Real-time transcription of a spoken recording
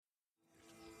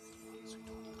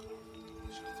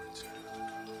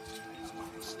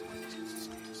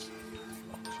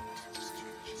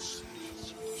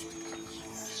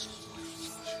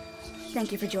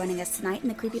Thank you for joining us tonight in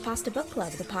the Creepypasta Book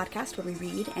Club, the podcast where we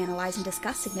read, analyze, and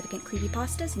discuss significant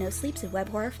creepypastas, no-sleeps, and web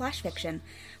horror flash fiction.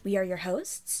 We are your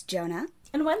hosts, Jonah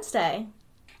and Wednesday.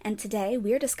 And today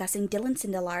we're discussing Dylan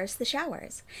Sindelar's The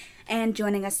Showers. And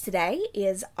joining us today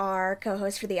is our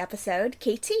co-host for the episode,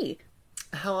 KT.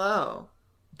 Hello.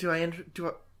 Go ahead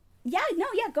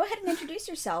and introduce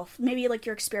yourself. Maybe like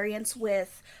your experience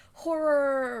with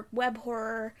horror, web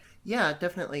horror. Yeah,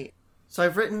 definitely. So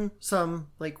I've written some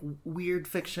like weird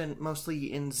fiction,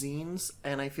 mostly in zines,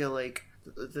 and I feel like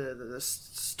the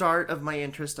start of my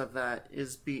interest of that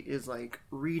is like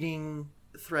reading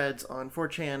threads on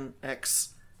 4chan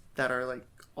X that are like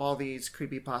all these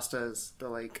creepypastas, the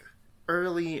like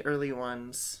early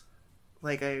ones.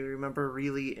 Like I remember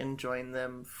really enjoying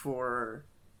them for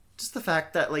just the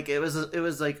fact that like it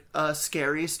was like a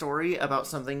scary story about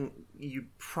something you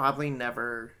probably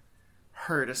never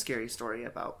heard a scary story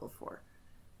about before.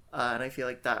 And I feel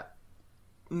like that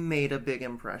made a big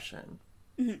impression.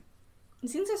 Mm-hmm.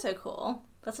 Zines are so cool.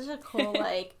 That's such a cool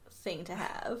like thing to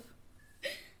have.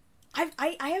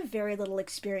 I have very little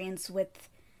experience with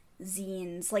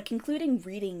zines, like including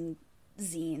reading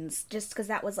zines, just because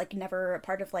that was like never a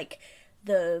part of like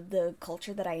the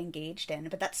culture that I engaged in.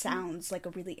 But that sounds like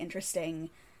a really interesting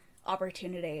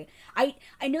opportunity. I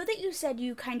know that you said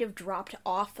you kind of dropped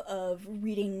off of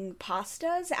reading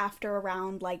pastas after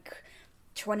around like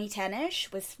 2010-ish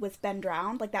with Ben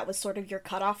Drowned. Like that was sort of your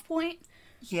cutoff point.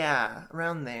 Yeah,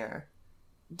 around there.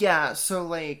 Yeah, so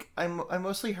like I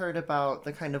mostly heard about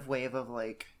the kind of wave of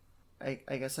like I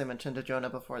guess I mentioned to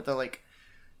Jonah before, the like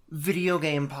video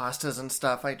game pastas and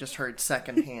stuff. I just heard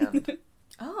secondhand.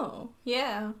 Oh,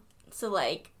 yeah. So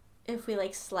like if we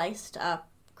like sliced up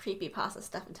creepypasta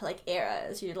stuff into like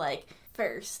eras, you're like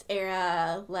first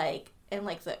era, like in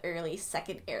like the early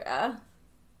second era.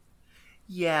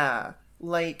 Yeah,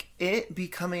 like it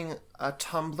becoming a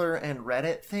Tumblr and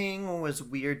Reddit thing was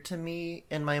weird to me.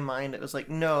 In my mind it was like,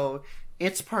 no,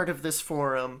 it's part of this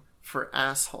forum for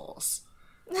assholes.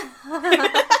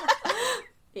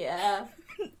 Yeah.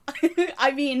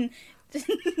 I mean,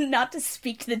 not to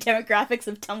speak to the demographics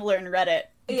of Tumblr and Reddit,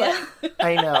 yeah. But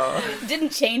I know.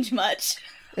 Didn't change much.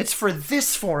 It's for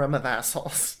this forum of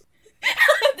assholes.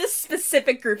 This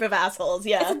specific group of assholes,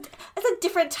 yeah. It's a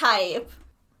different type.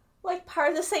 Like,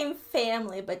 part of the same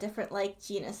family, but different, like,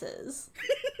 genuses.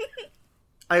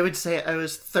 I would say I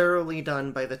was thoroughly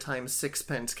done by the time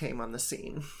Sixpence came on the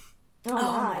scene. Oh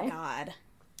my god.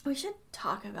 We should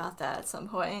talk about that at some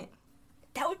point.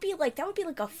 That would be like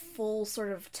a full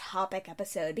sort of topic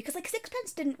episode, because like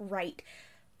Sixpence didn't write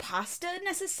pasta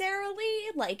necessarily.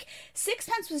 Like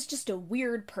Sixpence was just a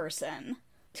weird person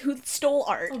who stole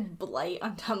art. A blight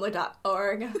on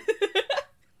Tumblr.org.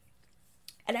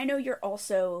 And I know you're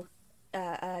also,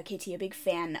 KT, a big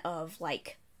fan of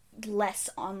like less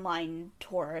online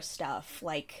horror stuff.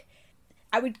 Like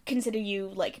I would consider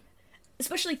you like,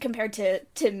 especially compared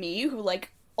to me, who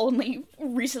like only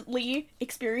recently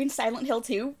experienced Silent Hill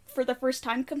 2 for the first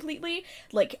time completely,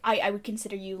 like, I would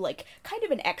consider you, like, kind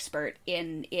of an expert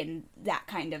in that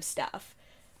kind of stuff.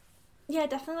 Yeah,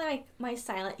 definitely, like, my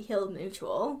Silent Hill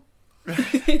mutual.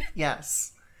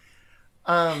 Yes.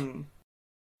 Yeah,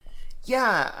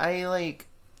 I, like,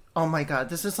 oh my god,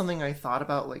 this is something I thought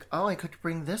about, like, oh, I could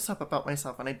bring this up about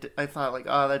myself, and I thought, like,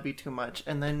 oh, that'd be too much,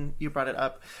 and then you brought it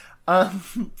up.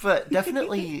 But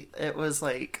definitely, it was,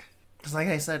 like, because like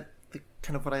I said,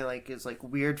 kind of what I like is, like,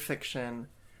 weird fiction.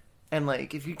 And,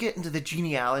 like, if you get into the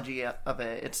genealogy of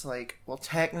it, it's like, well,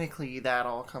 technically that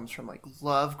all comes from, like,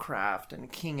 Lovecraft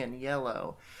and King in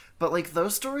Yellow. But, like,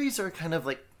 those stories are kind of,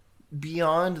 like,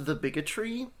 beyond the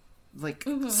bigotry, like,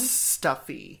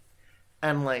 stuffy.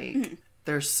 And, like,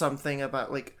 there's something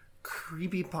about, like,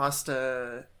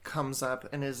 creepypasta comes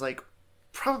up and is, like,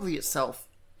 probably itself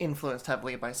influenced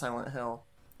heavily by Silent Hill.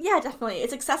 Yeah, definitely.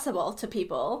 It's accessible to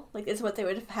people. Like, it's what they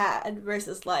would have had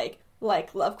versus, like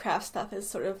Lovecraft stuff is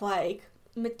sort of, like,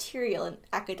 material and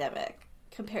academic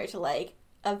compared to, like,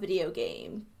 a video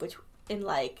game, which in,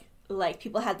 like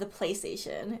people had the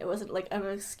PlayStation. It wasn't, like, an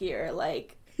obscure,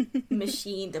 like,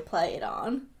 machine to play it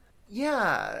on.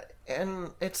 Yeah, and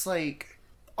it's, like,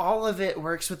 all of it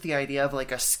works with the idea of,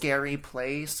 like, a scary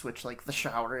place, which, like, The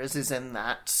Shower is in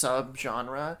that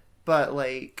sub-genre. But,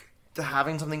 like,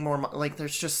 having something more, like,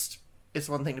 there's just, it's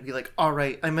one thing to be like, all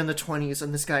right, I'm in the 20s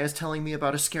and this guy is telling me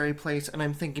about a scary place and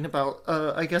I'm thinking about,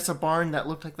 I guess a barn that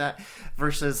looked like that,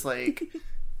 versus, like,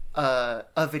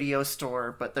 a video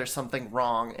store, but there's something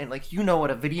wrong. And, like, you know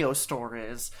what a video store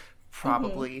is,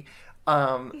 probably.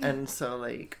 And so,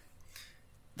 like,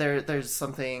 there's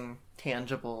something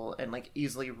tangible and, like,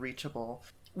 easily reachable,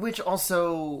 which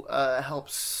also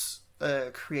helps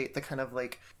create the kind of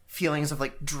like feelings of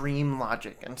like dream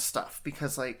logic and stuff,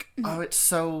 because like it's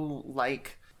so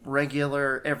like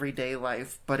regular everyday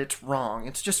life, but it's wrong.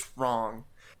 It's just wrong.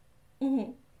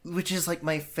 Which is like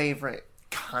my favorite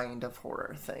kind of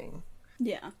horror thing.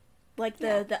 Yeah. Like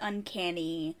the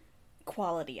uncanny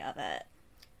quality of it.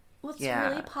 What's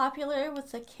really popular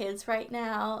with the kids right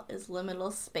now is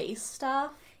liminal space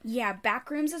stuff. Yeah,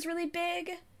 Backrooms is really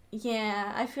big.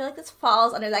 Yeah, I feel like this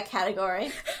falls under that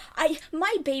category.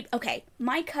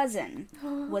 My cousin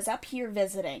was up here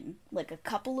visiting, like, a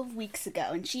couple of weeks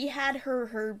ago, and she had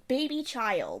her baby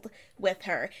child with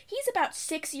her. He's about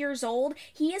 6 years old.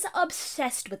 He is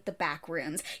obsessed with the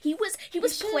Backrooms. He was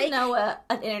playing... know what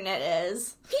an internet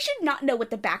is. He should not know what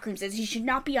the Backrooms is. He should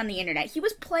not be on the internet. He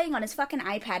was playing on his fucking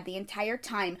iPad the entire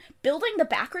time, building the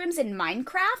Backrooms in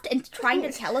Minecraft and trying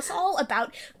to tell us all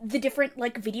about the different,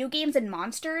 like, video games and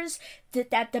monsters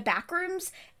that the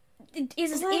Backrooms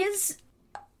is...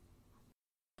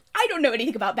 I don't know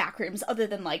anything about Backrooms other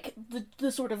than, like,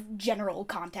 the sort of general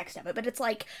context of it, but it's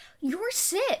like, you're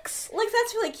 6. Like,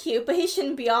 that's really cute, but he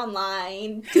shouldn't be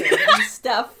online doing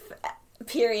stuff,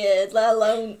 period, let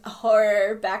alone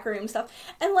horror, backroom stuff.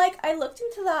 And, like, I looked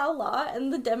into that a lot,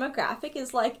 and the demographic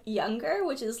is, like, younger,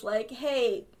 which is like,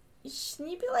 hey,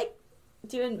 shouldn't you be, like,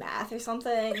 doing math or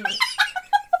something?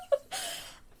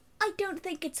 I don't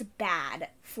think it's bad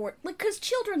for, like, because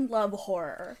children love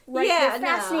horror, right? Yeah, they're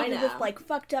fascinated I know. with, like,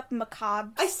 fucked up, macabre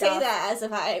I stuff. say that as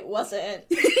if I wasn't.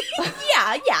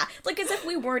 yeah. Like, as if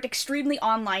we weren't extremely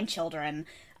online children.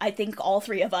 I think all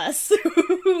 3 of us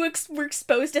who were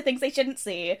exposed to things they shouldn't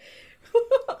see.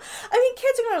 I mean,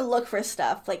 kids are gonna look for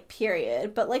stuff, like,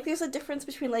 period. But, like, there's a difference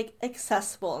between, like,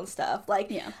 accessible and stuff.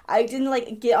 Like, I didn't,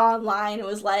 like, get online. It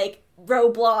was, like,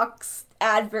 Roblox,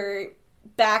 advert,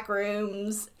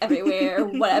 Backrooms, everywhere,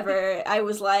 whatever. I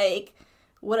was like,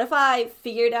 what if I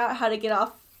figured out how to get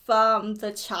off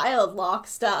the child lock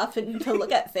stuff and to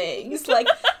look at things? Like,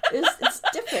 it's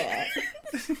different.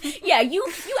 Yeah, you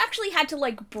actually had to,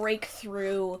 like, break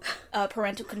through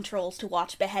parental controls to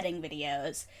watch beheading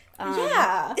videos.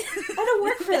 Yeah, I don't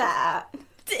work for that.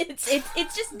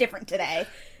 It's just different today.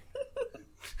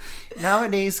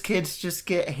 Nowadays, kids just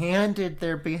get handed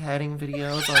their beheading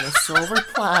videos on a silver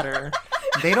platter.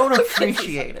 They don't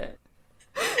appreciate it.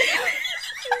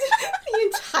 The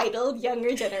entitled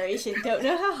younger generation don't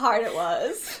know how hard it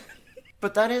was.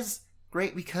 But that is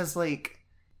great because, like,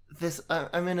 this,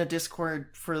 I'm in a Discord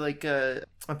for, like, a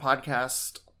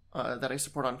podcast that I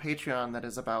support on Patreon that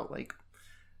is about, like,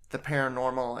 the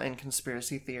paranormal and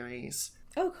conspiracy theories.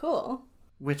 Oh, cool.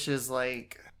 Which is,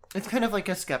 like, it's kind of like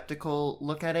a skeptical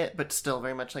look at it, but still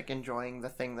very much, like, enjoying the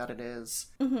thing that it is.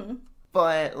 Mm-hmm.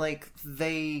 But, like,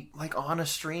 they, like, on a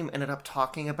stream ended up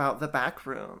talking about the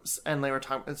Backrooms, and they were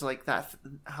talking, it's like that,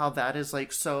 how that is,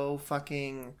 like, so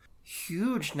fucking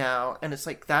huge now, and it's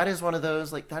like, that is one of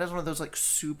those, like,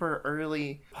 super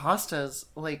early pastas,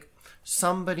 like,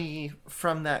 somebody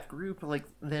from that group, like,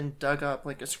 then dug up,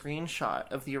 like, a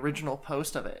screenshot of the original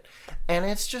post of it, and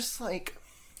it's just, like...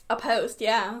 A post,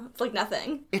 yeah. It's like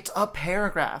nothing. It's a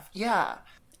paragraph, yeah.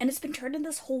 And it's been turned into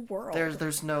this whole world.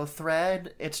 There's no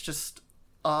thread. It's just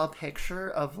a picture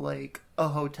of, like, a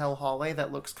hotel hallway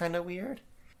that looks kind of weird.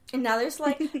 And now there's,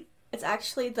 like, it's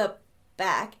actually the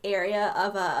back area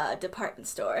of a department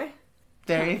store.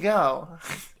 There you go.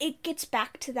 It gets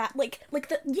back to that, like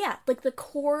the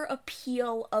core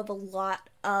appeal of a lot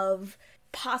of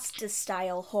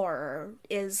pasta-style horror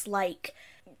is, like,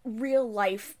 real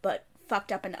life, but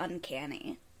fucked up and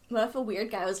uncanny. What if a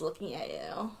weird guy was looking at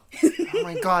you? Oh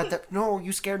my god, no,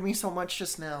 you scared me so much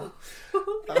just now.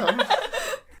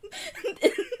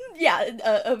 Yeah,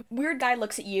 a weird guy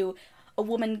looks at you, a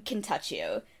woman can touch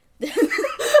you.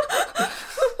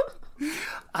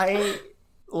 I,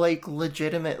 like,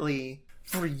 legitimately,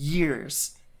 for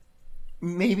years,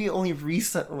 maybe only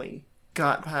recently,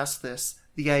 got past this,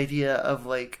 the idea of,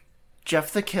 like,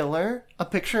 Jeff the Killer, a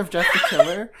picture of Jeff the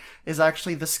Killer is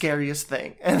actually the scariest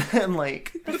thing. And then,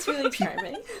 like... That's really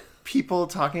charming. People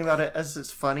talking about it as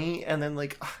it's funny, and then,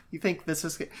 like, oh, you think this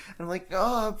is... And I'm like,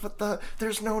 oh, but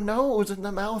there's no nose, and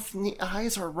the mouth and the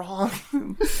eyes are wrong.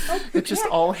 It just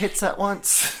all hits at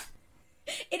once.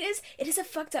 It is a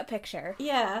fucked up picture.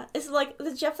 Yeah, it's like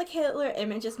the Jeff the Killer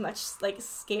image is much, like,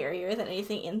 scarier than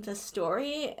anything in the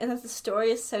story, and that the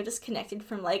story is so disconnected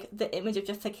from, like, the image of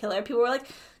Jeff the Killer. People were like,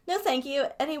 no thank you,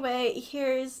 anyway,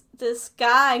 here's this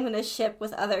guy I'm gonna ship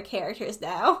with other characters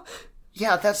now.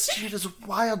 Yeah, that shit is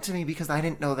wild to me because I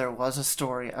didn't know there was a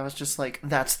story. I was just like,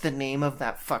 that's the name of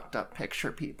that fucked up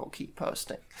picture people keep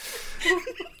posting.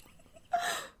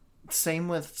 Same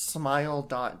with Smile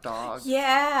Dog.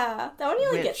 Yeah, that one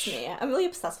really gets Which- me. I'm really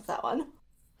obsessed with that one.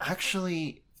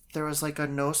 Actually, there was like a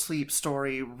no sleep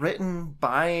story written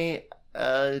by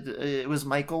it was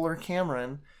Michael or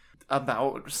Cameron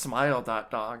about Smile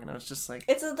Dog, and I was just like,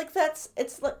 It's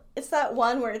that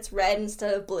one where it's red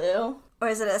instead of blue, or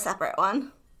is it a separate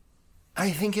one?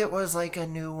 I think it was like a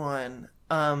new one.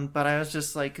 But I was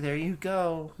just like, there you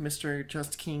go, Mr.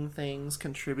 Just King Things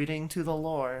contributing to the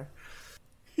lore.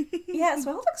 Yeah,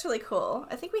 Smile looks really cool.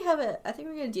 I think we have it. I think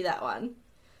we're gonna do that one.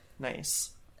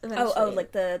 Nice. Eventually.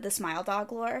 Like the Smile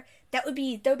Dog lore. That would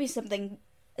be something,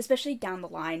 especially down the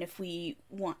line, if we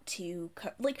want to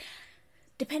like,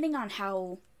 depending on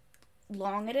how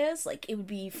long it is, like it would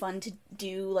be fun to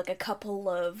do like a couple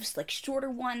of like shorter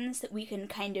ones that we can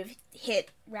kind of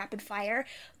hit rapid fire.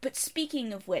 But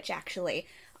speaking of which, actually,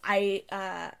 I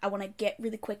want to get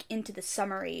really quick into the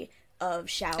summary of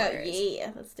Showers. Oh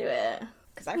yeah, let's do it.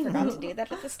 Because I forgot to do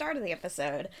that at the start of the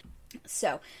episode.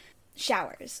 So,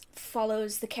 Showers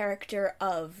follows the character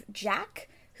of Jack,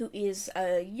 who is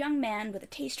a young man with a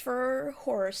taste for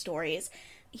horror stories.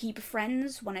 He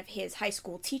befriends one of his high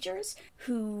school teachers,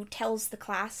 who tells the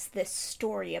class this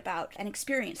story about an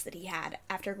experience that he had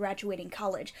after graduating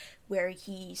college, where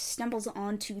he stumbles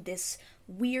onto this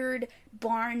weird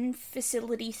barn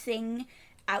facility thing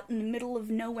out in the middle of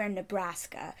nowhere,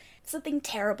 Nebraska. Something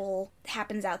terrible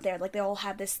happens out there. Like, they all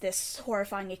have this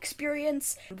horrifying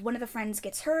experience. One of the friends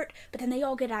gets hurt, but then they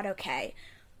all get out okay.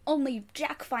 Only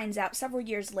Jack finds out several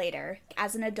years later,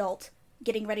 as an adult,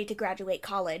 getting ready to graduate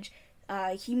college,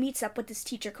 he meets up with this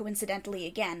teacher coincidentally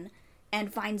again,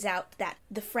 and finds out that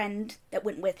the friend that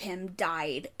went with him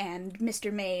died, and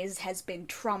Mr. Mays has been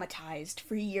traumatized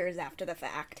for years after the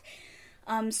fact.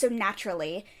 So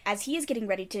naturally, as he is getting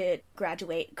ready to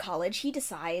graduate college, he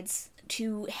decides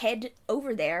to head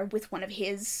over there with one of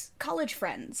his college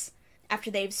friends after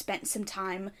they've spent some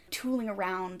time tooling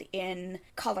around in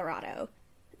Colorado.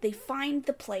 They find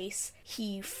the place,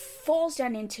 he falls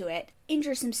down into it,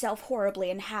 injures himself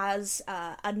horribly, and has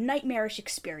a nightmarish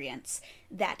experience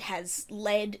that has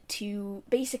led to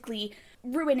basically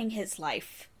ruining his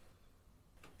life.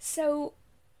 So,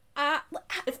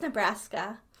 It's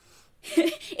Nebraska.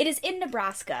 it is in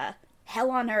Nebraska.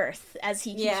 Hell on earth, as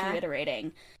he keeps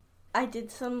reiterating. I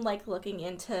did some, looking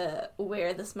into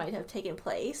where this might have taken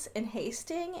place, and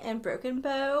Hastings and Broken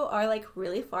Bow are,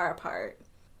 really far apart.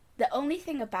 The only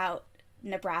thing about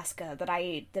Nebraska that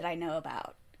I know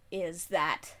about is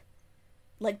that,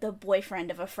 the boyfriend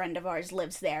of a friend of ours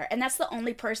lives there, and that's the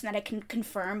only person that I can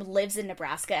confirm lives in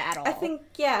Nebraska at all. I think,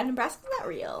 Nebraska's not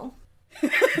real.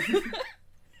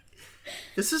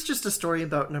 This is just a story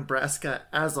about Nebraska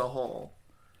as a whole.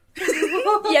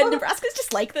 Yeah, Nebraska's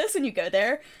just like this when you go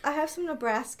there. I have some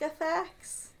Nebraska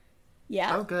facts.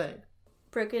 Yeah. Oh, good.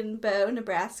 Broken Bow,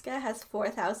 Nebraska has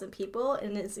 4,000 people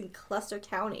and is in Custer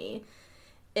County.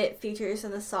 It features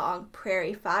in the song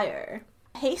Prairie Fire.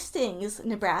 Hastings,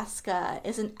 Nebraska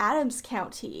is in Adams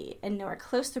County and nowhere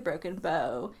close to Broken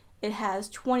Bow. It has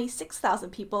 26,000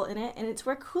 people in it, and it's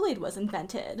where Kool-Aid was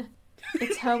invented.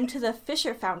 It's home to the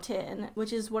Fisher Fountain,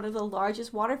 which is one of the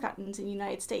largest water fountains in the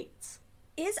United States.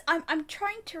 I'm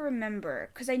trying to remember,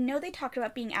 because I know they talked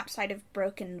about being outside of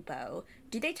Broken Bow.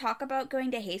 Do they talk about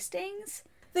going to Hastings?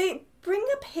 They bring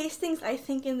up Hastings, I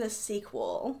think, in the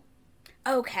sequel.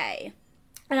 Okay.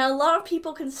 And a lot of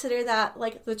people consider that,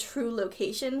 the true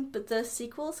location, but the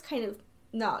sequel's kind of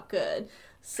not good.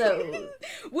 So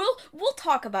we'll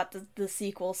talk about the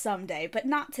sequel someday, but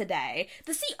not today.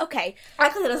 Okay.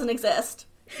 Actually, that doesn't exist.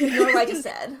 Nor what I just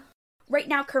said. Right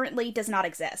now, currently, does not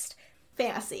exist.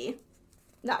 Fantasy.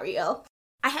 Not real.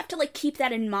 I have to, keep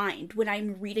that in mind when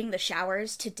I'm reading The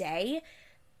Showers today,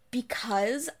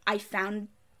 because I found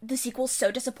the sequel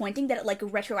so disappointing that it,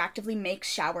 retroactively makes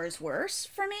Showers worse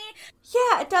for me.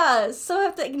 Yeah, it does. So I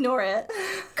have to ignore it.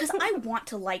 Because I want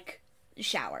to like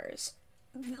Showers.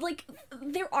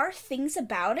 There are things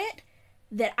about it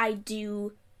that I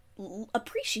do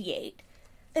appreciate.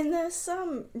 In this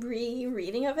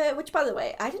rereading of it, which, by the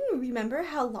way, I didn't remember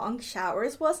how long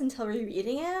Showers was until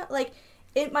rereading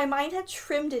it. My mind had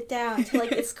trimmed it down to,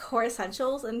 its core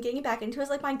essentials, and getting back into it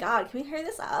was my God, can we hurry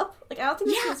this up? I don't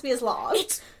think it's supposed to be as long.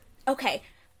 It's... Okay.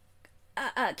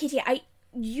 Katie,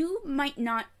 you might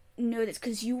not know this,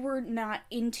 because you were not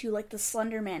into, the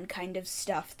Slenderman kind of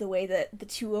stuff the way that the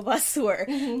two of us were.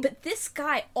 Mm-hmm. But this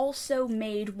guy also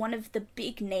made one of the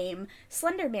big-name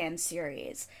Slenderman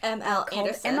series. M.L.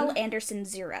 Anderson. M.L. Anderson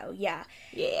Zero, yeah.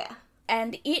 Yeah.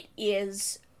 And it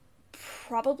is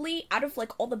probably, out of,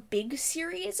 all the big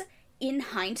series, in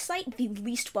hindsight, the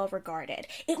least well-regarded.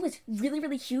 It was really,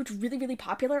 really huge, really, really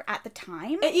popular at the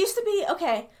time. It used to be,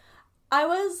 okay, I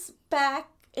was back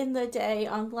in the day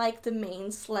on, like, the main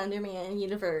Slenderman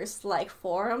universe, like,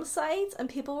 forum sites, and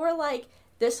people were like,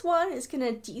 this one is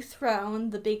gonna dethrone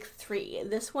the big three.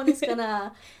 This one is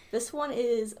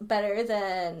better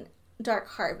than Dark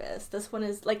Harvest. This one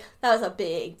is, like, that was a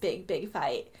big, big, big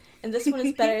fight. And this one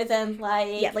is better than,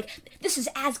 like... Yeah, like, this is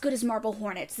as good as Marble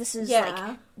Hornets. This is,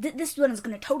 like, this one is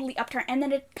going to totally upturn, and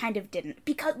then it kind of didn't.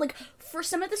 Because, like, for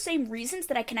some of the same reasons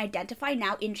that I can identify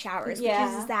now in Showers, which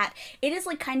is that it is,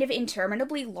 like, kind of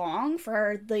interminably long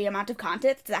for the amount of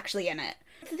content that's actually in it.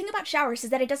 The thing about Showers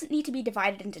is that it doesn't need to be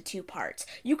divided into two parts.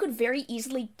 You could very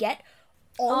easily get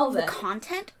all of the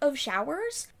content of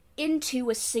Showers into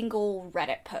a single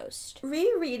Reddit post.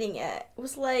 Rereading it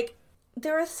was, like...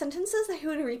 There were sentences that he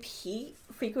would repeat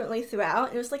frequently throughout,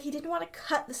 and it was like he didn't want to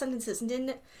cut the sentences and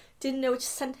didn't know which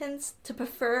sentence to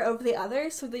prefer over the other,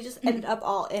 so they just ended up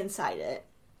all inside it.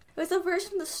 It was a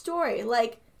version of the story,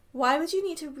 like, why would you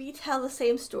need to retell the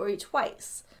same story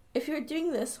twice? If you're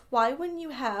doing this, why wouldn't you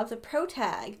have the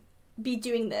protag be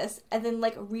doing this, and then,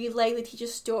 like, relay the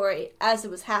teacher's story as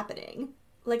it was happening?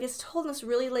 Like, it's told in this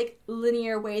really, like,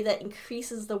 linear way that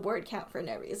increases the word count for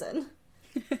no reason.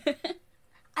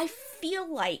 I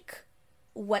feel like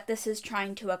what this is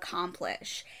trying to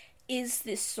accomplish is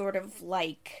this sort of,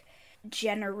 like,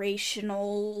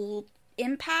 generational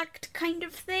impact kind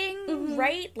of thing,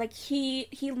 right? Like, he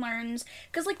learns...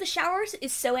 Because, like, the Showers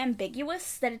is so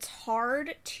ambiguous that it's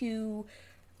hard to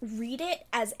read it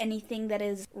as anything that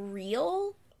is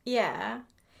real. Yeah.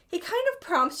 He kind of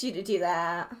prompts you to do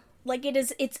that. Like,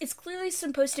 it's clearly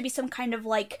supposed to be some kind of,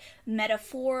 like,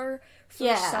 metaphor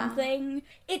for something.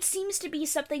 It seems to be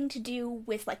something to do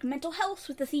with, like, mental health,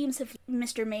 with the themes of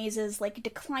Mr. Maze's, like,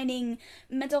 declining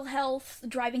mental health,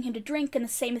 driving him to drink, and the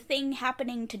same thing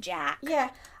happening to Jack.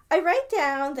 Yeah. I write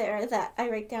down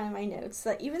in my notes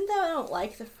that even though I don't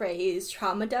like the phrase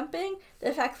trauma dumping,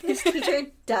 the fact that this teacher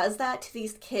does that to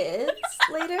these kids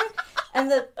later,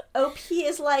 and the OP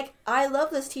is like, I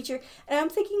love this teacher, and I'm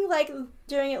thinking, like,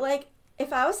 doing it, like,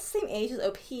 if I was the same age as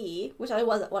OP, which I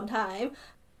was at one time,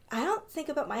 I don't think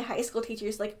about my high school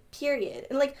teachers, like, period.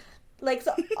 And, like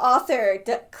the author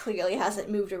clearly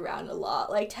hasn't moved around a lot.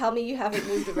 Like, tell me you haven't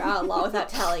moved around a lot without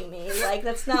telling me. Like,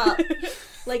 that's not...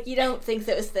 Like, you don't think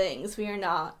those things. We are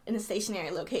not in a stationary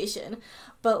location.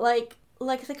 But, like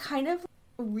the kind of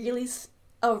really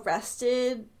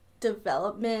arrested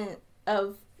development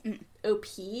of OP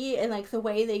and, like, the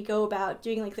way they go about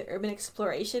doing, like, the urban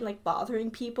exploration, like,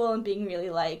 bothering people and being really,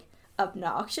 like,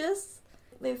 obnoxious.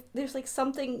 There's like,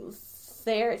 something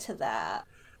there to that.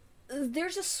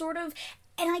 There's a sort of...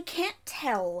 And I can't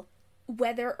tell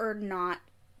whether or not...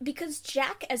 Because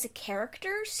Jack as a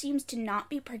character seems to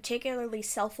not be particularly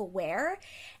self-aware,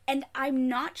 and I'm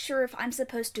not sure if I'm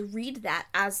supposed to read that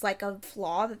as, like, a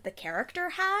flaw that the character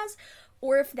has,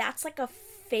 or if that's, like, a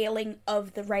failing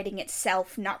of the writing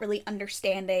itself, not really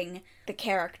understanding the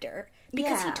character.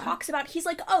 Because he talks about, he's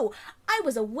like, oh, I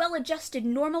was a well-adjusted,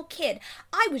 normal kid.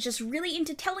 I was just really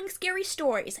into telling scary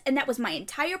stories, and that was my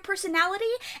entire personality,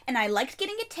 and I liked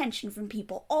getting attention from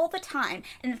people all the time,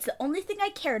 and it's the only thing I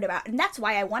cared about, and that's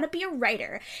why I want to be a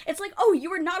writer. It's like, oh, you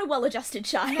were not a well-adjusted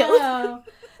child. No.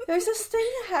 There's this thing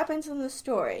that happens in the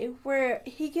story where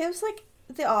he gives, like,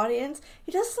 the audience,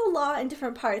 he does this a lot in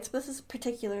different parts, but this is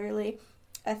particularly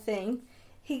a thing.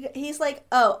 He's like,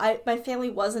 oh, my family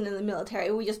wasn't in the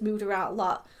military, we just moved around a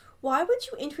lot. Why would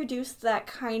you introduce that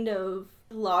kind of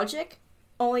logic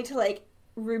only to, like,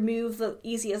 remove the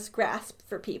easiest grasp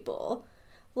for people?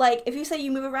 Like, if you say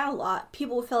you move around a lot,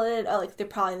 people will fill it in, oh, like, they're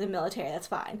probably in the military, that's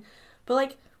fine. But,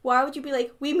 like, why would you be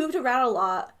like, we moved around a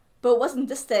lot, but it wasn't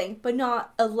this thing, but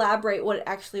not elaborate what it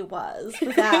actually was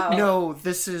without... No,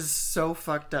 this is so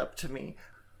fucked up to me.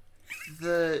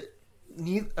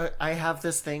 I have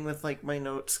this thing with, like, my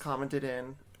notes commented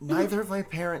in. Neither of my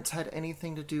parents had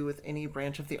anything to do with any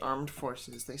branch of the armed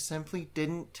forces. They simply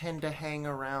didn't tend to hang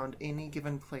around any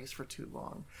given place for too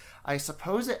long. I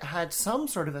suppose it had some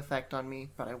sort of effect on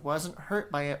me, but I wasn't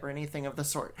hurt by it or anything of the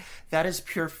sort. That is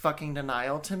pure fucking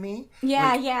denial to me.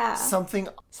 Yeah, like, yeah. Something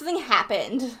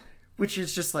happened. Which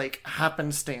is just, like,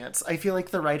 happenstance. I feel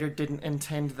like the writer didn't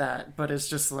intend that, but it's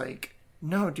just like,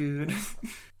 no, dude.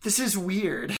 This is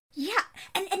weird. Yeah,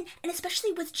 and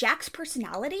especially with Jack's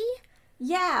personality.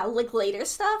 Yeah, like, later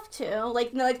stuff, too.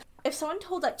 Like, no, like, if someone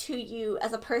told that to you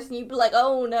as a person, you'd be like,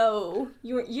 oh, no,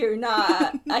 you're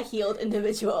not a healed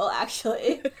individual,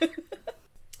 actually.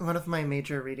 One of my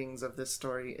major readings of this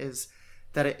story is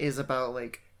that it is about,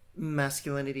 like,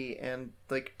 masculinity and,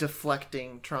 like,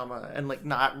 deflecting trauma and, like,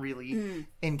 not really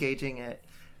engaging it.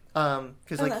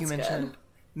 Because, like, you mentioned,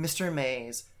 Mr.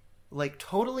 Maze, like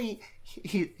totally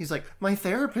he's like, my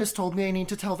therapist told me I need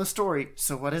to tell the story.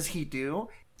 So what does he do?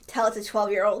 Tell it to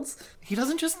 12-year-olds. He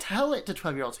doesn't just tell it to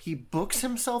 12-year-olds. He books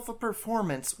himself a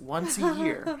performance once a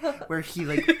year where he,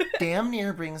 like, damn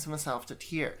near brings himself to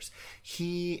tears.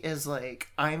 He is like,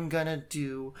 I'm gonna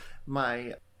do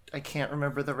my... I can't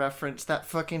remember the reference. That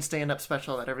fucking stand-up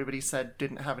special that everybody said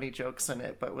didn't have any jokes in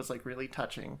it, but was, like, really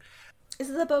touching. Is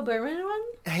it the Bo Burnham one?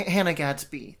 Hannah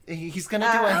Gadsby. He's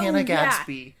gonna do a Hannah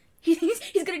Gadsby.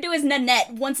 He's gonna do his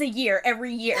Nanette once a year,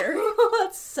 every year.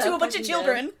 That's so to a bunch of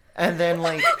children. Good. And then,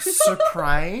 like,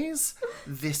 surprise,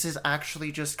 this is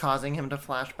actually just causing him to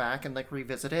flash back and, like,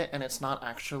 revisit it, and it's not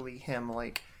actually him,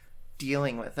 like,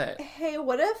 dealing with it. Hey,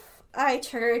 what if I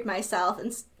triggered myself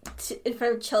in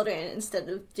front of children instead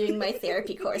of doing my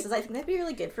therapy courses? I think that'd be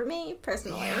really good for me,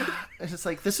 personally. Yeah. It's just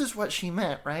like, this is what she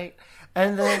meant, right?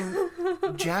 And then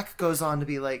Jack goes on to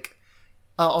be like,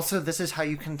 also, this is how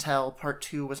you can tell part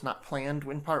 2 was not planned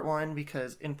in part 1,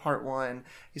 because in part 1,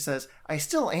 he says, I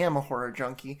still am a horror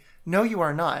junkie. No, you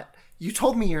are not. You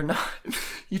told me you're not.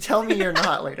 You tell me you're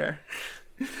not later.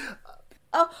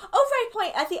 Right,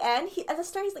 point. At the end, at the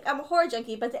start, he's like, I'm a horror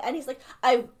junkie, but at the end, he's like,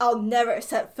 I'll never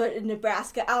set foot in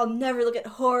Nebraska. I'll never look at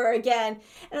horror again.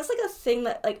 And it's like a thing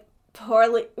that, like,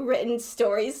 poorly written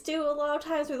stories do a lot of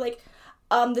times, where, like,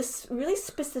 this really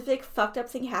specific fucked up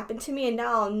thing happened to me, and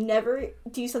now I'll never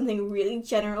do something really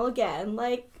general again.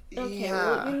 Like, okay,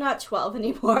 well, you're not 12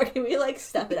 anymore. Can we, like,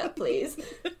 step it up, please?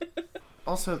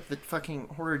 Also, the fucking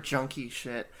horror junkie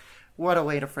shit. What a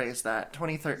way to phrase that.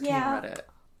 2013 Reddit.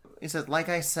 He said, like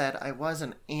I said, I was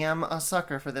and am a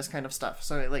sucker for this kind of stuff.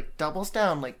 So it, like, doubles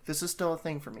down, like, this is still a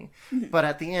thing for me. Mm-hmm. But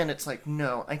at the end, it's like,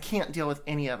 no, I can't deal with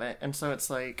any of it. And so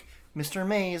it's like, Mr.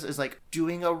 Mays is, like,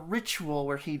 doing a ritual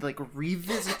where he, like,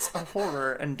 revisits a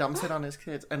horror and dumps it on his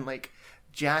kids. And, like,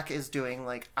 Jack is doing,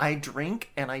 like, I drink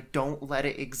and I don't let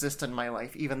it exist in my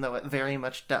life, even though it very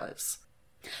much does.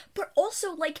 But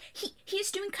also, like,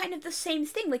 he's doing kind of the same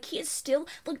thing. Like, he is still...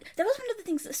 Like, that was one of the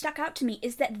things that stuck out to me,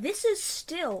 is that this is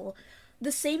still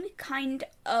the same kind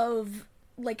of,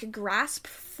 like, grasp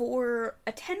for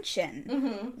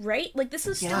attention, right? Like, this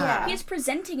is still... He is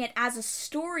presenting it as a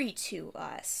story to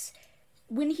us.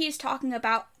 When he's talking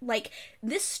about, like,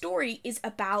 this story is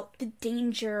about the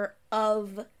danger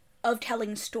of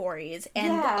telling stories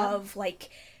and of,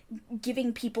 like,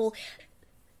 giving people...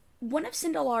 One of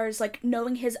Sindelar's, like,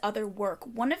 knowing his other work,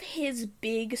 one of his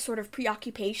big sort of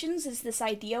preoccupations is this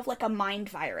idea of, like, a mind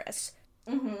virus.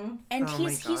 Mm-hmm. And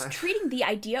he's treating the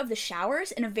idea of the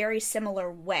showers in a very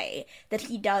similar way that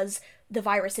he does the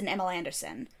virus in Emma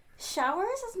Anderson.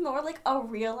 Showers is more like a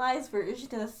realized version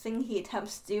of the thing he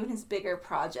attempts to do in his bigger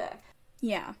project.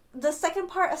 Yeah. The second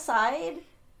part aside,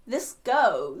 this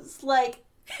goes. Like...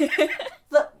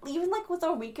 even like with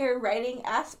the weaker writing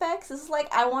aspects, it's like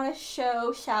I want to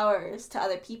show showers to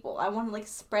other people. I want to like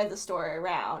spread the story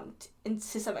around and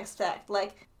to some extent.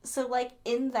 Like so, like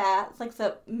in that, like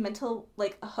the mental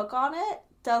like hook on it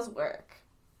does work.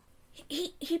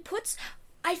 He puts.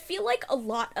 I feel like a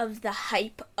lot of the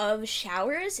hype of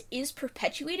Showers is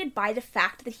perpetuated by the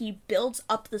fact that he builds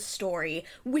up the story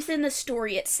within the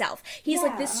story itself. He's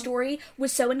like, this story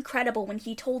was so incredible when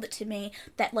he told it to me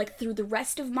that, like, through the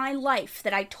rest of my life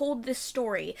that I told this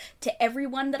story to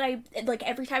everyone that I, like,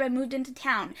 every time I moved into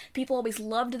town, people always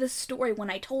loved this story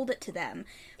when I told it to them.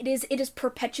 It is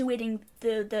perpetuating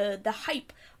the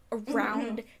hype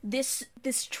around this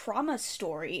trauma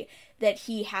story that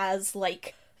he has,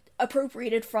 like,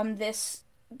 appropriated from this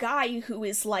guy who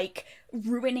is, like,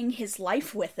 ruining his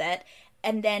life with it,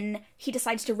 and then he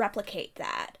decides to replicate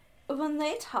that. When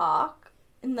they talk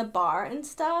in the bar and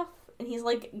stuff, and he's,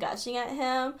 like, gushing at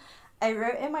him, I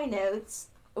wrote in my notes,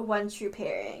 one true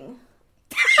pairing.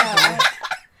 I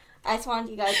just wanted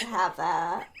you guys to have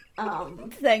that.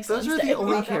 Thanks, Those are the Lindsay.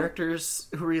 only characters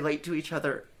who relate to each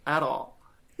other at all.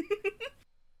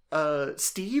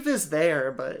 Steve is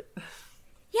there, but...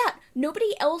 Yeah,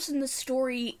 nobody else in the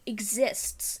story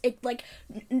exists. It, like,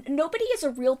 nobody is a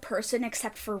real person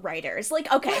except for writers.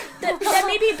 Like, okay, that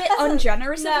may be a bit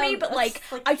ungenerous of me, but, like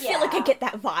I feel like I get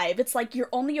that vibe. It's like, you're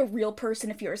only a real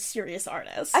person if you're a serious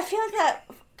artist. I feel like that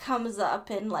comes up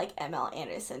in, like, ML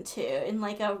Anderson, too, in,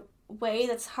 like, a way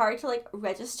that's hard to, like,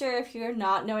 register if you're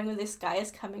not knowing where this guy is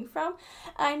coming from.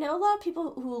 And I know a lot of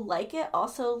people who like it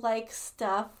also like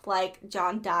stuff like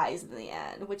John dies in the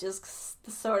end, which is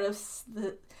sort of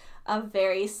a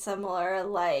very similar,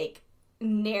 like,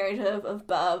 narrative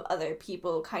above other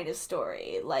people kind of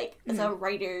story. Like, it's a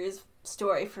writer's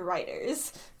story for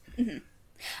writers. Mm-hmm.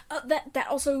 That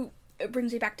also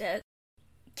brings me back to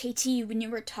KT when you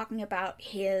were talking about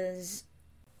his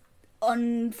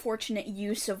unfortunate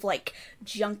use of like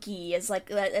junkie as like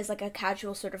a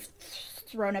casual sort of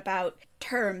thrown about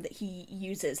term that he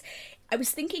uses. I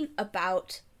was thinking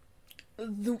about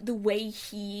the way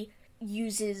he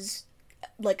uses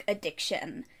like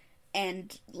addiction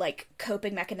and like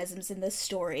coping mechanisms in this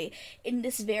story in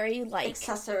this very like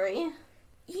accessory.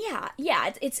 Yeah,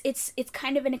 it's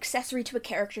kind of an accessory to a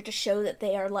character to show that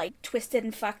they are like twisted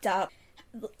and fucked up.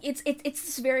 It's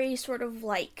this very sort of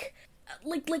like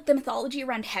the mythology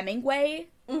around Hemingway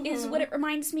is what it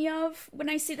reminds me of when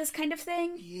I see this kind of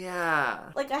thing. Yeah.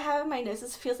 Like, I have in my notes,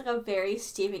 this feels like a very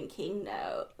Stephen King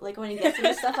note. Like, when he gets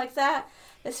into stuff like that,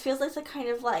 this feels like the kind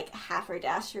of, like,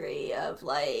 hapherdashery of,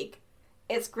 like,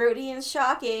 it's grody and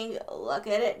shocking, look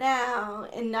at it now,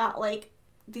 and not, like,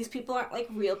 these people aren't, like,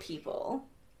 real people.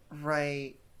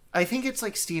 Right. I think it's,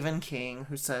 like, Stephen King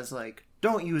who says, like,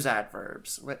 don't use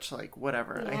adverbs, which, like,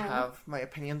 whatever. Yeah. I have my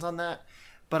opinions on that.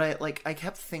 But I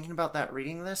kept thinking about that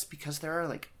reading this because there are,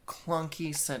 like,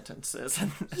 clunky sentences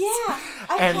in this.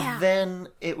 Yeah. Then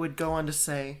it would go on to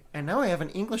say, and now I have an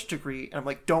English degree. And I'm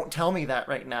like, don't tell me that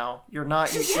right now. You're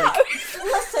not... Listen.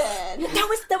 That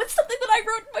was something that I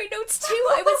wrote in my notes, too.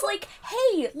 I was like,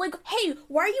 hey,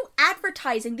 why are you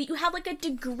advertising that you have, like, a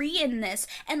degree in this?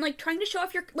 And, like, trying to show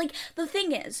off your... Like, the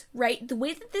thing is, right, the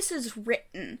way that this is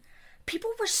written...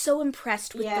 People were so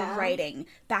impressed with the writing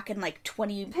back in, like,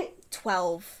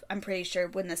 2012, I'm pretty sure,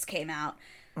 when this came out.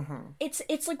 Mm-hmm.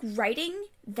 It's like writing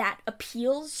that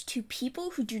appeals to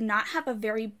people who do not have a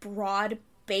very broad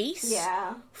base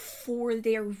for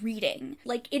their reading.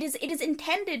 Like, it is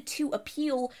intended to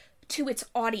appeal to its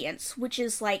audience, which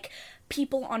is, like,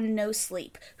 people on no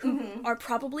sleep, who are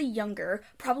probably younger,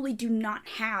 probably do not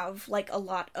have, like, a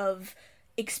lot of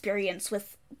experience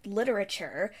with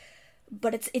literature.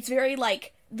 But it's very,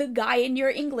 like, the guy in your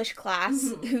English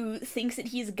class who thinks that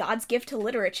he's God's gift to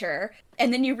literature,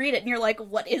 and then you read it and you're like,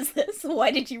 what is this? Why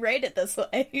did you write it this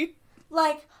way?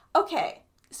 Like, okay,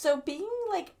 so being,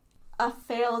 like, a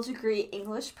failed degree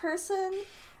English person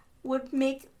would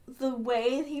make the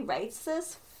way he writes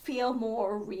this feel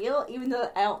more real, even though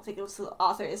I don't think it was the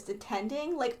author is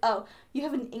intending. Like, oh, you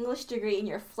have an English degree and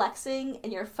you're flexing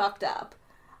and you're fucked up,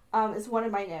 is one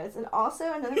of my notes. And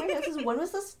also, another of my notes is, when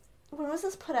was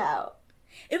this put out?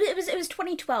 It was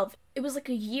 2012. It was like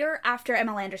a year after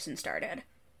ML Anderson started,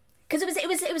 because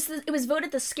it was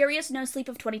voted the scariest no sleep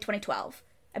of 2012.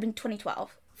 I mean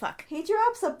 2012. Fuck. He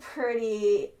drops a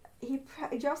pretty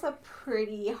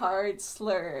hard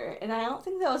slur, and I don't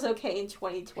think that was okay in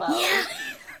 2012. Yeah.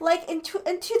 Like in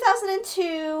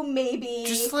 2002 maybe.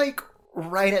 Just like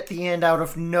right at the end, out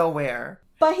of nowhere.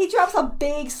 But he drops a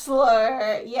big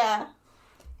slur. Yeah.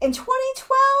 In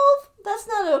 2012. That's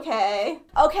not okay.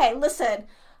 Okay, listen.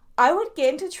 I would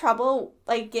get into trouble,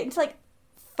 like,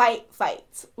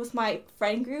 fights with my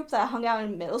friend group that hung out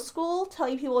in middle school,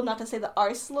 telling people not to say the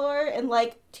R slur in,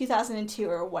 like, 2002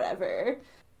 or whatever.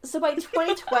 So by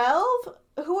 2012,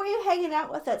 who are you hanging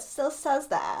out with that still says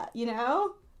that, you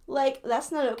know? Like,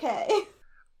 that's not okay.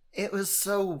 It was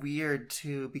so weird,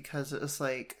 too, because it was,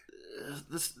 like,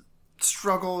 this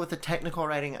struggle with the technical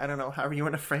writing. I don't know, however you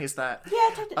want to phrase that.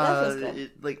 Yeah, that was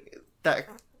good. Like... that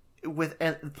with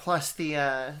plus the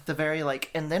very like,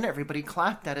 and then everybody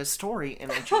clapped at his story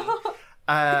energy.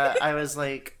 I was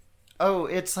like, oh,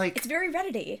 it's like, it's very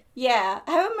Reddit-y. Yeah,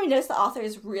 I haven't noticed the author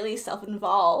is really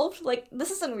self-involved. Like, this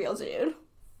isn't real, dude.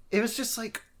 It was just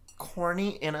like corny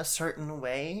in a certain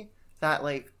way that,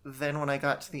 like, then when I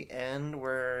got to the end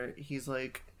where he's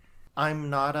like,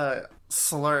 I'm not a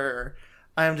slur,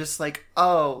 I'm just like,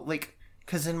 oh, like.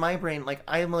 Because in my brain, like,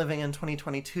 I'm living in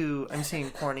 2022, I'm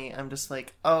seeing corny, I'm just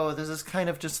like, oh, this is kind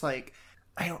of just like,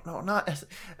 I don't know,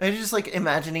 I'm just like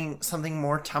imagining something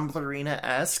more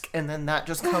Tumblrina-esque, and then that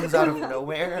just comes out of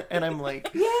nowhere, and I'm like,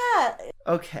 yeah.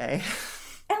 Okay.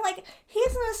 And, like, he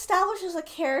isn't established as a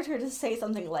character to say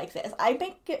something like this. I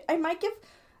might give,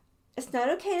 it's not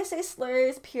okay to say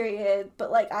slurs, period,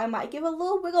 but, like, I might give a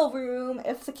little wiggle room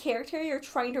if the character you're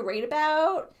trying to write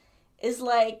about is,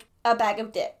 like, a bag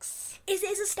of dicks. Is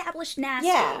established nasty.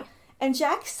 Yeah. And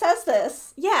Jack says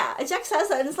this. Yeah. And Jack says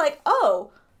that, and it's like,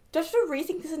 oh, do I have to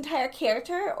rethink this entire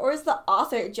character? Or is the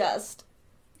author just...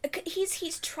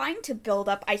 He's trying to build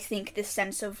up, I think, this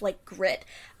sense of, like, grit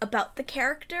about the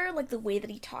character, like, the way that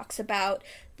he talks about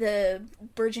the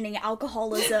burgeoning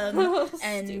alcoholism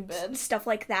and Stupid. Stuff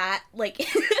like that. Like,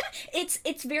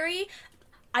 it's very...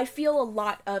 I feel a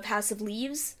lot of House of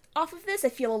Leaves off of this. I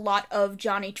feel a lot of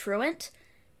Johnny Truant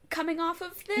coming off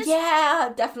of this.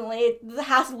 Yeah, definitely. The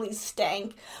House of Leaves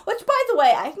stank. Which, by the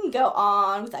way, I can go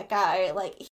on with that guy.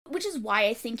 Like, which is why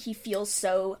I think he feels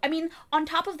so, I mean, on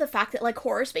top of the fact that, like,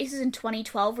 horror spaces in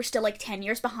 2012 were still, like, 10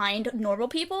 years behind normal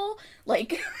people,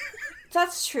 like...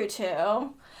 That's true, too.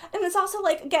 And it's also,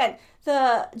 like, again,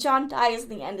 the John dies in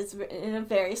the end is written in a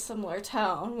very similar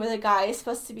tone, where the guy is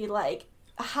supposed to be, like,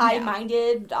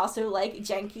 high-minded, but also, like,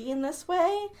 janky in this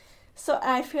way. So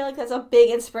I feel like that's a big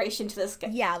inspiration to this guy.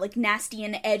 Yeah, like, nasty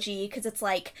and edgy, because it's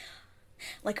like,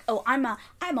 oh, I'm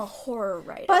a horror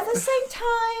writer. But at the same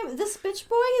time, this bitch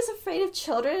boy is afraid of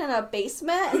children in a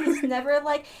basement, and he's never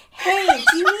like, hey,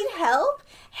 do you need help?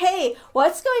 Hey,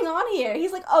 what's going on here?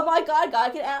 He's like, oh my god,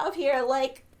 gotta get out of here.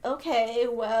 Like, okay,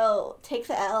 well, take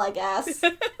the L, I guess.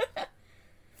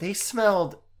 They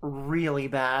smelled really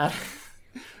bad.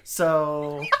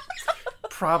 So,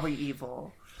 probably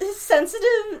evil.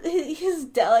 His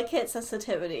delicate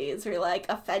sensitivities were, like,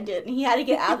 offended, and he had to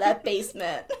get out of that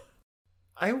basement.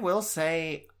 I will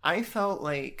say, I felt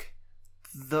like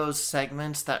those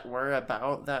segments that were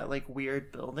about that, like,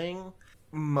 weird building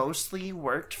mostly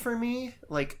worked for me.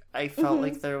 Like, I felt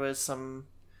like there was some...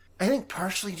 I think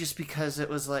partially just because it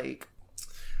was, like...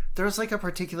 There was, like, a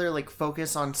particular, like,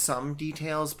 focus on some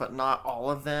details, but not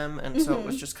all of them. And so it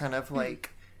was just kind of,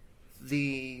 like,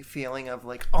 the feeling of,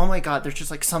 like, oh my god, there's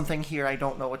just, like, something here, I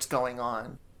don't know what's going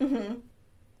on.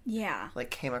 Yeah.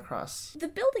 Like, came across. The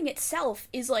building itself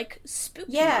is, like,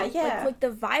 spooky. Yeah, yeah. Like,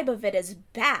 the vibe of it is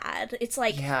bad. It's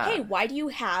like, hey, why do you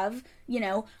have, you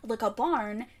know, like, a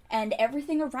barn and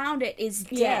everything around it is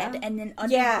dead, and then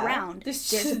underground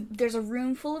there's a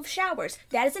room full of showers?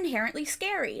 That is inherently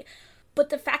scary. But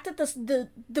the fact that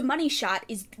the money shot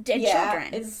is dead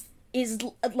children is,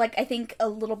 like, I think, a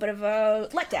little bit of a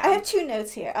letdown. I have two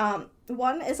notes here.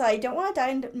 One is I don't want to die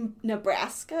in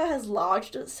Nebraska has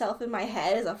lodged itself in my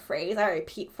head as a phrase I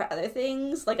repeat for other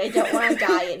things. Like, I don't want to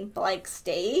die in blank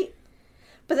state.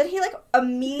 But then he, like,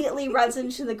 immediately runs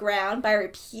into the ground by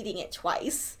repeating it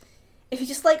twice. If he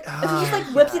just whipped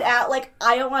it out, like,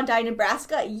 I don't want to die in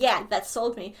Nebraska, yeah, that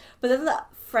sold me. But then the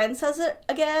friend says it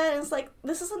again, and it's like,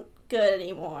 this isn't good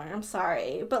anymore. I'm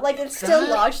sorry. But, like, it still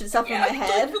lodged itself in my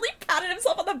head. He really patted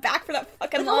himself on the back for that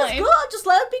fucking line. It's good. Just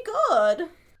let it be good.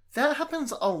 That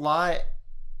happens a lot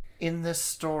in this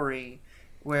story,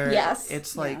 where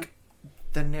it's like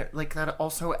that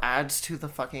also adds to the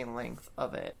fucking length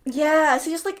of it. Yeah, so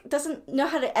he just, like, doesn't know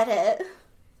how to edit.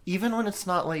 Even when it's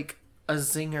not, like, a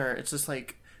zinger, it's just,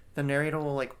 like, the narrator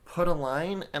will, like, put a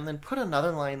line and then put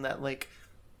another line that, like,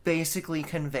 basically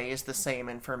conveys the same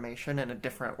information in a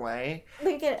different way.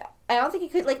 Like, I don't think he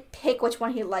could, like, pick which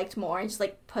one he liked more and just,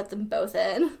 like, put them both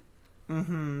in.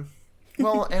 Mm-hmm.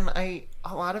 Well, and a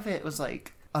lot of it was,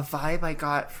 like, a vibe I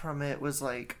got from it was,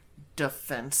 like,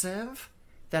 defensive.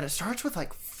 That it starts with,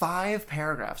 like, 5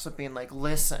 paragraphs of being like,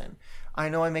 listen, I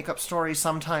know I make up stories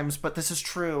sometimes, but this is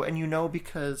true, and you know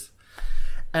because...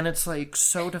 And it's, like,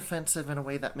 so defensive in a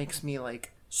way that makes me,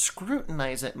 like,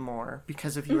 scrutinize it more,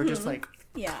 because if you were just, like,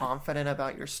 confident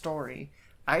about your story,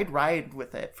 I'd ride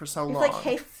with it for so long. It's like,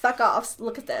 hey, fuck off,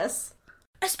 look at this.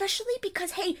 Especially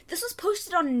because, hey, this was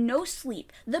posted on No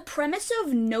Sleep. The premise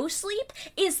of No Sleep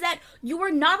is that you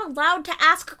are not allowed to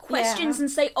ask questions and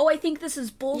say, oh, I think this is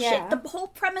bullshit. Yeah. The whole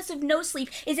premise of No Sleep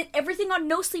is that everything on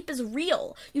No Sleep is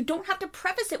real. You don't have to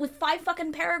preface it with 5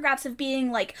 fucking paragraphs of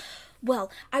being like,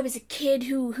 well, I was a kid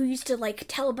who used to, like,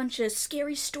 tell a bunch of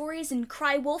scary stories and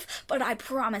cry wolf, but I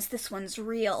promise this one's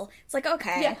real. It's like,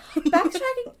 okay. Yeah.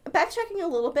 Backtracking a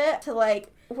little bit to,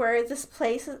 like, where this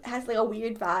place has, like, a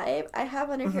weird vibe, I have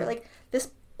under here, like,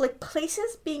 this, like,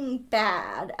 places being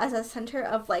bad as a center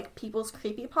of, like, people's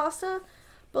creepypasta,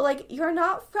 but, like, you're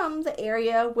not from the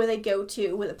area where they go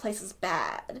to where the place is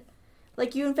bad.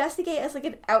 Like, you investigate as, like,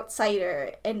 an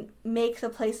outsider and make the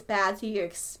place bad through your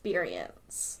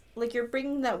experience. Like, you're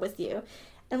bringing that with you.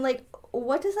 And, like,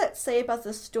 what does that say about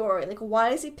the story? Like,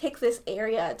 why does he pick this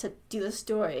area to do the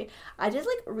story? I did,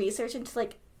 like, research into,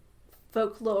 like,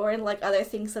 folklore and, like, other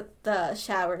things that the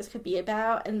showers could be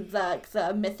about and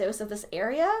the mythos of this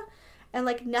area. And,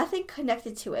 like, nothing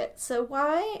connected to it. So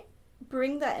why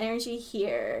bring that energy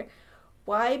here?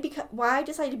 Why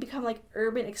decide to become, like,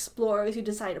 urban explorers who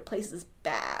decide a place is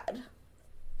bad?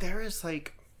 There is,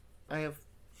 like... I have...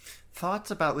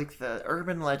 thoughts about, like, the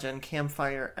urban legend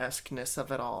campfire-esque-ness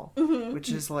of it all, which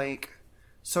is, like,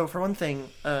 so for one thing,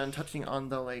 touching on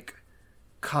the, like,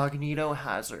 cognito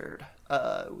hazard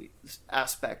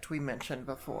aspect we mentioned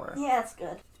before. Yeah, that's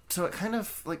good. So it kind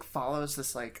of, like, follows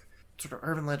this, like, sort of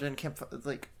urban legend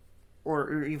like,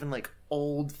 or even, like,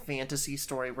 old fantasy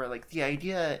story where, like, the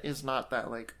idea is not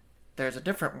that, like, there's a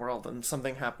different world and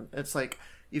something happened. It's like,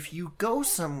 if you go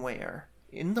somewhere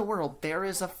in the world, there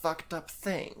is a fucked up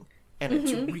thing. And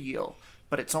it's real,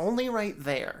 but it's only right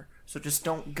there. So just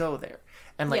don't go there.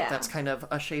 And, like, that's kind of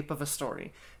a shape of a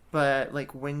story. But,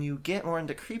 like, when you get more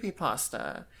into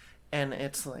creepypasta, and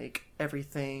it's, like,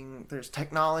 everything, there's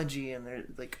technology, and there's,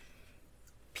 like,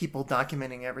 people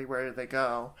documenting everywhere they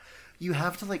go, you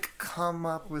have to, like, come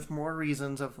up with more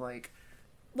reasons of, like...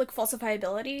 Like,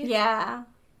 falsifiability? Yeah.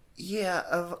 Yeah,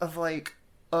 of like,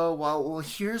 oh, well,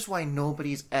 here's why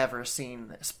nobody's ever seen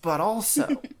this. But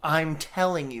also, I'm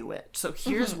telling you it. So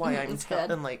here's why I'm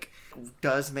telling, like,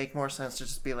 does make more sense to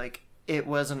just be like, it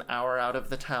was an hour out of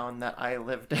the town that I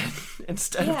lived in,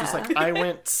 instead of just like, I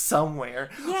went somewhere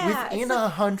within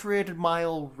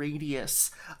 100-mile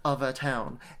radius of a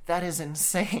town. That is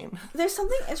insane. There's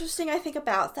something interesting I think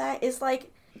about that is,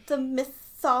 like, the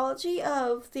mythology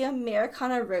of the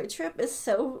Americana road trip is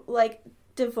so, like,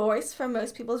 divorced from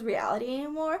most people's reality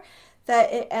anymore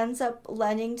that it ends up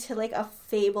lending to, like, a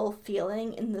fable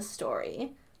feeling in the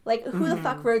story. Like, who the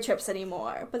fuck road trips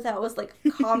anymore? But that was, like,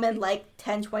 common, like,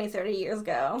 10, 20, 30 years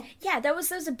ago. Yeah, that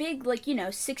was a big, like,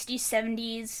 60s,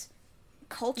 70s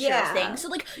culture thing. So,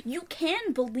 like, you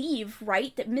can believe,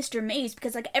 right, that Mr. Mays,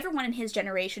 because, like, everyone in his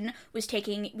generation was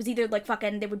either, like,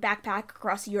 fucking, they would backpack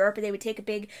across Europe, or they would take a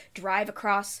big drive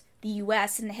across the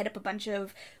U.S. and hit up a bunch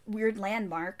of weird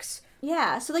landmarks.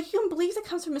 Yeah, so, like, you can believe that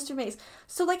comes from Mr. Mays.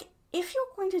 So, like, if you're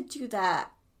going to do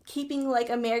that, keeping, like,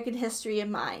 American history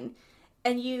in mind,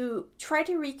 and you try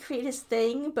to recreate his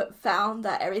thing, but found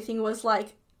that everything was,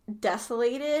 like,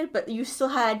 desolated, but you still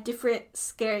had a different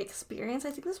scary experience, I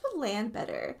think this would land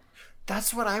better.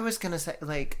 That's what I was gonna say.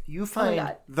 Like, you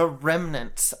find the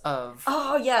remnants of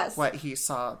what he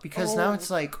saw. Because now it's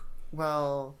like,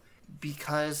 well,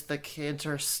 because the kids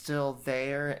are still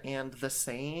there and the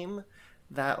same,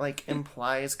 that, like,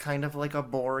 implies kind of, like, a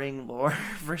boring lore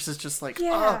versus just, like,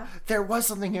 oh, there was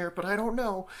something here, but I don't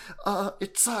know.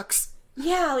 It sucks.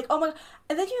 Yeah, like, oh my...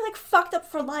 And then you're, like, fucked up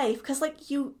for life, because, like,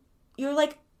 you're,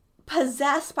 like,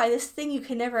 possessed by this thing you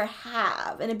can never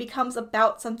have, and it becomes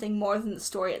about something more than the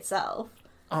story itself.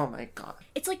 Oh my god.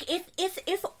 It's like, if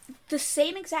the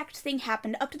same exact thing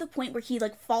happened up to the point where he,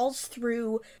 like, falls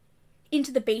through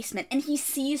into the basement, and he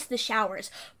sees the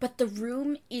showers, but the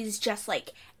room is just,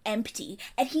 like, empty,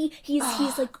 and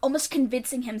he's like almost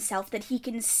convincing himself that he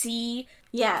can see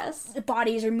the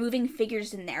bodies or moving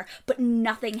figures in there, but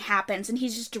nothing happens, and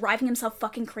he's just driving himself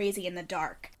fucking crazy in the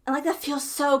dark. And, like, that feels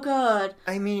so good.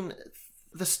 I mean,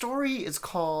 the story is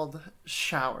called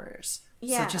Showers.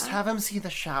 So just have him see the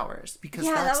showers, because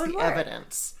that's the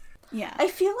evidence. Yeah. I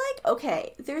feel like,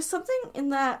 okay, there's something in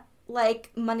that,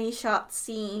 like, money shot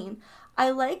scene I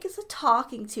like is the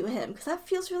talking to him, because that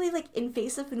feels really, like,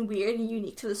 invasive and weird and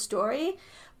unique to the story.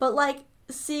 But, like,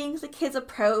 seeing the kids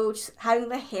approach, having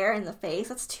the hair in the face,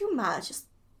 that's too much.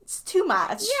 It's too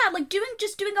much. Yeah, like, doing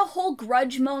a whole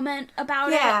Grudge moment about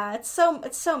it. Yeah, it's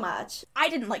so much. I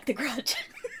didn't like The Grudge.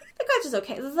 The Grudge is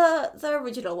okay. The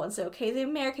original one's okay. The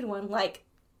American one, like,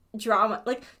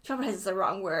 dramatizes the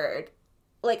wrong word.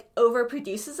 Like,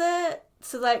 overproduces it.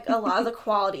 So, like, a lot of the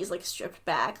quality is, like, stripped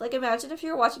back. Like, imagine if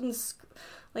you were watching,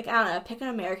 like, I don't know, pick an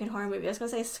American horror movie. I was gonna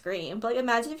say Scream. But, like,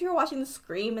 imagine if you were watching the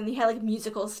Scream and you had, like,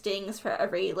 musical stings for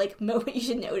every, like, moment you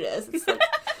should notice. It's, like,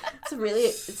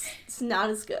 it's not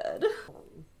as good.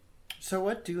 So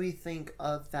what do we think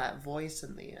of that voice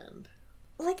in the end?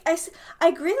 Like, I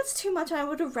agree that's too much. I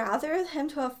would have rather him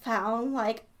to have found,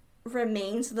 like,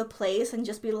 remains of the place and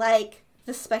just be, like,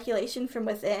 the speculation from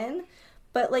within.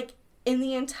 But, like, in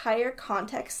the entire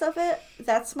context of it,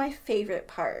 that's my favorite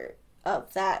part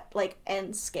of that, like,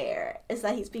 end scare, is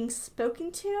that he's being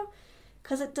spoken to,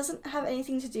 because it doesn't have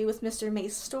anything to do with Mr.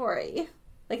 May's story.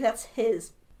 Like, that's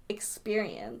his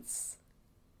experience.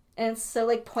 And it's so,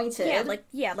 like, pointed.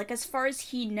 Like, as far as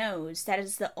he knows, that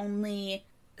is the only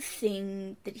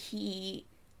thing that he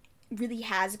really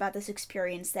has about this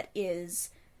experience that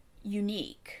is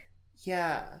unique.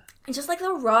 Yeah. And just, like,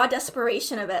 the raw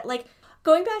desperation of it. Like,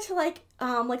 going back to, like,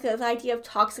 the idea of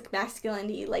toxic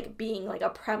masculinity, like, being, like, a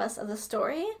premise of the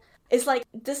story, is, like,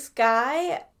 this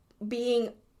guy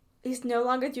he's no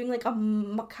longer doing, like,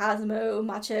 a Cosmo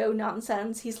macho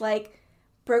nonsense. He's, like,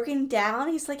 broken down.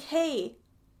 He's like, hey,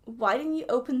 why didn't you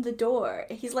open the door?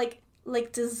 He's, like,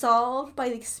 dissolved by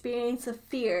the experience of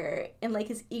fear, and, like,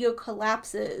 his ego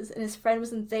collapses, and his friend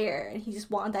wasn't there, and he just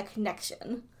wanted that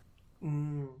connection.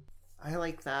 I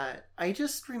like that. I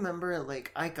just remember,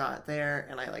 like, I got there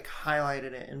and I, like,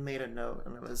 highlighted it and made a note,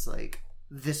 and it was like,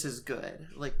 this is good.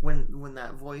 Like, when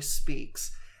that voice speaks.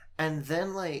 And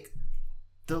then, like,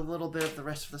 the little bit of the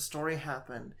rest of the story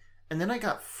happened, and then I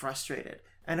got frustrated.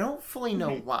 I don't fully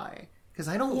know why, because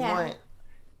I don't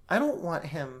want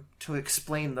him to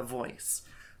explain the voice.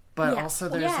 But also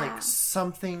there's, like,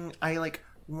 something, I, like,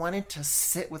 wanted to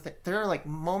sit with it. There are like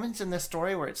moments in this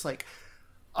story where it's like,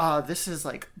 this is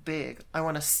like big. I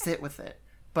want to sit with it.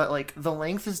 But like the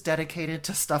length is dedicated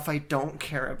to stuff I don't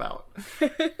care about.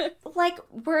 Like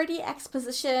wordy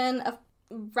exposition of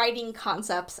writing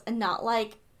concepts and not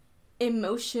like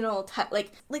emotional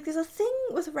like there's a thing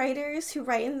with writers who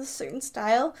write in a certain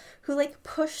style who like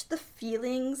push the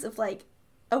feelings of like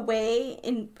away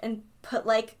and put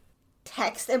like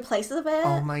text in place of it.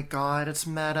 Oh my god, it's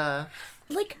meta.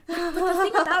 Like, but the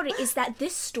thing about it is that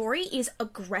this story is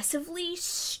aggressively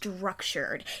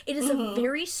structured. It is a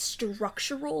very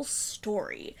structural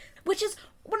story, which is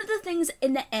one of the things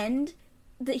in the end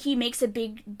that he makes a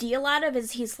big deal out of.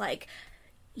 Is he's like,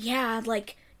 yeah,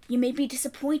 like, you made me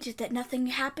disappointed that nothing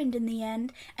happened in the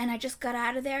end, and I just got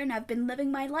out of there and I've been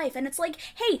living my life. And it's like,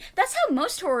 hey, that's how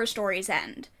most horror stories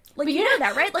end. Like, you know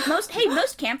that, right? Like,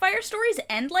 most campfire stories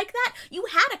end like that. You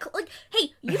had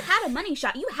you had a money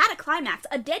shot. You had a climax.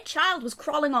 A dead child was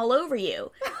crawling all over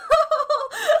you.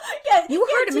 You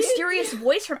heard a mysterious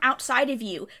voice from outside of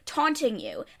you, taunting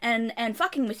you and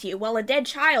fucking with you, while a dead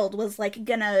child was, like,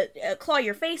 gonna claw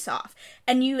your face off.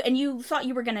 And you thought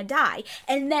you were gonna die.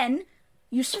 And then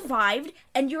you survived,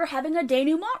 and you're having a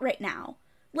denouement right now.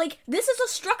 Like, this is a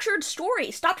structured story.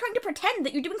 Stop trying to pretend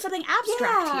that you're doing something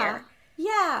abstract here.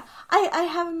 Yeah, I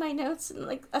have in my notes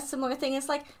like a similar thing. It's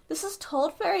like, this is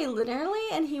told very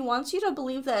linearly, and he wants you to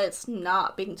believe that it's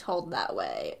not being told that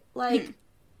way. Like,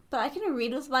 but I can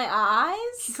read with my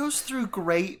eyes. He goes through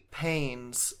great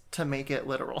pains to make it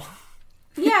literal.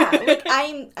 Yeah, like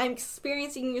I'm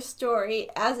experiencing your story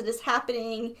as it is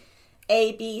happening.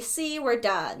 A, B, C, we're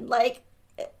done. Like,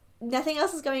 nothing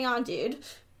else is going on, dude.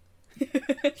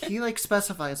 He like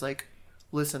specifies like,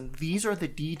 listen, these are the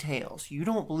details. You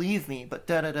don't believe me, but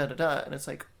da-da-da-da-da. And it's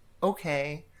like,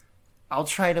 okay, I'll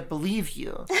try to believe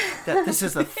you that this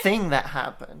is a thing that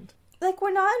happened. Like,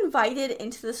 we're not invited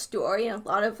into the story in a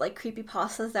lot of, like,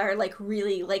 creepypastas that are, like,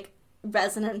 really, like,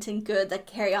 resonant and good that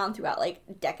carry on throughout, like,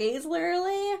 decades,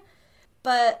 literally.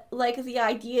 But, like, the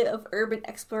idea of urban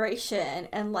exploration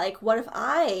and, like, what if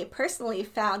I personally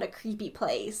found a creepy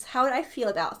place? How would I feel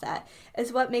about that?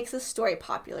 Is what makes this story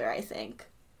popular, I think.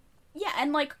 Yeah,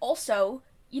 and, like, also,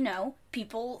 you know,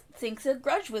 people think The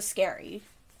Grudge was scary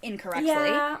incorrectly.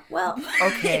 Yeah, well...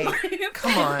 Okay,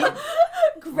 come on.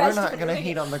 We're not gonna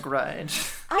hate on The Grudge.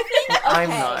 I think, okay. I'm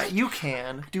not. You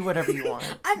can. Do whatever you want.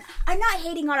 I'm not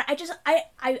hating on it.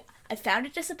 I found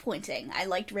it disappointing. I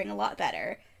liked Ring a lot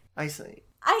better. I see.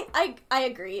 I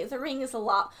agree. The Ring is a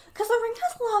lot... Because The Ring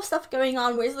has a lot of stuff going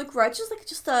on, whereas The Grudge is, like,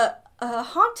 just a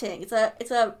haunting.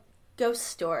 It's a ghost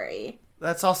story.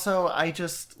 That's also, I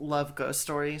just love ghost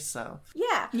stories, so...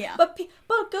 Yeah. But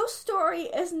ghost story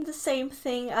isn't the same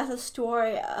thing as a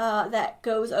story that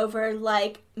goes over,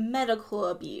 like, medical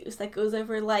abuse, that goes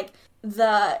over, like,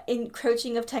 the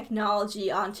encroaching of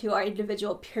technology onto our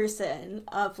individual person,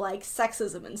 of, like,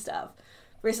 sexism and stuff.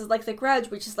 Versus, like, The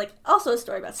Grudge, which is, like, also a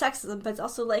story about sexism, but it's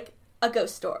also, like, a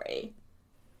ghost story.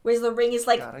 Whereas The Ring is,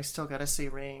 like... God, I still gotta see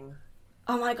Ring.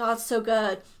 Oh my god, so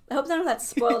good. I hope none of that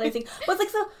spoiled anything. But,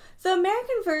 like, the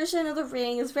American version of The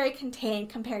Ring is very contained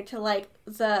compared to, like,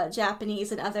 the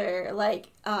Japanese and other, like,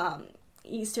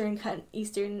 Eastern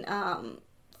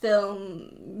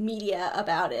film media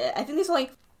about it. I think there's,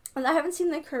 like... And I haven't seen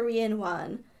the Korean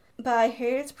one, but I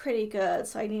heard it's pretty good,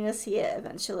 so I need to see it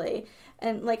eventually.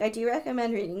 And, like, I do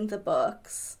recommend reading the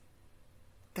books.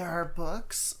 There are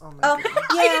books? Oh my god. Yeah.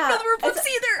 I didn't know there were books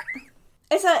either!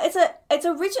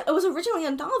 It was originally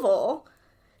a novel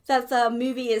that the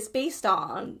movie is based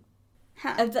on.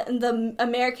 Huh. And the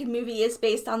American movie is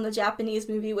based on the Japanese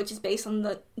movie, which is based on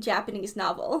the Japanese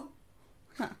novel.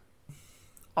 Huh.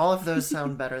 All of those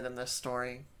sound better than this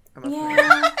story, I'm afraid.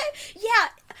 Yeah,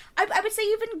 I would say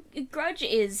even Grudge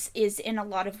is in a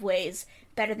lot of ways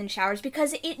better than Showers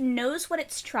because it knows what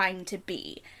it's trying to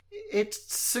be. It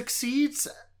succeeds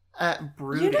at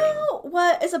brooding. You know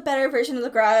what is a better version of The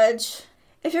Grudge?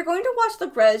 If you're going to watch The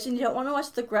Grudge and you don't want to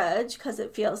watch The Grudge because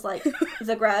it feels like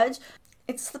The Grudge,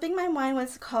 it's slipping my mind what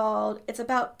it's called. It's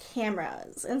about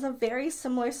cameras. And it's a very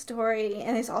similar story,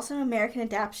 and there's also an American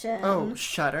adaptation. Oh,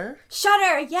 Shudder?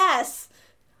 Shudder, yes!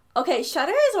 Okay,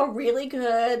 Shudder is a really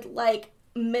good, like,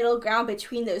 middle ground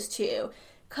between those two.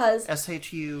 Because... Shutter.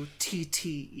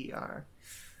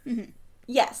 Mm-hmm.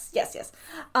 Yes.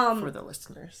 For the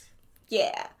listeners.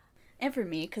 Yeah. And for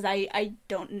me, because I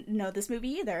don't know this movie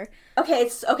either. Okay,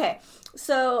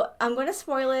 so I'm going to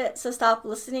spoil it, so stop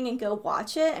listening and go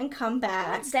watch it and come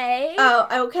back. Say.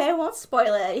 Oh, okay, I won't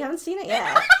spoil it. You haven't seen it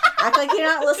yet. Act like you're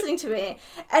not listening to me.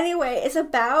 Anyway, it's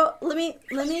about, let me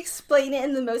explain it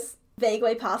in the most vague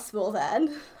way possible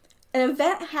then. An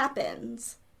event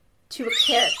happens to a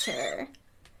character.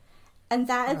 And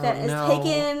that event is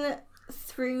taken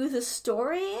through the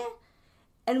story.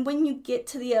 And when you get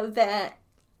to the event,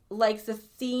 like, the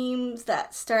themes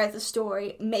that start the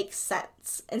story make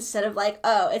sense. Instead of like,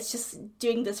 oh, it's just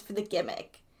doing this for the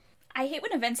gimmick. I hate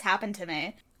when events happen to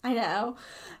me. I know.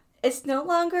 It's no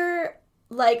longer,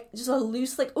 like, just a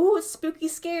loose, like, ooh, it's spooky,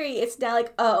 scary. It's now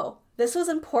like, oh, this was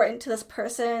important to this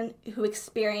person who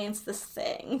experienced this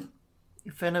thing.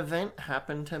 If an event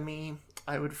happened to me,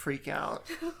 I would freak out.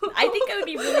 I think I would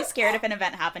be really scared if an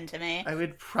event happened to me. I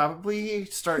would probably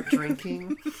start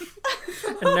drinking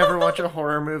and never watch a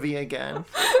horror movie again.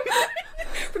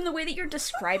 From the way that you're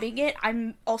describing it,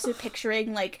 I'm also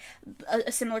picturing, like,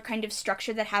 a similar kind of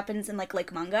structure that happens in, like,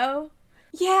 Lake Mungo.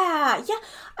 Yeah,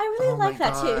 I really like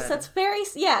that God. too. So it's very,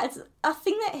 it's a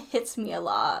thing that hits me a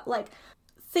lot. Like,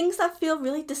 things that feel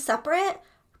really separate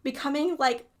becoming,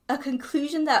 like, a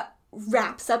conclusion that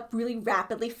wraps up really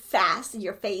rapidly fast in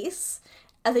your face,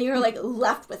 and then you're, like,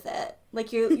 left with it.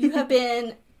 Like, you have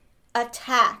been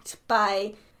attacked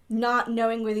by not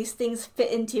knowing where these things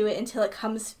fit into it until it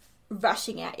comes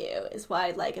rushing at you, is what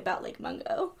I like about Lake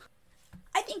Mungo.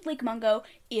 I think Lake Mungo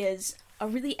is a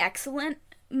really excellent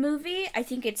movie. I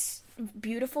think it's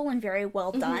beautiful and very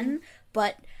well done,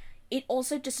 but it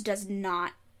also just does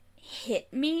not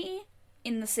hit me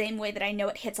in the same way that I know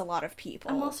it hits a lot of people.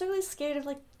 I'm also really scared of,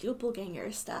 like,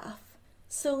 doppelganger stuff.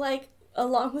 So, like,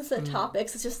 along with the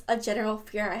topics, it's just a general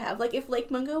fear I have. Like, if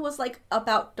Lake Mungo was, like,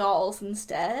 about dolls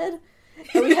instead,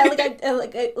 and we had,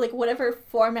 like, whatever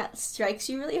format strikes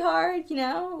you really hard, you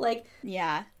know? Like...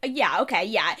 Yeah. Okay,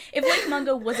 yeah. If Lake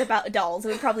Mungo was about dolls, it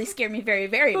would probably scare me very,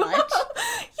 very much.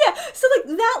 Yeah, so,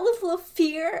 like, that level of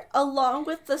fear, along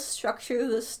with the structure of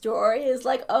the story, is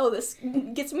like, oh, this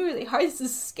gets me really hard. This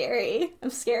is scary. I'm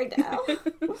scared now.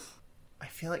 I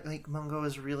feel like Lake Mungo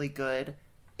is really good.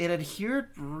 It adhered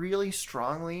really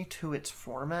strongly to its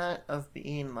format of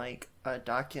being, like, a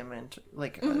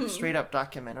a straight-up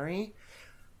documentary,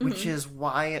 which is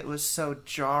why it was so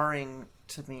jarring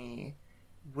to me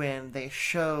when they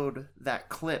showed that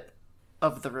clip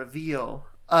of the reveal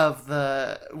of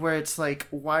where it's like,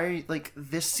 why, like,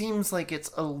 this seems like it's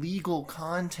illegal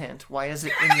content. Why is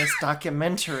it in this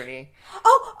documentary?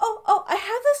 Oh, I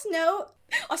have this note.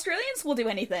 Australians will do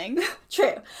anything.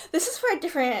 True. This is for a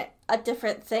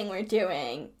different thing we're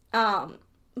doing.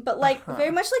 But, like,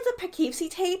 very much like the Poughkeepsie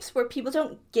tapes, where people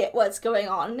don't get what's going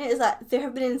on in it, is that there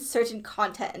have been inserted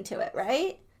content into it,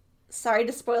 right? Sorry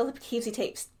to spoil the Poughkeepsie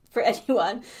tapes for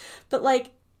anyone. But,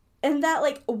 like, and that,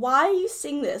 like, why are you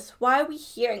seeing this? Why are we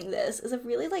hearing this? Is a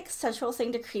really, like, central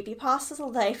thing to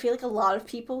creepypasta that I feel like a lot of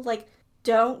people, like,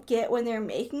 don't get when they're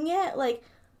making it. Like,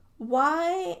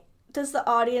 why does the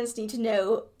audience need to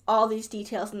know all these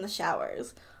details in the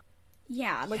showers?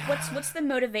 Yeah, like, what's the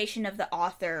motivation of the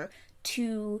author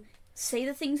to say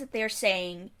the things that they're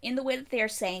saying in the way that they are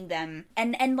saying them?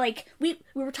 And like, we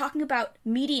were talking about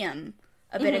Medium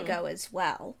a bit ago as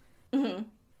well.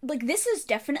 Like, this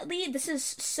is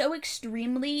so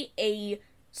extremely a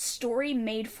story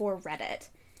made for Reddit.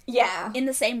 Yeah. In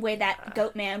the same way that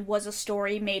Goatman was a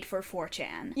story made for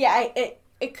 4chan. Yeah,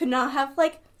 it could not have,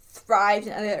 like, thrived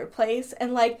in any other place.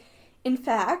 And, like, in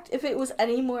fact, if it was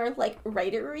any more, like,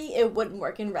 writery, it wouldn't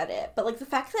work in Reddit. But, like, the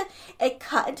fact that it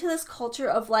cut into this culture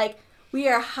of, like, we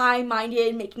are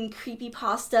high-minded, making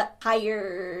creepypasta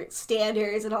higher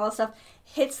standards and all that stuff,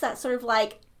 hits that sort of,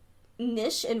 like,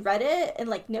 niche in Reddit and,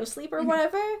 like, No Sleep or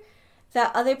whatever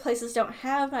that other places don't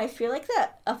have. And I feel like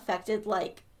that affected,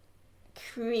 like,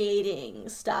 creating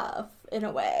stuff in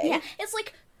a way. Yeah, it's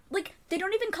like, they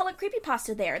don't even call it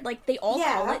creepypasta there. Like, they all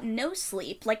call it No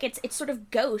Sleep. Like, it's sort of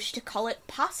gauche to call it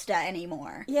pasta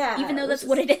anymore. Yeah. Even though that's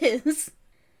what it is.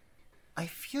 I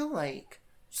feel like,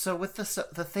 so with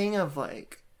the thing of,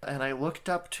 like, and I looked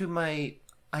up to my,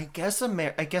 I guess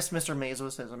Mr. Mays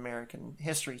was his American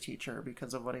history teacher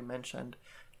because of what he mentioned,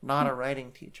 not a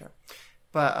writing teacher.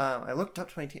 But I looked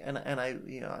up to my and I,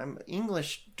 I'm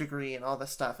English degree and all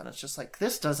this stuff, and it's just like,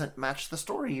 this doesn't match the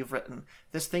story you've written,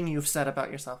 this thing you've said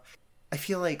about yourself. I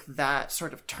feel like that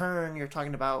sort of turn you're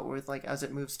talking about with, like, as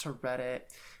it moves to Reddit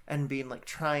and being, like,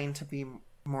 trying to be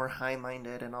more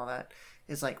high-minded and all that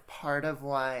is, like, part of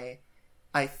why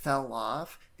I fell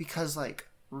off, because, like,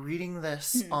 reading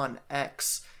this on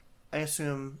X, I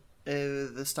assume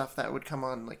the stuff that would come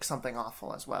on, like, Something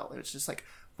Awful as well. It was just like,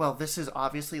 well, this is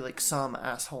obviously, like, some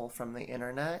asshole from the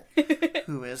internet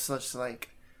who is just like,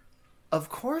 of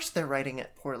course they're writing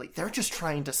it poorly. They're just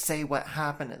trying to say what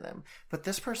happened to them. But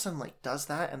this person, like, does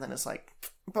that and then it's like,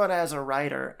 but as a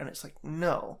writer, and it's like,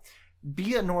 no,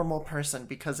 be a normal person,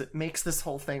 because it makes this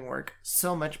whole thing work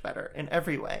so much better in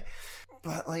every way.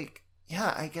 But, like,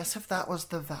 Yeah, I guess if that was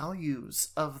the values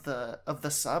of the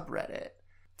subreddit,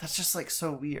 that's just like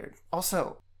so weird.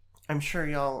 Also, I'm sure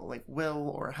y'all like will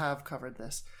or have covered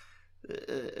this.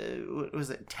 What was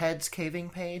it Ted's caving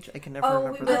page? I can never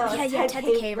remember that. Yeah, Ted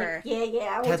the Caver.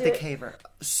 Yeah. Ted the Caver.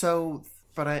 So,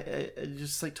 but I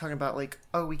just like talking about like,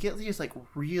 oh, we get these like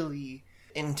really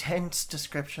intense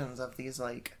descriptions of these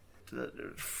like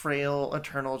frail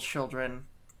eternal children.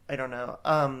 I don't know.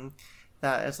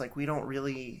 That is like we don't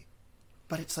really.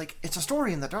 But it's like, it's a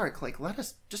story in the dark. Like,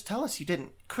 just tell us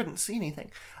you couldn't see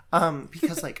anything.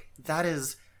 Because, like, that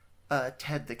is,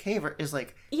 Ted the Caver is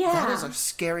like, that is a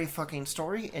scary fucking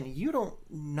story, and you don't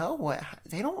know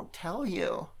they don't tell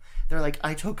you. They're like,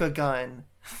 I took a gun.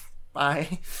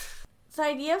 Bye. The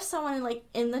idea of someone, like,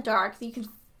 in the dark that you can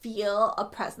feel a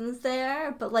presence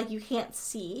there, but, like, you can't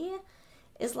see,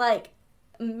 is, like,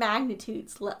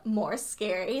 magnitudes more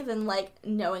scary than, like,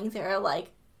 knowing there are,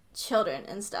 like, children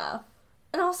and stuff.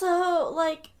 And also,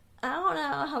 like, I don't know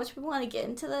how much we want to get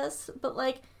into this, but,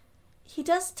 like, he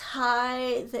does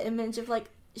tie the image of, like,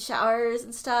 showers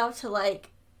and stuff to,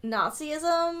 like,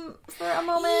 Nazism for a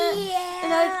moment.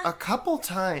 Yeah. A couple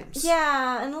times.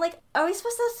 Yeah, and, like, are we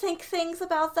supposed to think things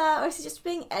about that, or is he just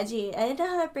being edgy? I didn't know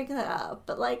how to bring that up,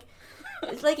 but, like,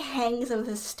 it, like, hangs with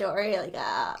his story, like,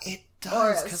 It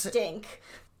or does, a because stink.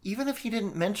 Even if he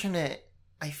didn't mention it,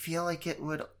 I feel like it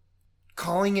would...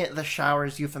 Calling it the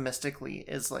showers euphemistically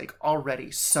is, like,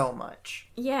 already so much.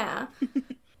 Yeah.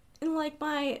 In, like,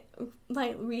 my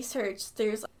research,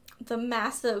 there's the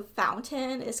massive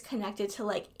fountain is connected to,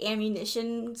 like,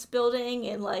 ammunitions building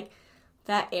in, like,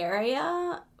 that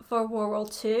area for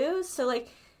World War II. So, like,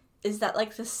 is that,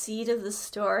 like, the seed of the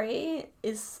story?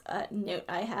 Is a note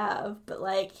I have. But,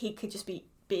 like, he could just be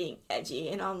being edgy,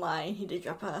 and online he did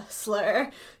drop a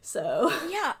slur, so...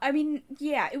 Yeah, I mean,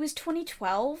 yeah, it was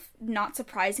 2012. Not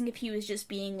surprising if he was just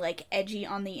being, like, edgy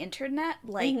on the internet.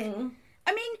 Like,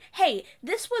 I mean, hey,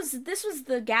 this was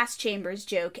the gas chambers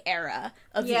joke era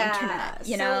of the internet,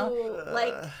 you know?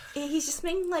 Like, he's just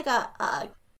making, like,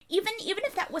 Even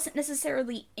if that wasn't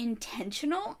necessarily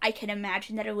intentional, I can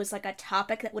imagine that it was, like, a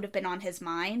topic that would have been on his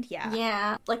mind, yeah.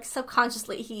 Yeah, like,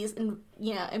 subconsciously he's,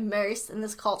 immersed in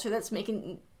this culture that's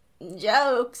making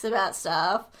jokes about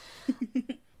stuff.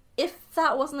 If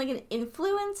that wasn't, like, an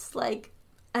influence, like,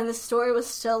 and the story was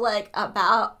still, like,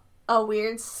 about a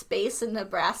weird space in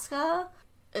Nebraska,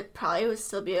 it probably would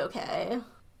still be okay.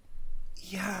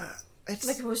 Yeah, it's...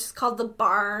 Like, it was just called The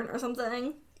Barn or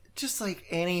something. Just like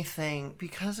anything,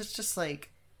 because it's just like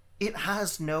it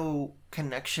has no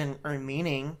connection or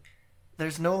meaning.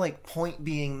 There's no like point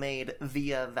being made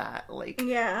via that like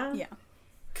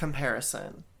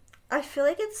comparison. I feel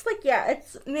like it's like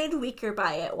it's made weaker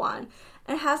by it and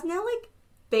it has no like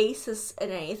basis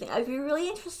in anything. It'd be really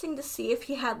interesting to see if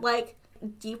he had like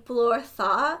deep lore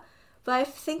thought, but I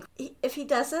think if he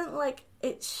doesn't, like,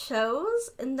 it shows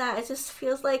in that it just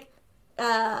feels like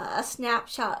a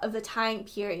snapshot of the time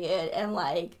period and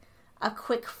like a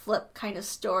quick flip kind of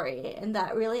story, and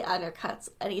that really undercuts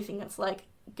anything that's like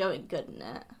going good in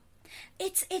it.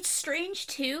 It's strange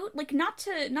too, like not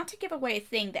to give away a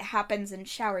thing that happens in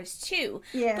Showers 2.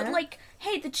 Yeah. But like,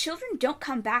 hey, the children don't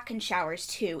come back in Showers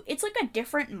 2. It's like a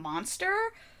different monster.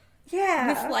 Yeah.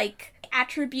 With like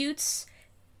attributes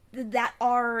that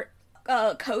are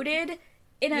coded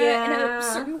in a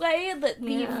certain way that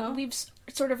we've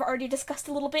sort of already discussed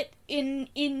a little bit in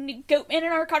Goatman in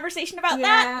our conversation about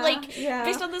that, like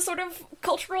based on the sort of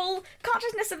cultural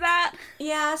consciousness of that.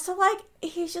 Yeah, so like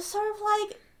he's just sort of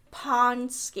like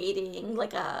pond skating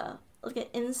like an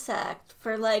insect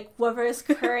for like whatever's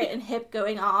current and hip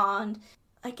going on.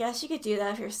 I guess you could do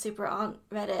that if you're super on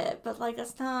Reddit, but like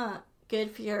that's not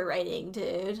good for your writing,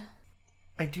 dude.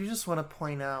 I do just want to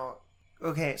point out,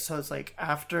 okay, so it's like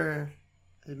after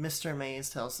Mr. Mays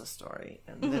tells the story,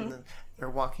 and then they're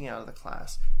walking out of the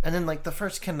class, and then like the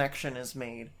first connection is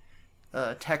made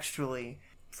textually.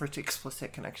 First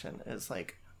explicit connection is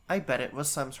like, I bet it was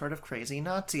some sort of crazy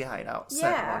Nazi hideout,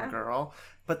 said one girl.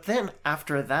 But then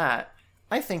after that,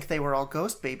 I think they were all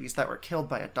ghost babies that were killed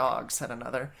by a dog, said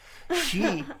another.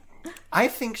 I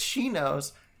think she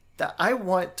knows that I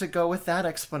want to go with that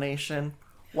explanation.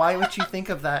 Why would you think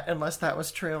of that unless that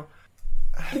was true?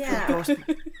 Yeah.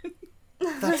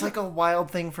 That's like a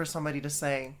wild thing for somebody to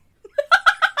say.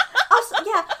 Also,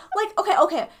 yeah, like,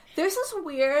 okay. There's this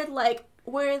weird, like,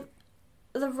 where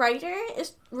the writer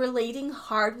is relating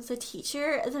hard with the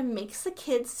teacher and then makes the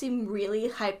kids seem really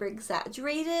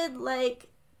hyper-exaggerated. Like,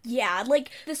 Yeah,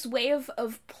 like, this way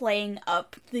of playing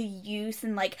up the youth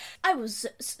and, like, I was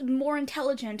more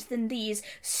intelligent than these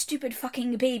stupid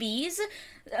fucking babies,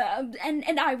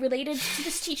 and I related to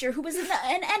this teacher who was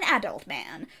an adult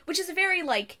man, which is a very,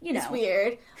 like, you know... It's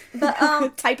weird.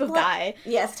 But, type of guy.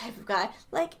 Yes, type of guy.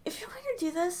 Like, if you're going to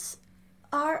do this,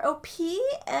 are OP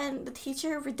and the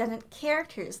teacher redundant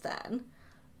characters then?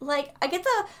 Like, I get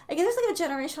there's, like, a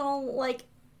generational, like,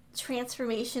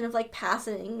 transformation of, like,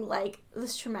 passing, like,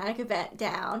 this traumatic event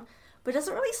down, but it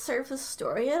doesn't really serve the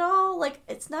story at all. Like,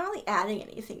 it's not really adding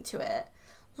anything to it.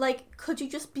 Like, could you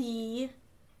just be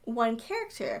one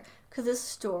character? Could this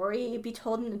story be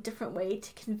told in a different way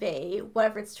to convey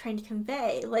whatever it's trying to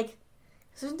convey? Like,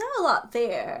 'cause there's not a lot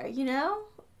there, you know?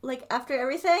 Like, after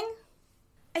everything?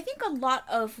 I think a lot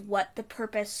of what the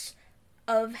purpose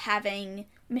of having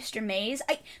Mr. Maze,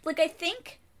 I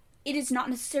think it is not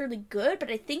necessarily good,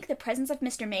 but I think the presence of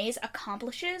Mr. Maze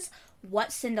accomplishes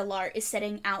what Cinderella is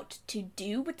setting out to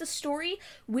do with the story,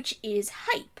 which is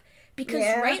hype. Because,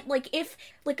 right, like,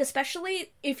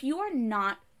 especially if you are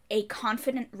not a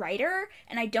confident writer,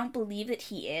 and I don't believe that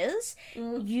he is,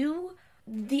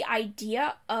 the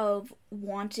idea of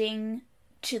wanting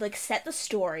to, like, set the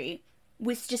story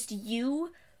with just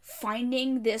you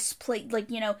finding this place,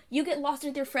 like, you know, you get lost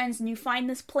with your friends and you find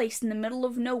this place in the middle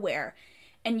of nowhere,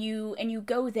 and you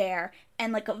go there,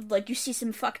 and, like you see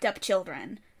some fucked up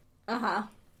children.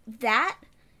 That,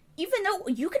 even though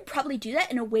you could probably do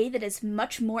that in a way that is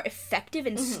much more effective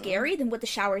and scary than what The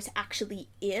Showers actually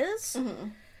is,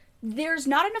 there's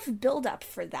not enough build-up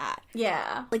for that.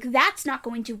 Yeah. Like, that's not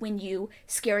going to win you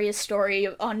Scariest Story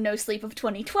on No Sleep of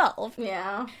 2012.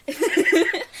 Yeah.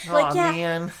 Like,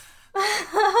 man.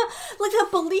 Like, the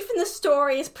belief in the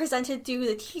story is presented through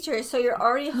the teacher, so you're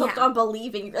already hooked on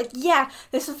believing. You're like, yeah,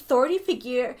 this authority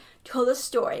figure told a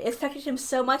story. It affected him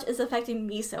so much, it's affecting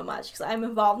me so much, because I'm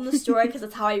involved in the story, because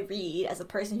that's how I read as a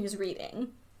person who's reading.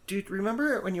 Dude,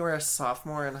 remember when you were a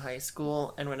sophomore in high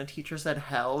school, and when a teacher said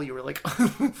hell, you were like,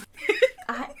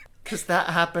 because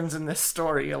that happens in this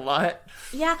story a lot.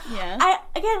 Yeah. I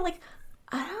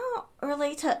don't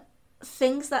relate to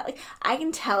things that, like, I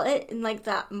can tell it in, like,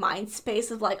 that mind space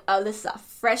of, like, oh, this is a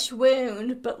fresh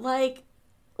wound, but, like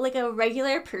a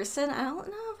regular person, I don't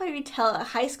know if I would tell a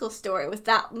high school story with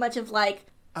that much of, like,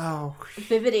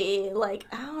 vividity. Like,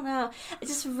 I don't know. It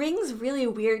just rings really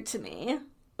weird to me.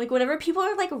 Like, whenever people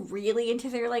are, like, really into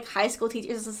their, like, high school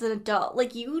teachers as an adult,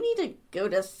 like, you need to go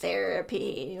to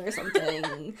therapy or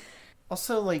something.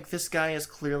 Also, like, this guy is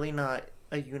clearly not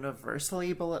a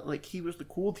universally, but, like, he was the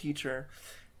cool teacher.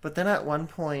 But then at one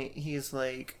point, he's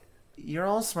like, you're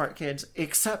all smart kids,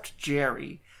 except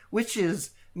Jerry. Which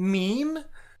is mean.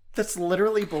 That's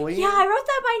literally bullying. Yeah, I wrote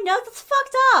that in my notes. That's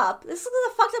fucked up. This is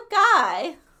a fucked up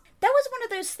guy. That was one of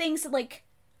those things that, like,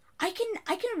 I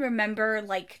can remember,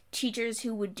 like, teachers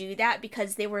who would do that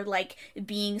because they were, like,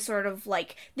 being sort of,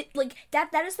 like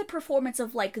that is the performance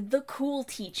of, like, the cool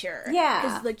teacher. Yeah.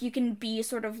 Because, like, you can be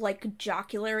sort of, like,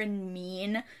 jocular and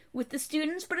mean with the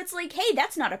students, but it's like, hey,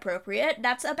 that's not appropriate.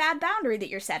 That's a bad boundary that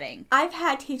you're setting. I've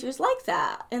had teachers like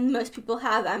that, and most people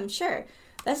have, I'm sure.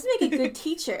 That doesn't make a good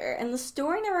teacher, and the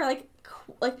story never,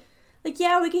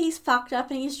 yeah, we get he's fucked up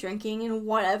and he's drinking and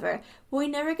whatever, but we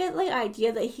never get, like,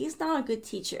 idea that he's not a good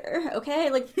teacher,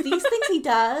 okay? Like, these things he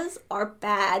does are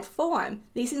bad form.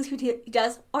 These things he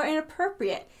does are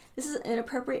inappropriate. This is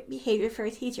inappropriate behavior for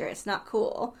a teacher. It's not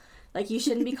cool. Like, you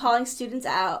shouldn't be calling students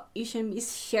out. You shouldn't be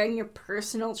sharing your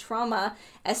personal trauma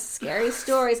as scary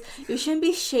stories. You shouldn't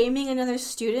be shaming another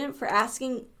student for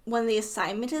asking when the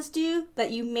assignment is due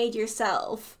that you made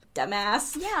yourself.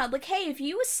 Dumbass. Yeah, like, hey, if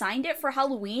you assigned it for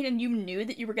Halloween and you knew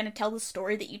that you were going to tell the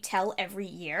story that you tell every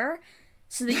year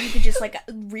so that you could just, like,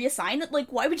 reassign it, like,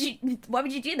 why would you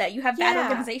do that? You have bad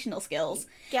organizational skills.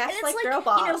 Like, girl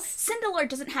boss. You know, Cinderella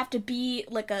doesn't have to be,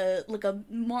 like a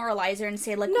moralizer and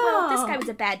say, like, well, this guy was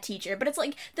a bad teacher. But it's,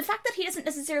 like, the fact that he doesn't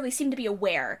necessarily seem to be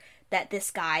aware that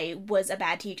this guy was a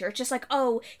bad teacher. It's just like,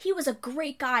 oh, he was a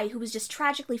great guy who was just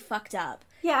tragically fucked up.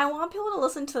 Yeah, I want people to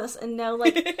listen to this and know,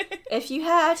 like, if you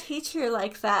had a teacher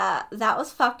like that, that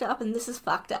was fucked up and this is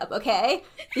fucked up, okay?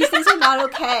 These things are not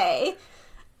okay.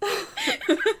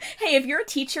 Hey, if you're a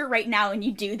teacher right now and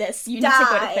you do this, you need to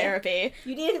go to therapy.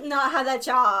 You need to not have that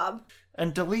job.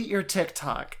 And delete your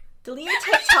TikTok. Delete your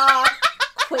TikTok.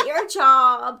 Quit your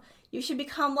job. You should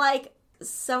become, like,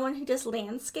 someone who does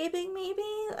landscaping, maybe?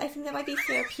 I think that might be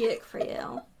therapeutic for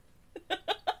you.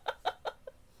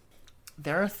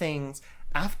 There are things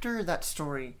after that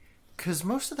story, because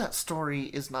most of that story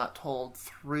is not told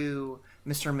through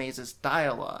Mr. Maze's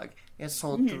dialogue. It's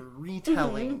told through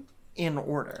retelling in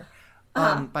order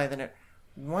by the narrator.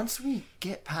 once we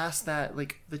get past that,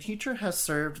 like, the teacher has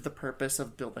served the purpose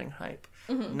of building hype.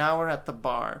 Mm-hmm. Now we're at the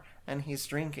bar, and he's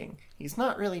drinking. He's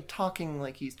not really talking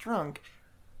like he's drunk.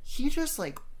 He just,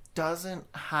 like, doesn't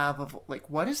have a... Like,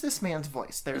 what is this man's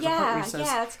voice? There's a part where he says,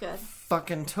 that's good.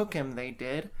 fucking took him, they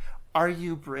did. Are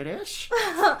you British?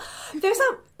 There's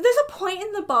a point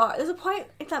in the bar. There's a point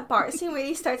in that bar scene where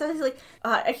he starts out. He's like,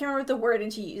 I can't remember the wording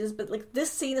she uses, but like, this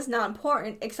scene is not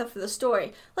important except for the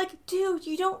story. Like, dude,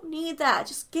 you don't need that.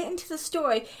 Just get into the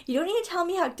story. You don't need to tell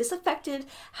me how disaffected,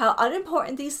 how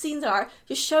unimportant these scenes are.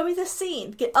 Just show me the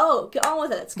scene. Get on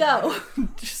with it. Let's go.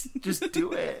 just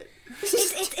do it.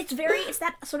 It's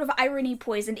that sort of irony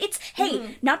poisoned. It's,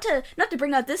 hey, not to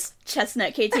bring out this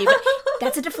chestnut, KT, but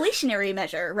that's a deflationary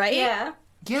measure, right? Yeah.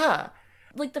 Yeah.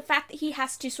 Like, the fact that he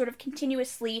has to sort of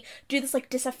continuously do this, like,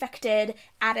 disaffected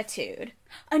attitude.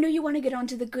 I know you want to get on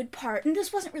to the good part, and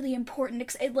this wasn't really important.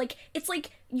 It's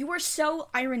like you are so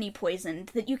irony poisoned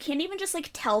that you can't even just,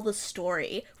 like, tell the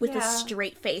story with a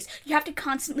straight face. You have to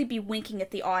constantly be winking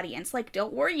at the audience. Like,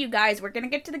 don't worry, you guys, we're gonna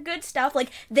get to the good stuff. Like,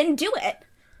 then do it.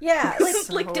 Yeah.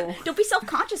 Don't be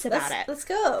self-conscious about it. Let's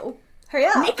go. Hurry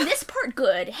up. Make this part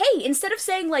good. Hey, instead of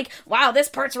saying, like, wow, this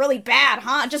part's really bad,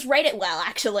 huh? Just write it well,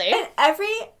 actually. And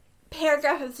every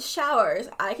paragraph of the showers,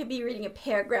 I could be reading a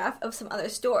paragraph of some other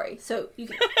story. So you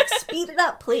can speed it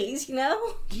up, please, you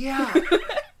know? Yeah.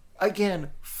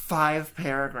 Again, 5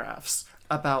 paragraphs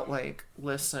about, like,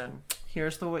 listen,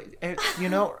 here's the way... You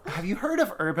know, have you heard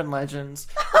of urban legends?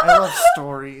 I love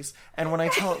stories. And when I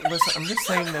listen, I'm just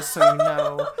saying this so you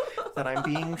know that I'm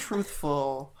being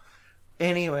truthful.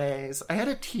 Anyways, I had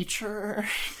a teacher...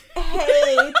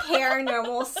 Hey,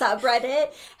 paranormal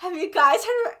subreddit. Have you guys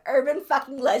heard of urban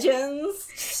fucking legends?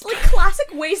 Just, like, classic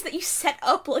ways that you set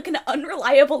up, like, an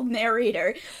unreliable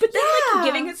narrator, but then, like,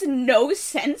 giving us no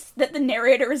sense that the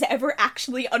narrator is ever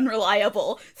actually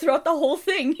unreliable throughout the whole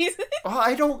thing. Well,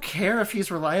 I don't care if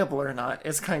he's reliable or not,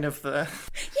 is kind of the...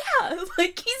 Yeah,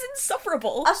 like, he's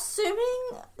insufferable.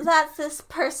 Assuming that this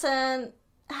person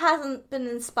hasn't been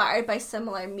inspired by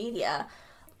similar media...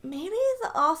 Maybe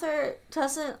the author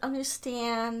doesn't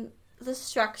understand the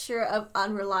structure of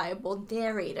unreliable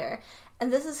narrator,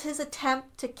 and this is his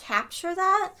attempt to capture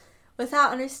that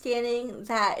without understanding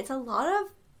that it's a lot of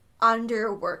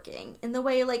underworking, in the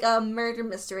way like a murder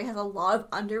mystery has a lot of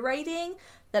underwriting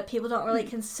that people don't really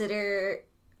consider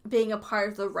being a part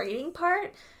of the writing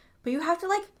part, but you have to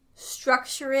like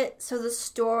structure it so the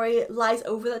story lies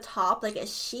over the top like a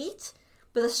sheet,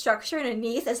 but the structure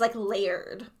underneath is like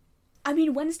layered. I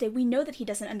mean, Wednesday, we know that he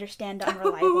doesn't understand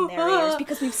unreliable narrators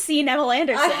because we've seen Emma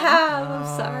Anderson. I have,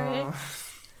 I'm sorry.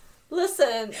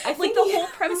 Listen, I think the whole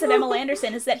premise of Emma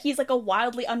Anderson is that he's like a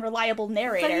wildly unreliable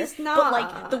narrator. But he's not. But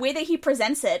like, the way that he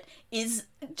presents it is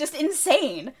just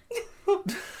insane.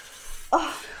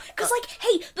 Because, like,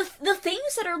 hey, the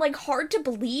things that are, like, hard to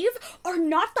believe are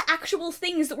not the actual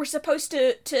things that we're supposed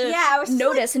to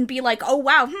notice and be like, oh,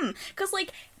 wow, Because,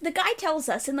 like, the guy tells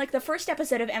us in, like, the first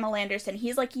episode of Emma Anderson,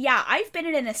 he's like, yeah, I've been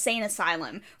in an insane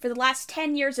asylum for the last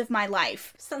 10 years of my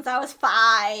life. Since I was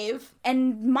 5.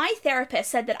 And my therapist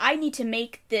said that I need to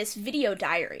make this video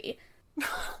diary.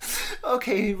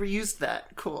 Okay, he reused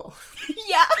that. Cool.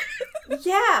 Yeah.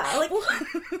 Yeah, like,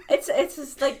 it's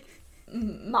just, like,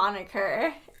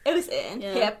 moniker. It was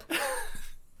hip.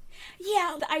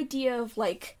 Yeah, the idea of,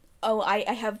 like, oh, I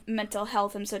have mental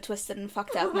health, I'm so twisted and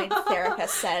fucked up. My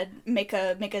therapist said, make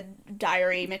a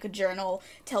diary, make a journal,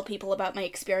 tell people about my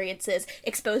experiences,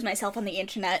 expose myself on the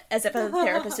internet, as if a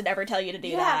therapist would ever tell you to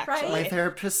do that, actually. My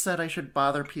therapist said I should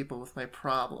bother people with my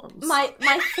problems. My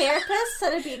therapist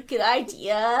said it'd be a good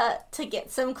idea to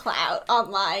get some clout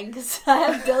online, because I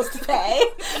have bills to pay.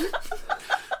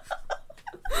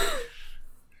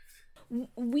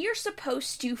 We're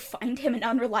supposed to find him an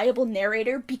unreliable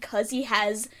narrator because he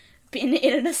has been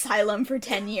in an asylum for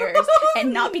 10 years,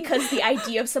 and not because the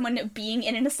idea of someone being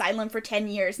in an asylum for 10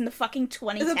 years in the fucking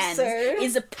 2010s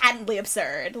is patently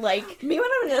absurd. Like, me when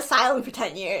I'm in an asylum for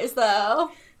 10 years, though.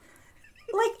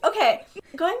 Like, okay,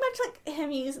 going back to, like,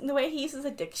 him using, the way he uses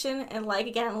addiction, and, like,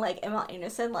 again, like, Emma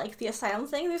Anderson, like, the asylum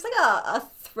thing, there's, like, a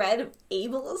thread of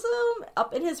ableism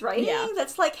up in his writing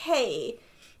that's like, hey...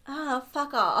 Oh,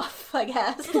 fuck off, I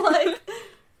guess. Like,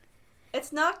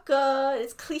 it's not good,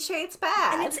 it's cliche, it's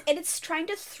bad. And it's trying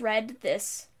to thread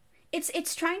this...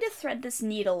 It's trying to thread this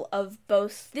needle of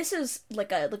both, this is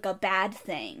like a bad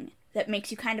thing that makes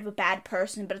you kind of a bad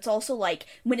person, but it's also like,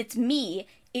 when it's me,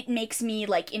 it makes me,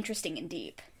 like, interesting and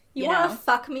deep. You want to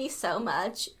fuck me so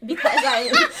much because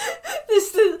I'm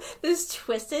this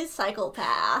twisted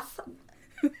psychopath.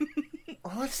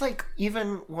 Well, it's like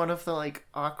even one of the like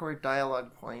awkward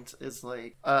dialogue points is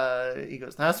like, he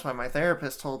goes, "That's what my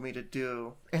therapist told me to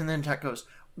do," and then Jack goes,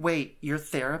 "Wait, your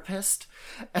therapist?"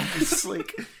 And it's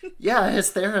like, yeah, his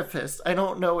therapist. I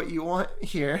don't know what you want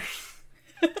here.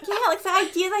 Yeah, like the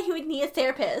idea that he would need a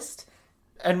therapist.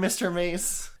 And Mr.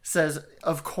 Mace says,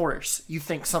 "Of course, you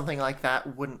think something like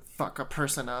that wouldn't fuck a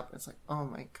person up." It's like, oh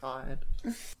my god.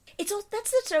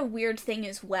 That's such a weird thing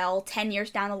as well, 10 years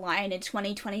down the line in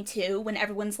 2022, when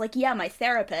everyone's like, yeah, my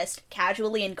therapist,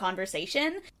 casually in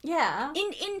conversation. Yeah.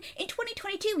 In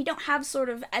 2022, we don't have sort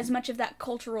of as much of that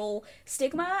cultural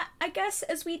stigma, I guess,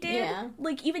 as we did. Yeah.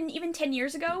 Like, even 10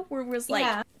 years ago, where it was like,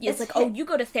 Yeah. it's like, oh, you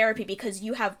go to therapy because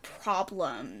you have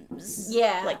problems.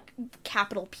 Yeah. Like,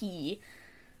 capital P.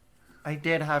 I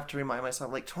did have to remind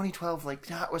myself, like, 2012, like,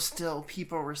 that was still,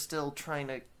 people were still trying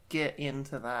to get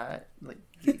into that, like,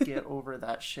 get over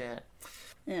that shit.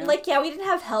 Yeah. Like, yeah, we didn't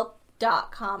have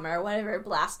help.com or whatever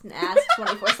blasting ads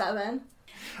 24/7.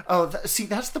 Oh, see,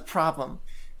 that's the problem.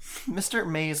 Mr.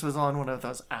 Mays was on one of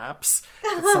those apps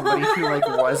with somebody who, like,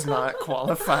 was not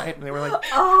qualified, and they were like,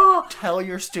 Oh, tell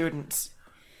your students.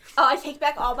 I take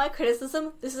back all my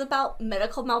criticism. This is about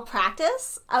medical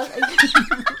malpractice.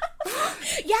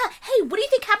 Yeah, hey, what do you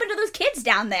think happened to those kids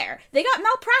down there? They got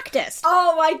malpracticed.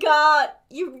 Oh my god,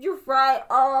 you're right.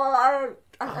 Oh,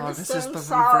 I'm This so is the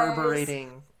sorry.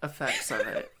 reverberating effects of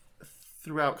it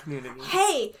throughout communities.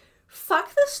 Hey, fuck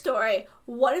the story.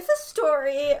 What if the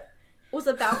story was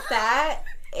about that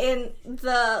and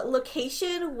the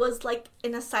location was like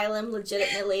an asylum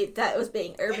legitimately that was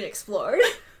being urban explored?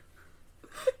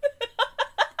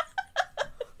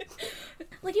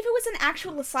 Like, if it was an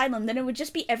actual asylum, then it would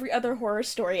just be every other horror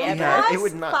story ever. Yeah, it That's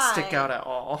would not stick fine. out at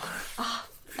all.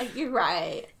 You're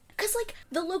right. Because, like,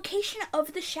 the location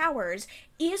of the showers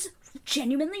is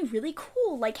genuinely really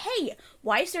cool. Like, hey,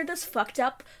 why is there this fucked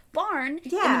up barn in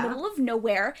Yeah. the middle of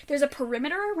nowhere? There's a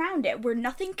perimeter around it where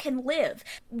nothing can live.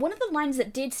 One of the lines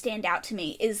that did stand out to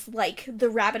me is, like,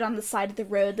 the rabbit on the side of the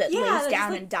road that Yeah, lays that's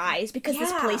down like- and dies because this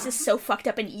yeah. place is so fucked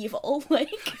up and evil.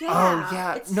 Like, Yeah, Oh,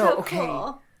 yeah. It's No, so okay.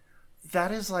 cool.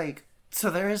 That is like, so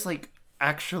there is like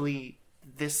actually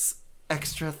this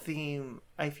extra theme.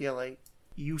 I feel like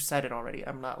you said it already.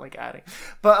 I'm not like adding,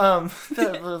 but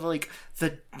the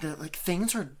like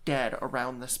things are dead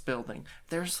around this building.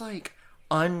 There's like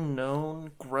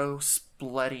unknown, gross,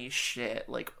 bloody shit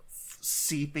like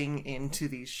seeping into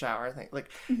these shower things. Like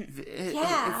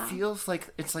Yeah. it feels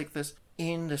like it's like this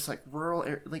in this like rural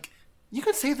area. Like you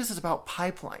could say this is about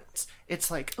pipelines. It's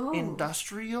like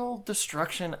industrial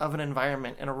destruction of an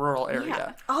environment in a rural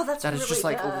area. Oh, that's that is really just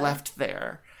like good. left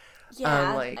there.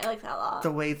 Yeah, like, I like that a lot.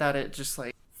 The way that it just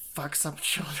like fucks up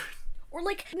children. or,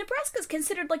 like, Nebraska's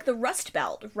considered, like, the Rust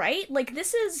Belt, right? Like,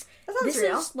 this is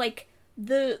real. like,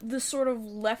 the sort of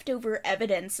leftover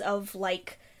evidence of,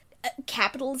 like,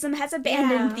 capitalism has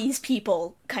abandoned Yeah. these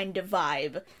people kind of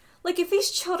vibe. Like, if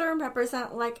these children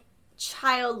represent, like,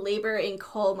 child labor in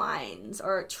coal mines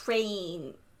or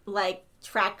train, like,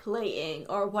 track laying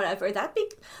or whatever, that'd be,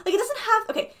 like,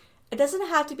 it doesn't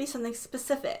have to be something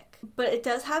specific, but it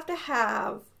does have to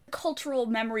have, Cultural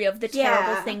memory of the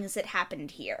terrible Yeah. things that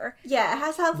happened here. yeah, it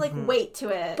has to have, like, weight to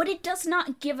it. But it does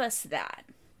not give us that.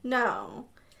 No.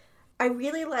 I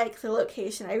really like the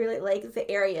location. I really like the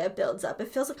area it builds up.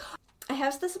 It feels like, I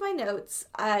have this in my notes.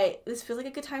 This feels like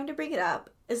a good time to bring it up,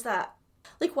 is that,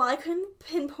 like, while I couldn't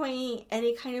pinpoint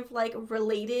any kind of, like,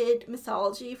 related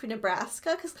mythology for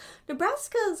Nebraska, because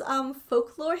Nebraska's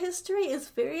folklore history is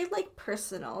very, like,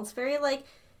 personal. It's very, like,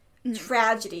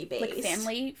 tragedy-based. Like,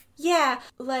 family. Yeah,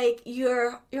 like,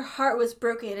 your heart was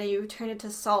broken and you turned it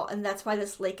to salt, and that's why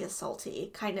this lake is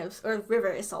salty, kind of, or river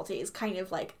is salty, is kind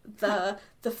of, like, the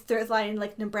third line in,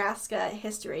 like, Nebraska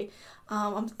history.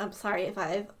 I'm sorry if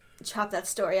I've chopped that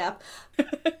story up.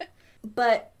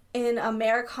 But in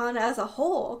Americana as a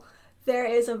whole, there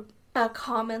is a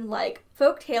common, like,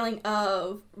 folktailing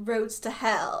of roads to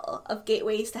hell, of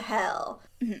gateways to hell.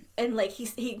 Mm-hmm. And, like,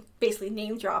 he basically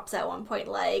name drops at one point,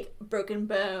 like, Broken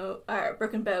Bow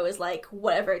is, like,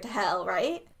 whatever to hell,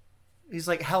 right? He's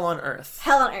like hell on earth.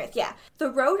 Hell on earth, yeah.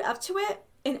 The road up to it,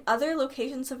 in other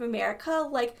locations of America,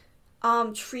 like,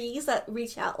 trees that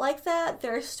reach out like that,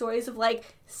 there are stories of,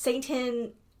 like,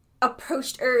 Satan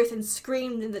approached Earth and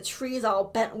screamed and the trees all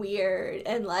bent weird,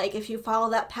 and, like, if you follow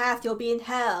that path you'll be in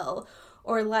hell,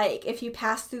 or, like, if you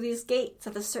pass through these gates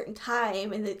at a certain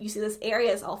time and you see this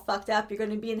area is all fucked up, you're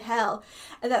going to be in hell.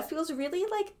 And that feels really,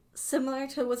 like, similar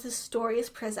to what this story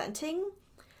is presenting.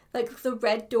 Like, the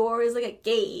red door is like a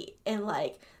gate, and,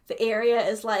 like, the area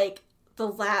is, like, the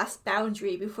last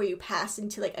boundary before you pass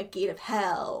into, like, a gate of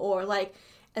hell, or, like,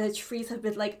 and the trees have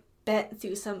been, like, bent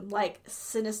through some, like,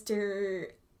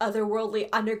 sinister, otherworldly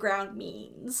underground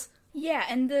means. Yeah,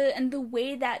 and the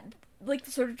way that, like,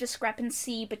 the sort of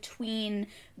discrepancy between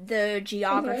the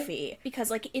geography,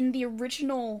 because, like, in the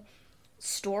original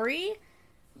story,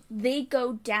 they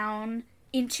go down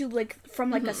into, like,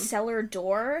 from, like, a cellar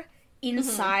door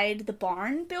inside the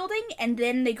barn building, and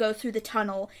then they go through the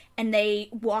tunnel, and they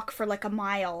walk for, like, a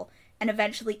mile, and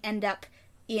eventually end up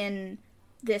in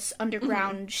this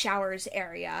underground showers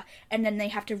area, and then they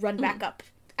have to run back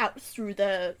out through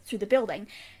the building.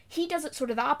 He does it sort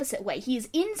of the opposite way. He is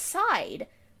inside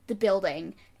the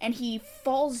building, and he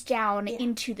falls down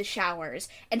into the showers,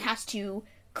 and has to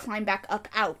climb back up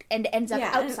out, and ends up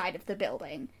outside of the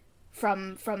building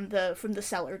from the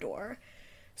cellar door.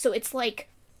 So it's like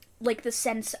the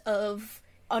sense of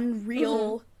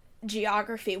unreal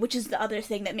geography, which is the other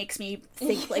thing that makes me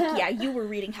think, like, yeah, you were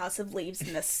reading House of Leaves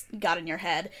and this got in your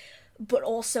head, but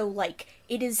also, like,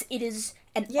 it is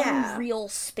an unreal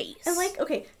space. And, like,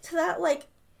 okay, to that, like,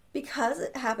 because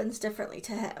it happens differently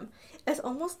to him, it's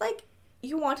almost like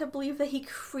you want to believe that he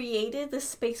created this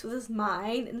space with his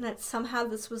mind, and that somehow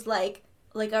this was, like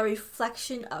a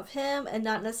reflection of him, and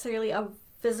not necessarily a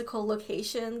physical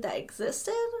location that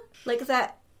existed. Like,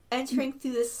 that entering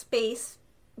through this space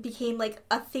became, like,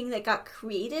 a thing that got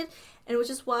created, and which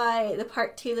is why the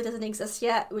part 2 that doesn't exist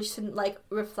yet, which shouldn't, like,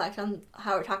 reflect on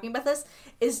how we're talking about this,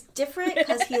 is different,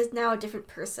 because he is now a different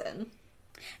person.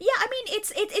 Yeah, I mean,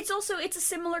 it's also, it's a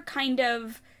similar kind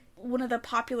of, one of the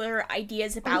popular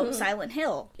ideas about Silent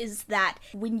Hill, is that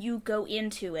when you go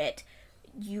into it,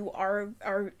 you are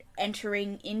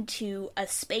entering into a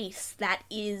space that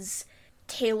is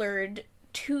tailored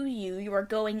to you. You are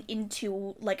going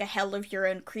into, like, a hell of your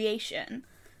own creation.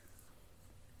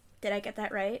 Did I get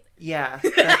that right? Yeah,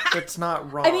 that's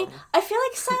not wrong. I mean, I feel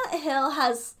like Silent Hill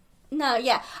has... No,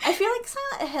 yeah. I feel like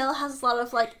Silent Hill has a lot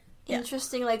of, like,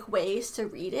 interesting, like, ways to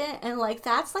read it. And, like,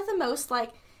 that's, like, the most,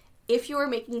 like... If you were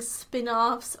making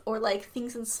spin-offs or, like,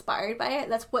 things inspired by it,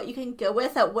 that's what you can go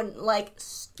with that wouldn't, like,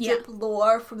 strip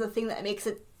lore from the thing that makes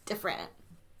it different.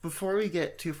 Before we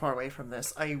get too far away from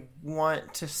this, I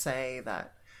want to say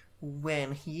that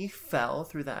when he fell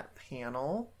through that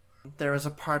panel, there was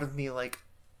a part of me, like,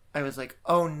 I was like,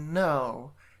 oh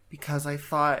no, because I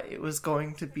thought it was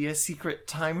going to be a secret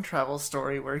time travel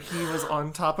story where he was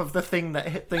on top of the thing that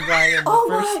hit the guy in the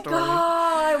first story. Oh my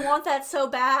god, I want that so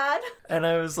bad. And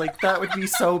I was like, that would be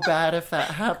so bad if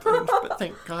that happened, but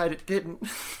thank God it didn't.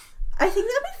 I think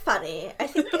that'd be funny. I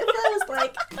think if that was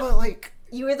like... But, like...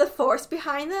 You were the force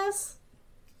behind this?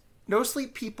 No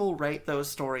Sleep people write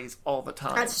those stories all the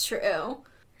time. That's true.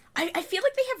 I feel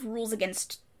like they have rules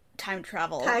against time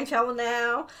travel. Time travel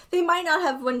now. They might not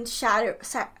have when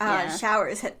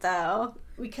showers hit, though.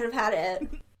 We could have had it.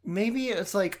 Maybe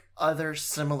it's like other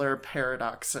similar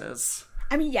paradoxes.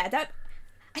 I mean, yeah,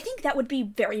 I think that would be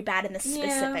very bad in this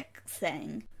specific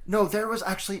thing. No, there was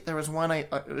one, it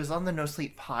was on the No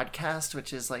Sleep podcast,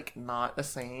 which is, like, not the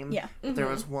same. Yeah. There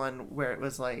was one where it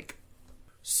was, like,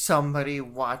 somebody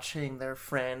watching their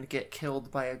friend get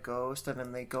killed by a ghost, and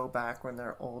then they go back when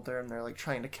they're older, and they're, like,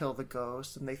 trying to kill the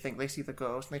ghost, and they think they see the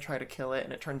ghost, and they try to kill it,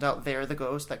 and it turns out they're the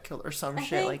ghost that killed, or some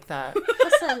shit like that.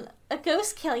 Listen, a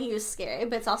ghost killing you is scary,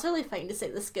 but it's also really funny to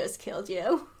say this ghost killed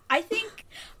you. I think,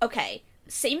 okay,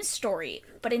 same story,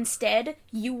 but instead,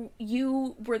 you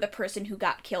were the person who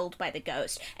got killed by the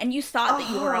ghost, and you thought that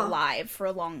you were alive for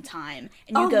a long time,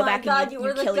 and you go back and you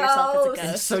kill yourself as a ghost.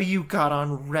 And so you got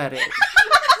on Reddit.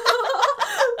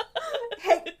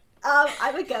 Hey,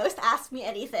 I'm a ghost, ask me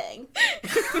anything.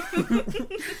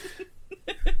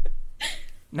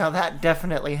 Now that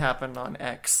definitely happened on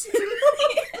X.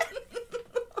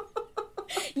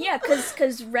 Yeah,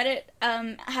 because Reddit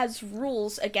has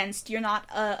rules against, you're not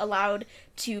allowed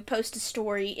to post a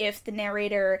story if the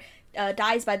narrator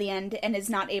dies by the end and is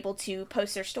not able to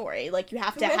post their story. Like, you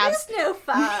have to have... Reddit's no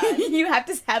fun. You have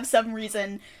to have some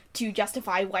reason to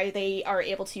justify why they are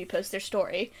able to post their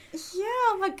story.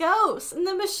 Yeah, I'm a ghost in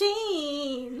the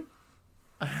machine.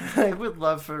 I would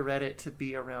love for Reddit to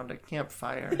be around a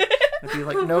campfire. I'd be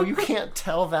like, no, you can't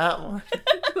tell that one.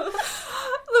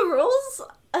 The rules,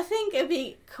 I think it'd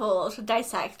be cool to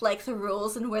dissect, like, the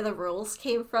rules and where the rules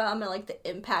came from and, like, the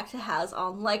impact it has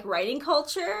on, like, writing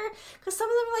culture. Because some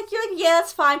of them are like, you're like, yeah,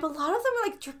 that's fine, but a lot of them are,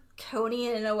 like,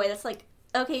 draconian in a way that's like,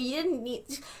 okay, you didn't need...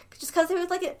 Just because there was,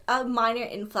 like, a minor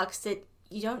influx that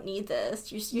you don't need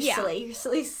this. You're silly. You're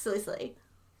silly.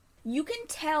 You can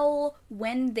tell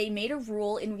when they made a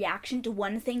rule in reaction to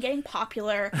one thing getting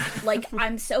popular. Like,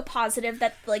 I'm so positive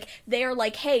that, like, they're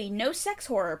like, hey, no sex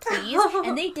horror, please.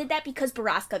 And they did that because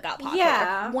Baraska got popular.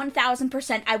 Yeah.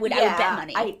 1000% I would bet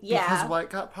money. Because what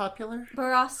got popular?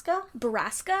 Baraska?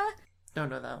 Baraska? Don't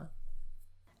know that one.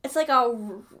 It's like a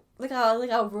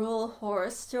rural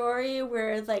horror story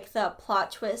where, like, the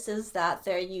plot twist is that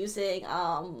they're using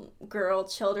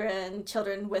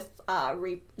children with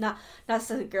not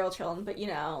necessarily girl children, but, you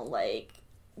know, like,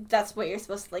 that's what you're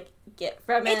supposed to, like, get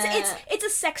from it. It's a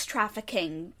sex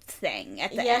trafficking thing at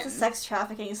the end. Yeah, it's a sex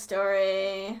trafficking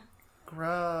story.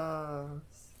 Gross.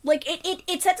 Like,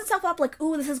 it sets itself up like,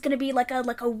 ooh, this is gonna be like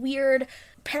a weird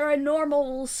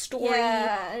paranormal story.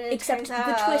 Yeah, except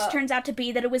the twist turns out to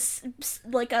be that it was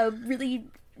like a really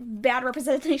bad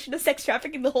representation of sex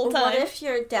trafficking the whole time. What if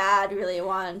your dad really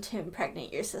wanted to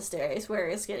impregnate your sister? Is where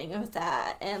he's getting with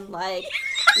that. And, like,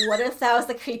 what if that was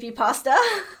the creepypasta?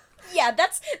 Yeah,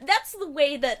 that's the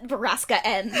way that Baraska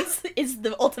ends, is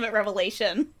the ultimate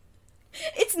revelation.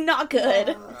 It's not good.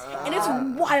 And it's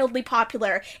wildly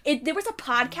popular. There was a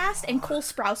podcast and Cole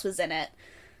Sprouse was in it.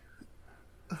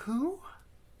 Who?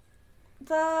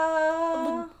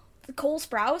 The Cole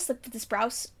Sprouse? The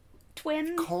Sprouse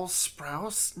twin? Cole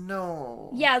Sprouse?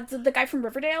 No. Yeah, the guy from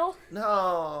Riverdale?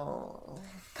 No.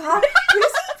 God, who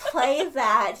does he play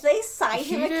that? Did they sign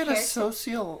him He a did character? a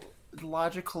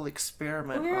sociological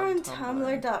experiment We were on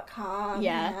Tumblr. Tumblr.com.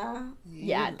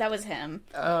 Yeah, that was him.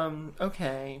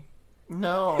 Okay.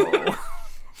 No.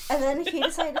 And then he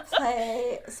decided to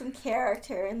play some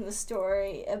character in the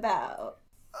story about...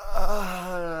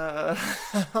 Oh.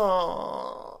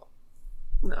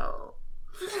 No.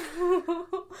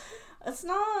 It's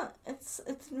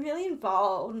really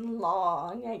involved and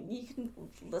long. You can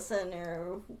listen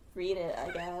or read it, I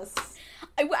guess.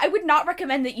 I would not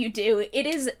recommend that you do. It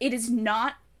is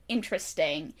not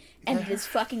interesting, and it is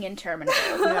fucking interminable.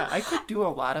 Yeah, I could do a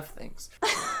lot of things.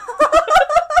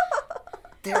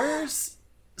 There's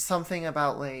something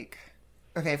about, like...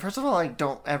 Okay, first of all, I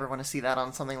don't ever want to see that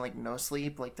on something like No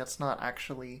Sleep. Like, that's not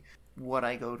actually what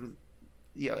I go to...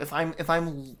 You know, if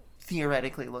I'm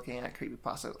theoretically looking at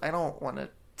creepypastas, I don't want to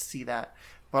see that.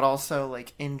 But also,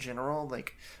 like, in general,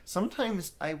 like,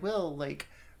 sometimes I will, like,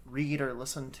 read or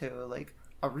listen to, like,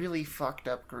 a really fucked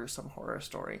up, gruesome horror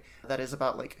story that is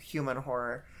about, like, human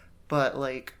horror. But,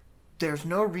 like, there's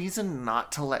no reason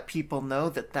not to let people know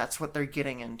that that's what they're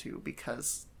getting into,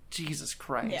 because Jesus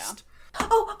Christ. Yeah.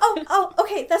 Oh,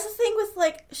 okay, that's the thing with,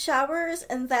 like, showers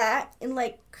and that, and,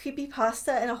 like,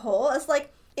 creepypasta in a whole. It's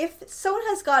like, if someone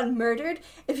has gotten murdered,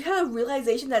 if you have a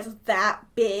realization that's that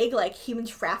big, like, human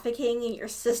trafficking and your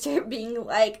sister being,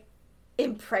 like,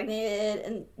 impregnated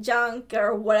and junk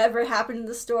or whatever happened in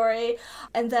the story,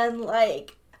 and then,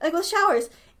 like with showers,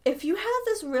 if you have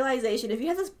this realization, if you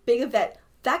have this big event,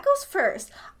 that goes first.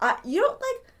 You don't,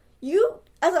 like, you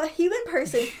as a human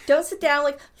person don't sit down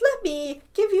like, let me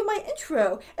give you my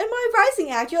intro and my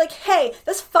rising act. You're like, hey,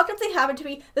 this fucking thing happened to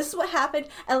me, this is what happened,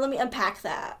 and let me unpack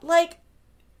that. Like,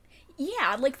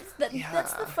 yeah, like,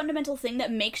 that's the fundamental thing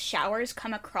that makes Showers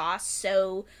come across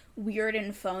so weird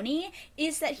and phony,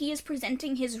 is that he is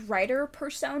presenting his writer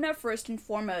persona first and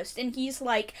foremost, and he's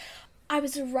like, I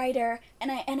was a writer,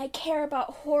 and I care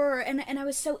about horror, and I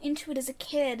was so into it as a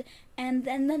kid, and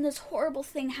then this horrible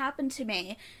thing happened to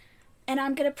me, and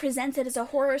I'm gonna present it as a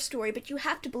horror story, but you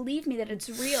have to believe me that it's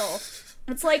real.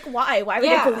 It's like, why? Why would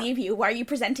I believe you? Why are you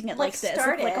presenting it like this?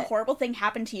 If, like, a horrible thing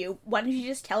happened to you, why don't you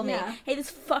just tell me, hey, this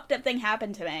fucked up thing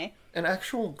happened to me? An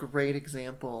actual great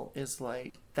example is,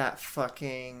 like, that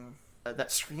fucking... that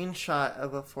screenshot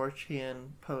of a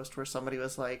 4chan post where somebody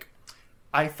was like,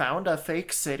 I found a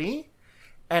fake city,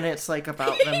 and it's, like,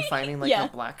 about them finding, like, a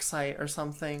black site or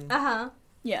something.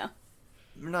 Yeah.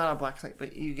 Not a black site,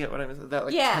 but you get what I mean. That,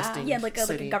 like, testing like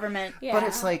city. a government. Yeah. But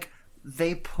it's, like,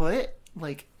 they put...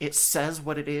 like, it says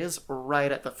what it is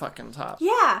right at the fucking top.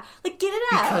 yeah, like, get it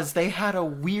out. Because they had a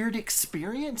weird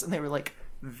experience, and they were like,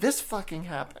 this fucking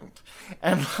happened.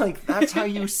 And, like, that's how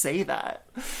you say that.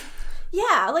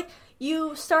 Yeah, like,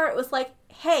 you start with, like,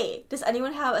 hey, does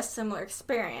anyone have a similar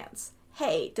experience?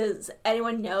 Hey, does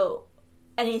anyone know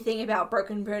anything about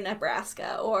Broken Bow,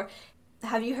 Nebraska? Or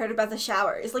have you heard about the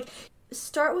showers? Like,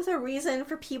 start with a reason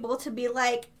for people to be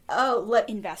like, oh,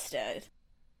 invested.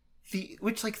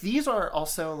 Which, like, these are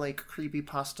also, like,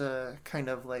 creepypasta kind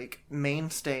of, like,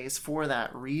 mainstays for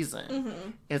that reason. Mm-hmm.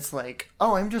 It's like,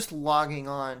 oh, I'm just logging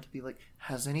on to be like,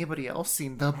 has anybody else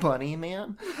seen The Bunny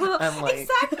Man? And, like...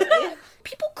 Exactly.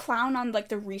 People clown on, like,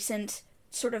 the recent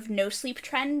sort of no sleep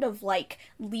trend of, like,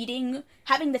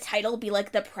 having the title be,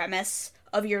 like, the premise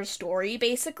of your story,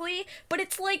 basically. But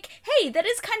it's like, hey, that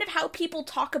is kind of how people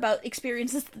talk about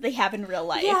experiences that they have in real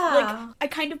life. Yeah. Like, I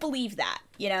kind of believe that,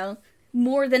 you know?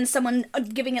 More than someone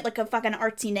giving it, like, a fucking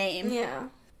artsy name. Yeah.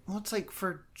 Well, it's like,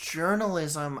 for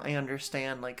journalism, I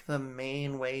understand, like, the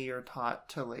main way you're taught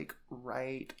to, like,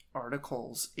 write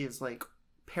articles is, like,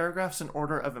 paragraphs in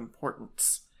order of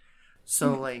importance.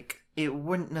 So, like, it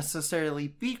wouldn't necessarily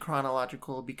be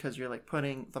chronological because you're, like,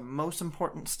 putting the most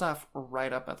important stuff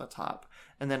right up at the top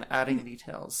and then adding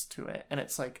details to it. And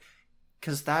it's like,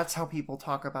 because that's how people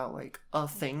talk about, like, a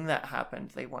thing that happened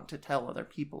they want to tell other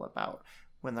people about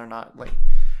when they're not,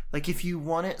 like, if you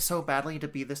want it so badly to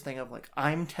be this thing of, like,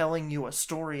 I'm telling you a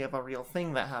story of a real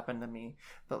thing that happened to me,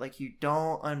 but, like, you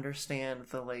don't understand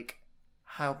the, like,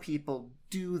 how people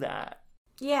do that.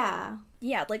 Yeah.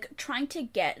 Yeah, like, trying to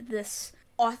get this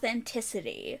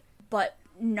authenticity, but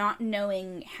not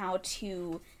knowing how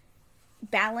to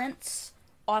balance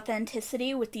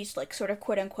authenticity with these, like, sort of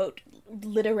quote-unquote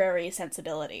literary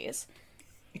sensibilities.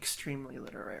 Extremely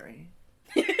literary.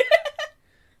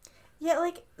 Yeah,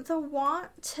 like, the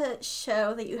want to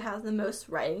show that you have the most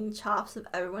writing chops of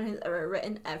everyone who's ever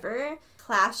written ever,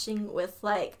 clashing with,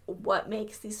 like, what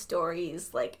makes these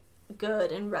stories, like,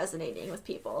 good and resonating with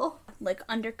people. Like,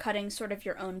 undercutting sort of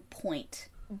your own point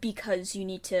because you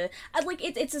need to... like,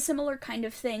 it's a similar kind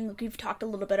of thing. Like, we've talked a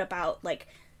little bit about, like,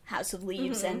 House of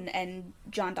Leaves and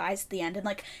John dies at the end, and,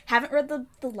 like, haven't read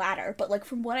the latter, but, like,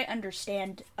 from what I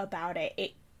understand about it,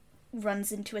 it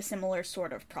runs into a similar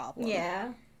sort of problem.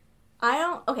 Yeah.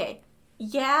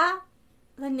 Yeah,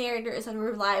 the narrator is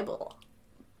unreliable,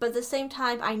 but at the same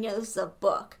time, I know this is a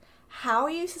book. How are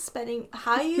you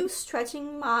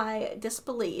stretching my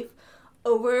disbelief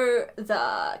over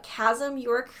the chasm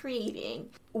you're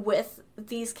creating with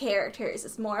these characters?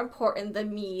 It's more important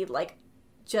than me, like,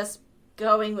 just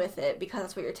going with it because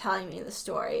that's what you're telling me in the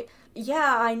story.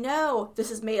 Yeah, I know this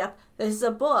is made up. This is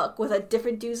a book with a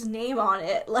different dude's name on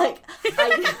it. Like,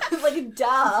 like,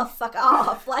 duh, fuck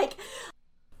off. Like,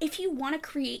 if you want to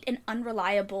create an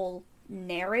unreliable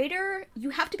narrator, you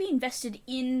have to be invested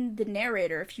in the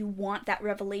narrator if you want that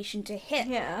revelation to hit.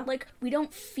 Yeah. Like, we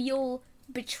don't feel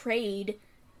betrayed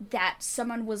that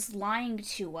someone was lying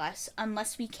to us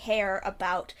unless we care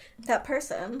about that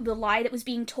person, the lie that was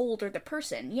being told, or the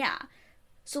person. Yeah.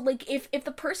 So, like, if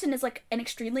the person is, like, an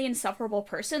extremely insufferable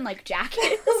person, like Jack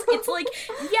is, it's like,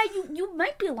 yeah, you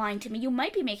might be lying to me, you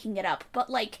might be making it up, but,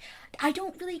 like, I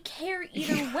don't really care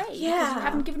either way, because you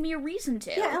haven't given me a reason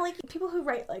to. Yeah, and, like, people who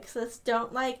write like this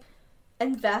don't, like,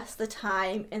 invest the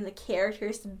time in the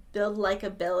characters to build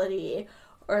likability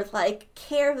or, like,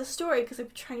 care of the story because they're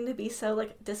trying to be so,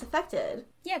 like, disaffected.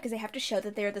 Yeah, because they have to show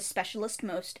that they're the specialist,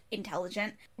 most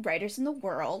intelligent writers in the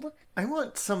world. I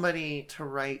want somebody to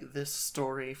write this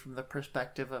story from the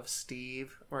perspective of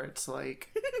Steve, where it's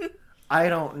like, I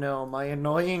don't know, my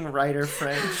annoying writer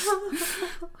friend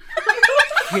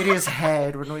hit his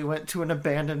head when we went to an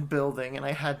abandoned building and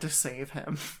I had to save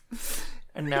him.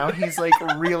 And now he's, like,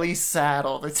 really sad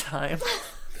all the time.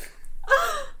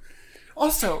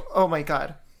 Also, oh my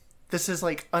god, this is,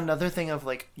 like, another thing of,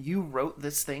 like, you wrote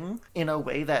this thing in a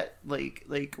way that, like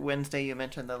Wednesday you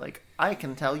mentioned that, like, I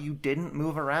can tell you didn't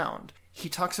move around. He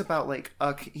talks about, like,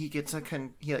 he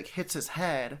hits his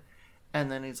head,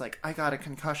 and then he's like, I got a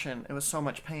concussion, it was so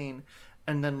much pain,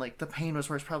 and then, like, the pain was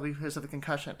worse probably because of the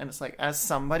concussion, and it's like, as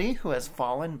somebody who has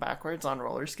fallen backwards on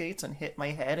roller skates and hit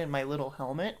my head in my little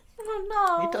helmet, oh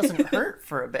no, it doesn't hurt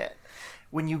for a bit.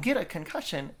 When you get a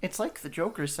concussion, it's like the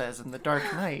Joker says in The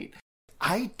Dark Knight,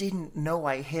 I didn't know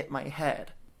I hit my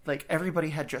head. Like,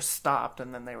 everybody had just stopped,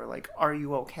 and then they were like, are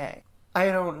you okay? I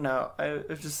don't know.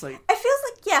 It's just like... It feels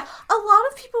like, yeah, a lot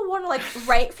of people want to, like,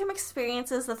 write from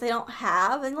experiences that they don't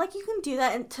have, and, like, you can do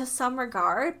that to some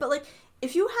regard, but, like,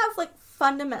 if you have, like,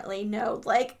 fundamentally no,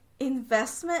 like,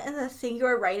 investment in the thing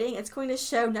you're writing, it's going to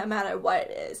show no matter what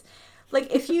it is.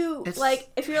 Like, if you're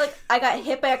like, I got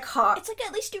hit by a car... It's like,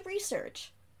 at least do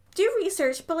research. Do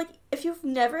research, but, like, if you've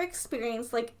never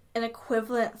experienced, like, an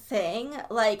equivalent thing,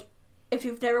 like, if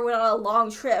you've never went on a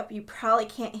long trip, you probably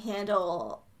can't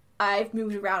handle I've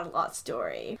moved around a lot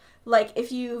story. Like,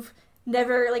 if you've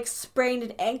never, like, sprained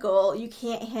an ankle, you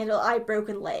can't handle I broke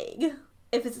a leg.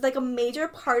 If it's, like, a major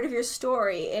part of your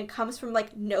story and it comes from,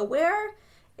 like, nowhere,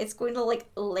 it's going to, like,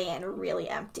 land really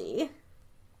empty.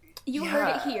 You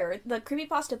heard it here. The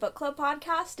Creepypasta Book Club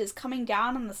podcast is coming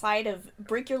down on the side of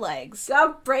break your legs.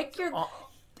 Go break your...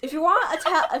 If you want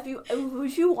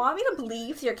if you want me to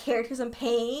believe your character's in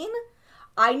pain,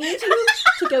 I need you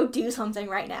to go do something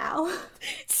right now.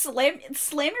 Slam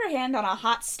your hand on a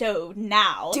hot stove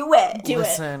now. Do it.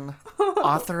 Listen,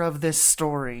 author of this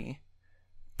story,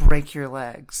 break your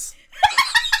legs.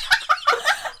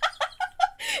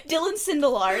 Dylan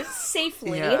Sindelar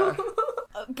safely Yeah.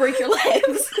 break your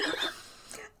legs.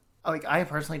 Like, I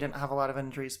personally didn't have a lot of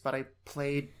injuries, but I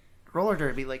played roller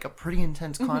derby, like a pretty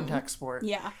intense contact sport.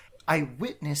 Yeah. I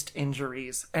witnessed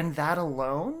injuries, and that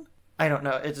alone, I don't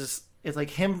know, it's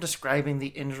like him describing the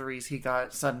injuries he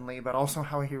got suddenly, but also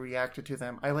how he reacted to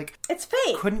them. I It's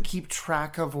fake. couldn't keep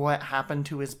track of what happened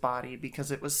to his body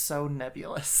because it was so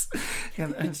nebulous.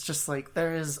 And it's just like,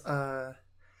 I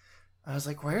was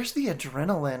like, where's the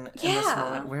adrenaline in this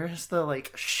moment? Where's the,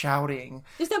 like, shouting?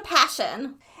 There's no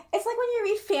passion. It's like when you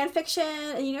read fan fiction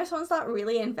and you know someone's not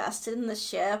really invested in the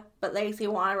ship, but like they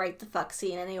want to write the fuck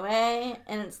scene anyway,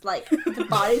 and it's like the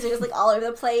bodies are just like all over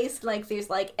the place, like there's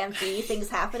like empty things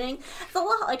happening. It's a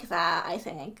lot like that, I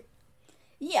think.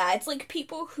 Yeah, it's like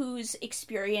people whose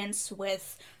experience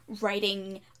with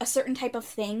writing a certain type of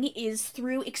thing is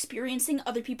through experiencing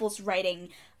other people's writing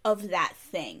of that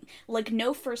thing. Like,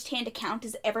 no first-hand account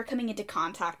is ever coming into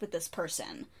contact with this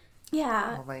person.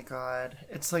 Yeah. Oh my god.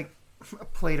 It's like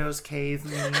Plato's Cave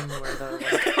meme where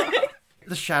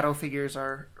the shadow figures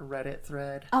are a Reddit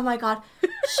thread. Oh my god.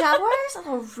 Showers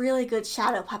are a really good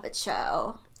shadow puppet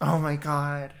show. Oh my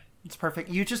god. It's perfect.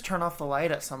 You just turn off the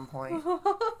light at some point.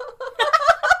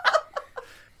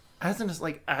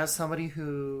 As somebody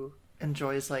who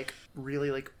enjoys, like, really,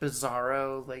 like,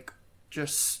 bizarro, like,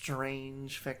 just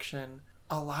strange fiction,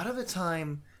 a lot of the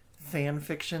time, fan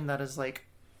fiction that is, like,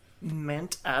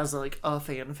 meant as, like, a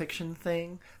fan fiction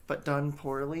thing, but done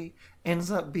poorly,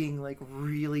 ends up being, like,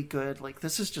 really good. Like,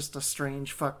 this is just a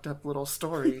strange, fucked up little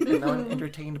story, and I'm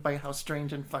entertained by how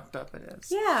strange and fucked up it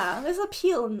is. Yeah, there's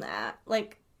appeal in that.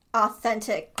 Like,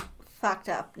 authentic fucked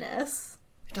upness.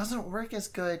 It doesn't work as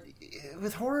good.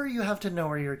 With horror, you have to know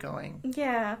where you're going.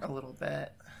 Yeah. A little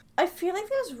bit. I feel like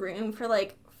there's room for,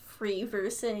 like,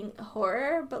 free-versing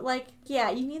horror, but, like, yeah,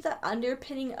 you need the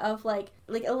underpinning of, like,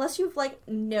 unless you, like,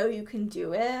 know you can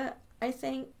do it, I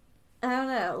think. I don't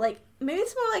know. Like, maybe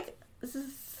it's more like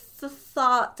the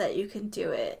thought that you can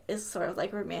do it is sort of,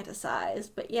 like,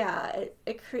 romanticized. But, yeah,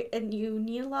 and you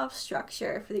need a lot of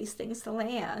structure for these things to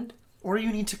land. Or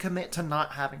you need to commit to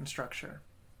not having structure.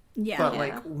 Yeah. But, Yeah.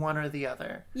 like, one or the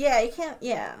other. Yeah, you can't,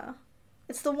 yeah.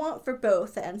 It's the want for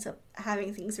both that ends up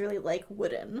having things really, like,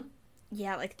 wooden.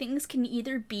 Yeah, like, things can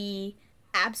either be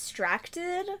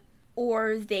abstracted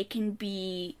or they can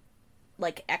be,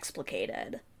 like,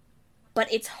 explicated.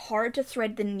 But it's hard to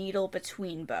thread the needle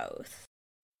between both.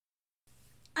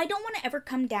 I don't want to ever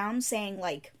come down saying,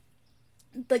 like,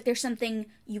 there's something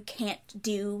you can't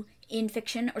do in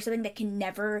fiction or something that can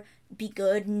never be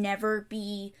good, never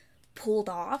be pulled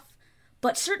off.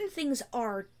 But certain things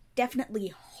are definitely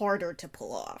harder to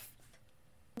pull off.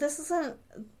 This isn't,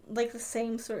 like, the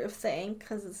same sort of thing,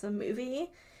 because it's a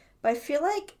movie, but I feel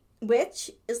like Witch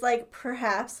is, like,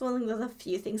 perhaps one of the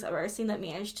few things I've ever seen that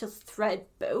managed to thread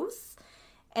both,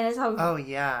 and it's how... Oh,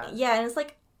 yeah. Yeah, and it's,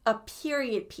 like, a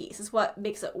period piece is what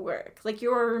makes it work. Like,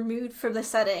 you are removed from the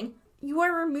setting. You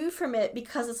are removed from it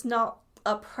because it's not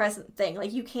a present thing.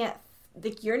 Like, you can't...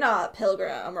 Like, you're not a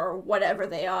pilgrim or whatever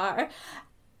they are,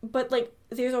 but, like,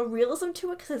 there's a realism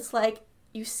to it, because it's, like,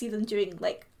 you see them doing,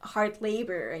 like, hard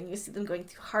labor, and you see them going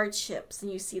through hardships,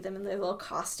 and you see them in their little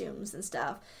costumes and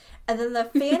stuff. And then the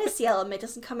fantasy element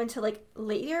doesn't come until, like,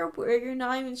 later, where you're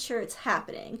not even sure it's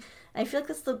happening. And I feel like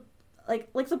that's the,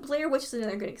 like the Blair Witch is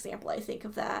another good example, I think,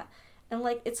 of that. And,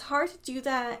 like, it's hard to do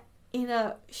that in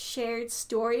a shared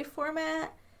story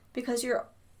format, because you're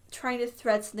trying to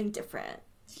thread something different.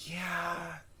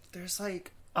 Yeah. There's,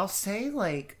 like... I'll say,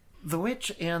 like, The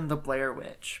Witch and The Blair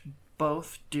Witch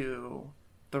both do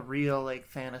the real, like,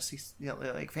 fantasy... You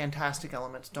know, like, fantastic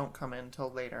elements don't come in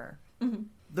until later. Mm-hmm.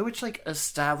 The Witch, like,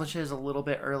 establishes a little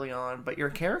bit early on, but your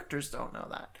characters don't know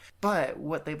that. But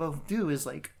what they both do is,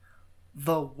 like,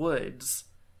 the woods,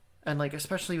 and, like,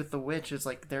 especially with The Witch, is,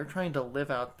 like, they're trying to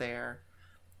live out there.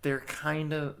 They're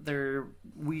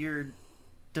weird,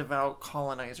 devout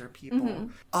colonizer people. Mm-hmm.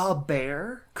 A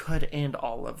bear could end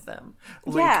all of them.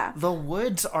 Like, Yeah. the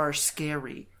woods are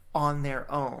scary on their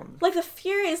own. Like, the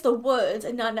fear is the woods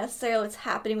and not necessarily what's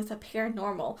happening with the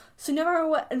paranormal. So no matter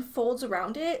what unfolds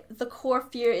around it, the core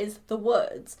fear is the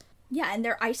woods. Yeah, and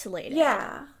they're isolated.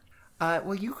 Yeah.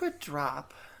 Well, you could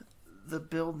drop the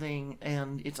building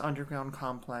and its underground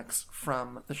complex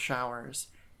from the showers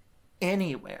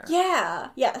anywhere. Yeah.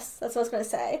 Yes, that's what I was going to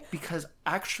say. Because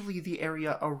actually the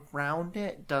area around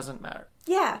it doesn't matter.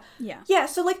 Yeah. Yeah. Yeah,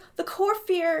 so, like, the core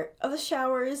fear of the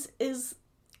showers is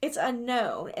it's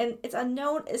unknown, and it's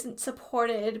unknown isn't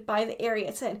supported by the area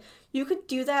it's in. You could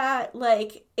do that,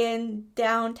 like, in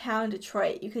downtown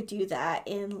Detroit. You could do that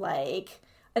in, like,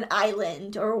 an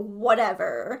island or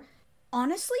whatever.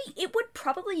 Honestly, it would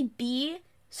probably be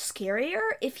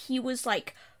scarier if he was,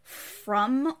 like,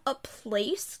 from a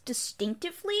place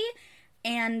distinctively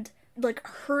and, like,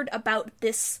 heard about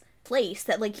this place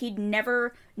that, like, he'd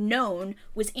never known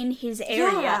was in his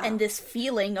area, and this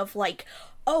feeling of, like,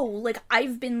 oh, like,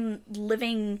 I've been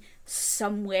living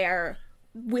somewhere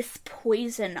with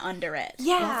poison under it.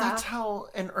 Yeah. Well, that's how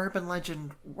an urban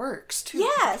legend works, too.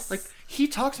 Yes. Like, he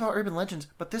talks about urban legends,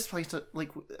 but this place,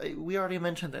 like, we already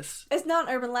mentioned this. It's not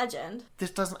an urban legend.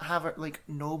 This doesn't have, like,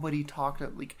 nobody talked,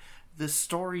 like, the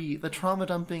story, the trauma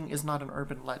dumping is not an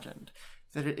urban legend.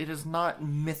 That it is not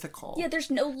mythical. Yeah, there's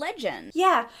no legend.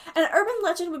 Yeah, and an urban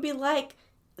legend would be like,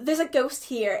 there's a ghost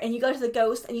here, and you go to the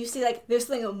ghost, and you see, like, there's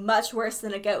something much worse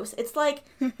than a ghost. It's like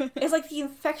the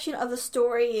infection of the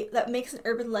story that makes an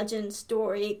urban legend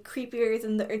story creepier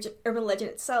than the urban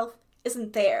legend itself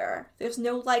isn't there. There's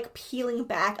no, like, peeling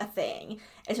back a thing.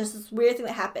 It's just this weird thing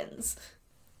that happens.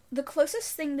 The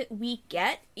closest thing that we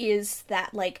get is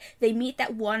that, like, they meet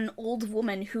that one old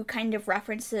woman who kind of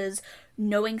references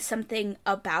knowing something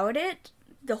about it.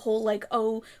 The whole, like,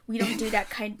 oh, we don't do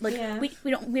that kind, like,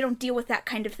 we don't deal with that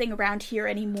kind of thing around here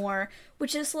anymore,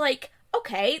 which is, like,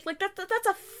 okay, like, that's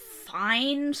a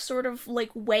fine sort of,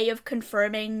 like, way of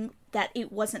confirming that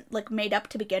it wasn't, like, made up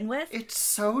to begin with. It's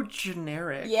so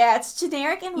generic. Yeah, it's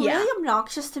generic and really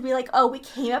obnoxious to be like, oh, we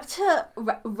came up to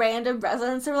random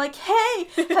residents and we're like, hey,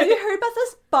 have you heard about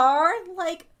this barn?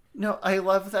 Like, No, I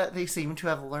love that they seem to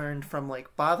have learned from,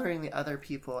 like, bothering the other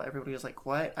people. Everybody was like,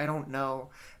 what? I don't know.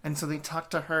 And so they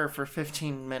talked to her for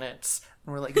 15 minutes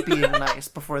and were, like, being nice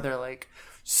before they're like,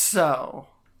 so,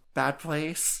 bad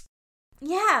place?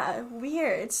 yeah,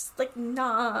 weird. It's, like,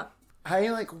 not... I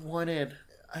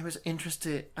was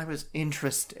interested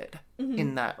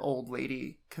in that old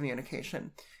lady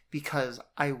communication because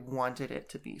I wanted it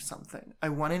to be something. I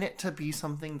wanted it to be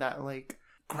something that, like,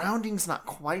 grounding's not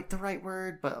quite the right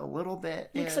word, but a little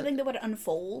bit. Like something that would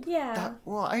unfold. Yeah.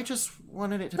 I just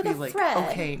wanted it to Like be a like, thread.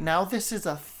 okay, now this is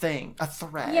a thing, a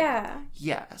thread. Yeah.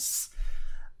 Yes.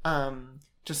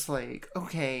 Just like,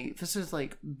 okay, this is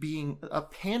like being, a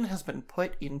pin has been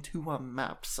put into a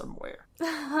map somewhere.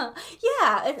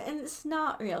 Yeah, and it's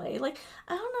not really. Like,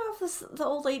 I don't know if the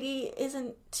old lady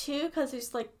isn't too, because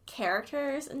there's, like,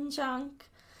 characters and junk.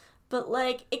 But,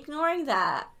 like, ignoring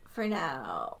that for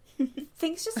now.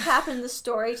 Things just happen in the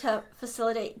story to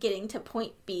facilitate getting to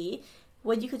point B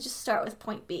when you could just start with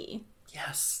point B.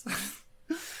 Yes.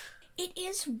 It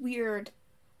is weird.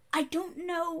 I don't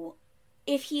know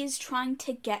if he is trying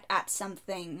to get at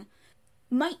something.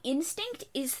 My instinct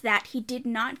is that he did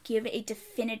not give a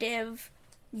definitive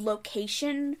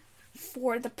location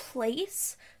for the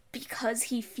place because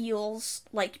he feels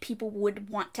like people would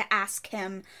want to ask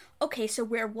him, okay, so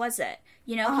where was it?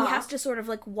 You know, he has to sort of,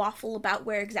 like, waffle about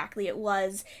where exactly it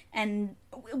was, and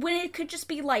when it could just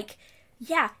be like,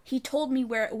 yeah, he told me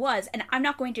where it was, and I'm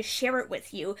not going to share it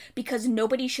with you because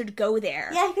nobody should go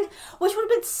there. Yeah, which would have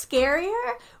been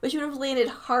scarier, which would have landed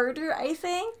harder, I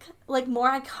think. Like, more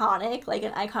iconic, like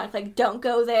an iconic, like, don't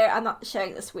go there, I'm not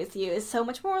sharing this with you, is so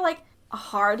much more, like,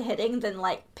 hard-hitting than,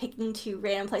 like, picking two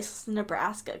random places in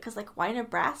Nebraska. Because, like, why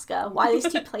Nebraska? Why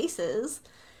these two places?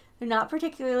 They're not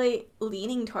particularly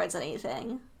leaning towards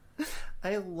anything.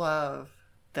 I love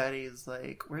that he's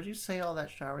like, where'd you say all that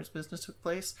showers business took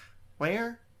place?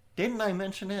 Where? Didn't I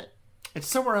mention it? It's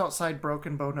somewhere outside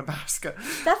Broken Bow, Nebraska.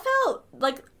 That felt,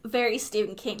 like, very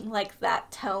Stephen King, like,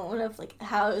 that tone of, like,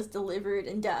 how it was delivered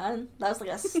and done. That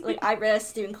was, like, I read a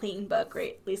Stephen King book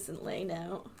recently,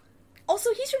 no.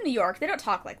 Also, he's from New York. They don't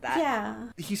talk like that. Yeah.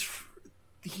 He's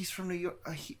from New York.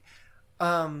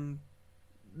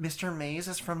 Mr. Mays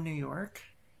is from New York?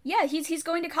 Yeah, he's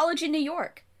going to college in New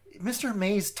York. Mr.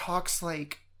 Mays talks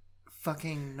like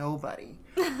fucking nobody.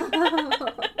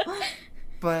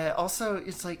 But also,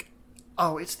 it's like,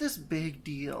 oh, it's this big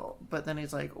deal. But then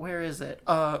he's like, where is it?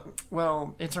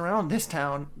 Well, it's around this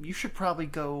town. You should probably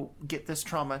go get this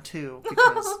trauma too,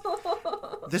 because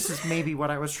this is maybe what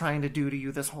I was trying to do to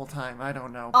you this whole time. I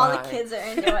don't know. All Bye. the kids are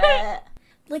into it.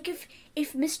 Like,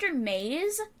 if Mr.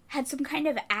 Mays had some kind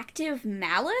of active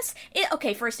malice...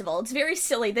 Okay, first of all, it's very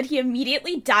silly that he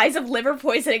immediately dies of liver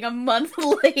poisoning a month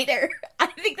later. I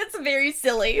think that's very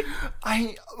silly.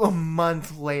 A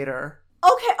month later.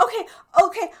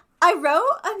 Okay. I wrote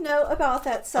a note about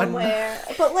that somewhere,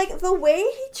 but, like, the way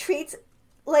he treats,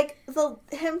 like,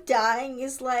 him dying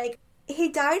is, like, he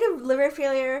died of liver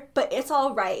failure, but it's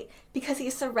all right, because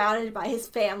he's surrounded by his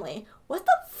family. What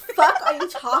the fuck are you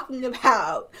talking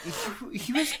about?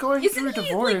 He was going through a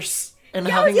divorce and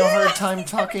Yeah, having a yeah. hard time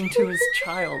talking to his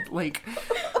child. Like,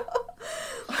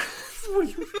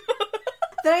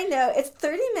 Then I know, it's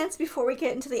 30 minutes before we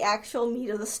get into the actual meat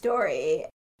of the story.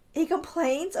 he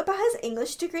complains about his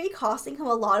English degree costing him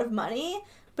a lot of money,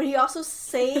 but he also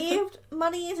saved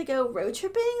money to go road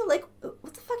tripping. Like,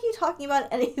 what the fuck are you talking about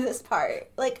in any of this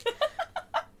part? Like,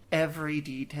 every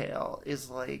detail is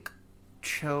like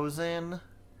chosen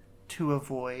to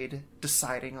avoid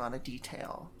deciding on a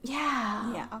detail.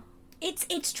 yeah. Yeah.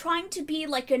 It's trying to be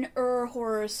like an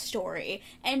horror story,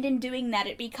 and in doing that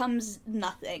it becomes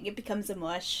nothing. It becomes a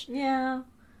mush. Yeah.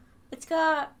 It's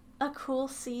got a cool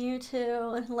scene or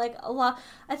two, and like a lot,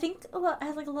 I think a lot, it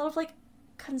has like a lot of like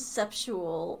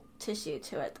conceptual tissue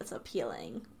to it that's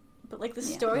appealing. But like the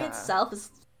story Yeah. itself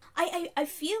is... I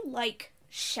feel like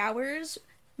Showers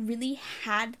really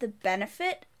had the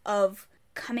benefit of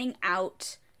coming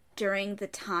out during the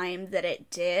time that it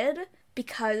did,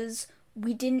 because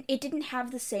it didn't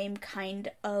have the same kind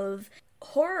of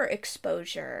horror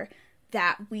exposure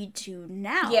that we do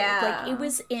now. Yeah. Like, it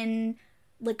was in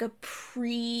like a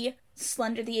pre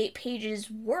Slender the Eight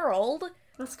Pages world,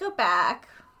 Let's go back.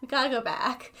 We gotta go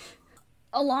back.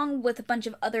 along with a bunch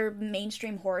of other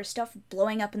mainstream horror stuff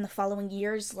blowing up in the following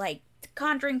years, like the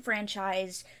Conjuring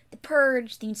franchise, The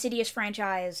Purge, the Insidious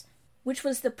franchise, which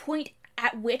was the point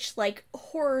at which like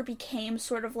horror became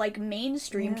sort of like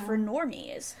mainstreamed for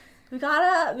normies. We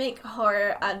gotta make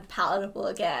horror unpalatable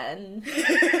again.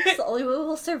 It's the only way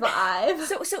we'll survive.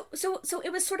 So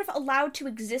it was sort of allowed to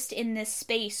exist in this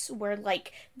space where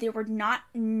like there were not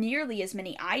nearly as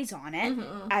many eyes on it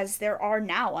as there are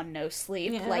now on No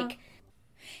Sleep. Yeah. Like,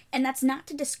 and that's not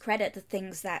to discredit the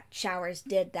things that Showers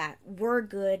did that were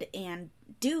good and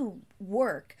do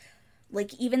work.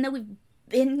 Like, even though we've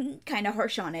been kind of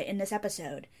harsh on it in this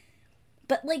episode.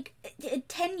 But like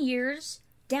 10 years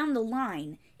down the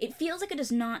line, it feels like it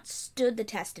has not stood the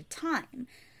test of time.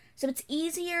 So it's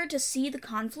easier to see the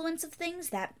confluence of things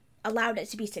that allowed it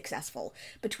to be successful,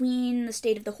 between the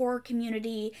state of the horror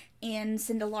community and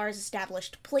Cindelar's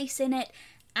established place in it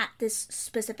at this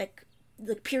specific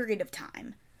period of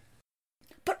time.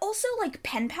 But also, like,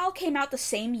 Pen Pal came out the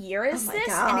same year as my this,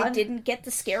 God. and it didn't get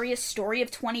the scariest story of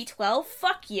 2012.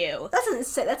 Fuck you. That's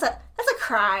insane. That's a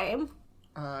crime.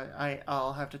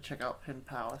 I'll have to check out Pen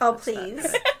Pal. Oh,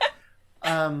 please.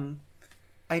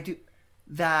 I do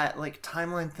that like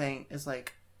timeline thing is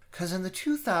like, because in the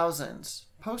 2000s,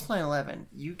 post 9/11,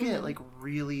 you get like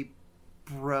really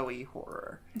broy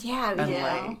horror. Yeah, we And do.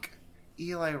 like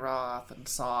Eli Roth and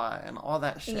Saw and all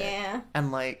that shit. Yeah.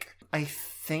 And like I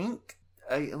think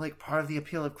like part of the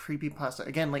appeal of Creepypasta,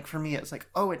 again, like for me it's like,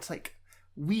 oh, it's like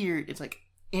weird, it's like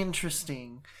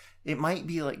interesting. It might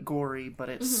be like gory, but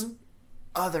it's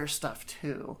other stuff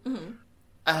too.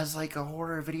 As like a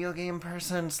horror video game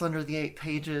person, Slender the Eight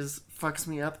Pages fucks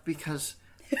me up because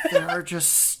there are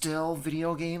just still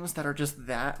video games that are just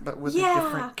that, but with a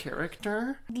different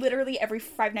character. Literally every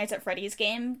Five Nights at Freddy's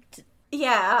game.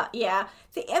 Yeah.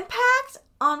 The impact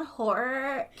on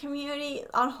horror community,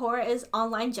 on horror is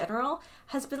online general,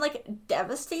 has been like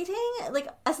devastating. Like,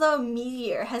 as though a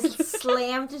meteor has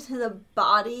slammed into the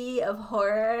body of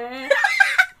horror.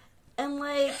 And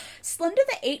like, Slender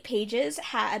the Eight Pages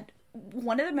had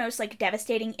one of the most like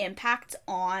devastating impacts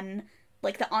on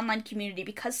like the online community,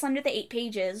 because Slender the Eight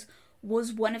Pages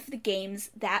was one of the games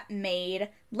that made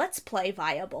Let's Play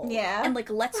viable. Yeah. And like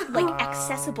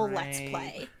accessible Let's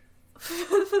Play.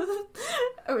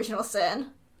 original sin.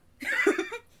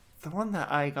 The one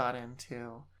that I got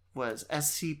into was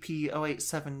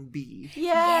SCP-087-B.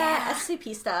 Yeah,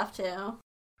 SCP stuff too.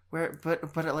 Where but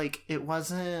it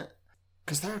wasn't,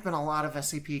 because there have been a lot of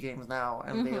SCP games now,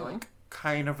 and they like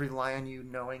kind of rely on you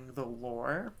knowing the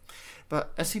lore.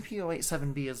 But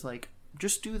SCP-087-B is like,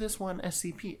 just do this one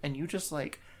SCP, and you just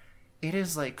like, it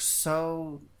is like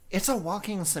so, it's a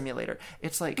walking simulator.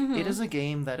 It's like, it is a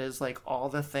game that is like all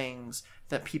the things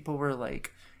that people were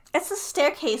like, It's the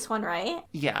staircase one, right?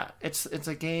 yeah, it's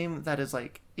a game that is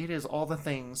like, it is all the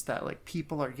things that like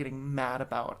people are getting mad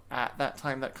about at that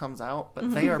time that comes out,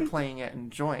 but they are playing it,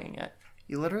 enjoying it.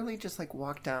 You literally just like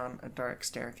walk down a dark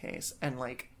staircase and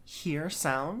like hear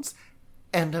sounds,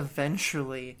 and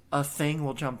eventually a thing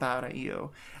will jump out at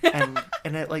you, and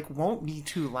it like won't be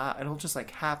too loud. It'll just like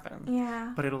happen.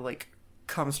 Yeah. But it'll like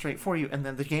come straight for you, and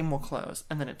then the game will close,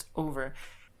 and then it's over.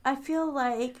 I feel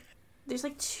like there's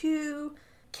like two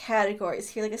categories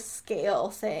here, like a scale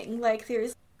thing. Like,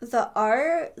 there's the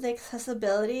art, the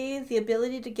accessibility, the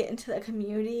ability to get into a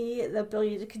community, the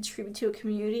ability to contribute to a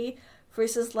community,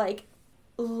 versus like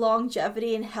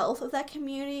longevity and health of that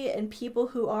community, and people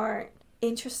who aren't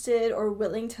interested or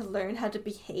willing to learn how to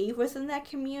behave within that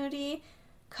community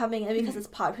coming in because it's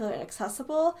popular and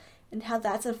accessible, and how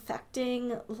that's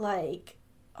affecting like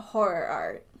horror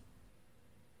art.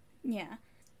 Yeah.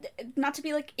 not to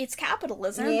be like it's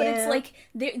capitalism, but it's like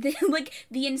like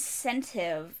the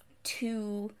incentive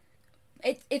to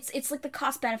it's like the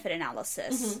cost benefit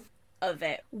analysis of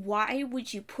it. Why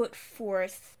would you put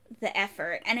forth the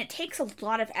effort? And it takes a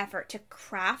lot of effort to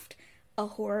craft a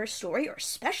horror story, or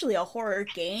especially a horror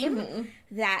game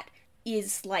that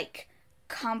is like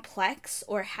complex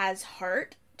or has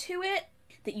heart to it,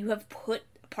 that you have put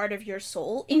part of your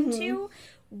soul into,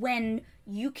 when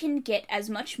you can get as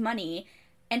much money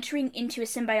entering into a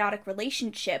symbiotic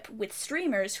relationship with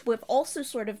streamers who have also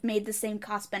sort of made the same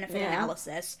cost-benefit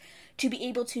analysis to be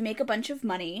able to make a bunch of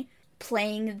money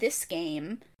playing this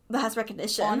game that has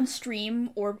recognition on stream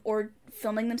or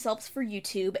filming themselves for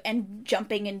YouTube and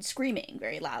jumping and screaming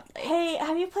very loudly. Hey,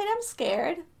 have you played I'm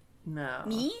Scared? No.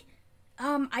 Me?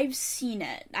 I've seen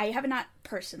it. I have not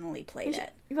personally played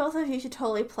it. Both of you should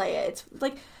totally play it. It's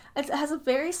like it has a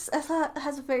very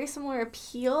similar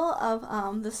appeal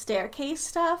of the staircase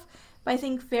stuff, but I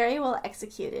think very well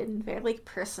executed and very like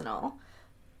personal.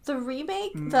 The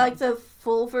remake, the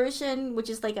full version,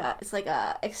 which is like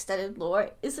a extended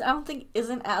lore,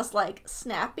 isn't as like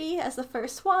snappy as the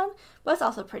first one, but it's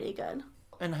also pretty good.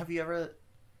 And have you ever?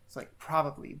 It's like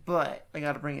probably, but I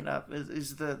got to bring it up.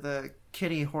 Is the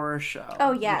Kitty Horror Show?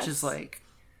 Oh yes, which is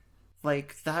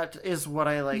like that is what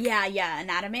I like. Yeah,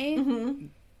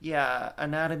 Anatomy. Yeah,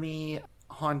 Anatomy,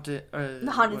 Haunted.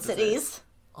 The Haunted Cities.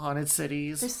 Haunted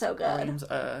Cities. They're so good.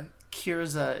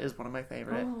 Kirza is one of my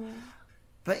favorite. Oh.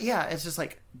 But yeah, it's just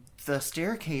like the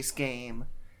staircase game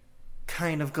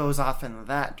kind of goes off in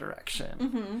that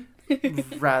direction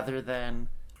rather than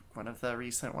one of the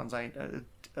recent ones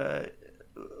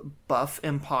buff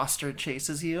imposter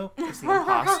chases you. It's the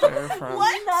imposter from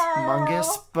Mungus,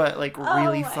 but like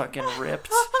really fucking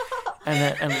ripped.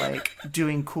 And like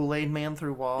doing Kool-Aid Man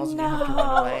through walls and you have to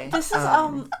run away. This is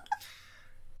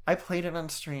I played it on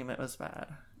stream, it was bad.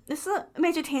 This is a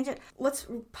major tangent. What's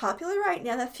popular right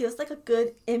now that feels like a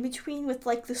good in-between with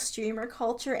like the streamer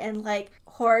culture and like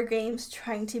horror games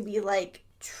trying to be like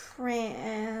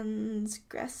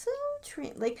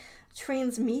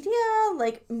transmedia,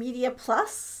 like media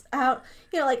plus out,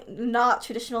 like not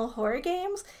traditional horror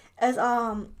games, as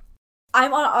I'm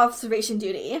on observation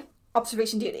duty.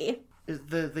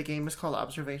 The game is called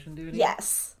Observation Duty?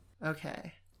 Yes.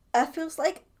 Okay. It feels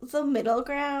like the middle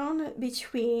ground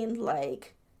between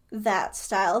like that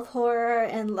style of horror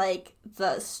and like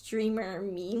the streamer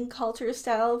meme culture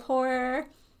style of horror.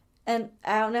 And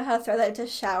I don't know how to throw that into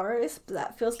Showers, but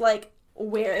that feels like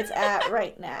where it's at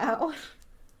right now.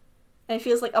 And it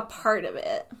feels like a part of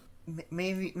it.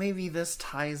 Maybe this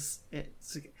ties it,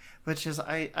 which is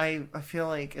I feel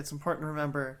like it's important to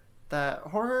remember that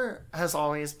horror has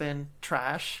always been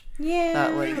trash. Yeah.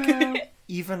 That like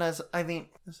even as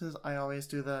I always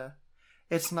do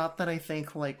it's not that I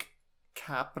think like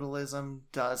capitalism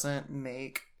doesn't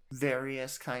make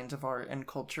various kinds of art and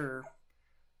culture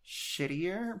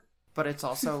shittier, but it's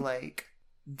also like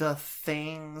the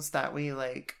things that we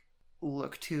like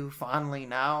look to fondly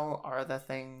now are the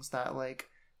things that like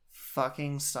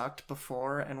fucking sucked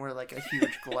before and were like a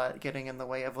huge glut getting in the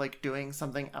way of like doing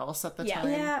something else at the time.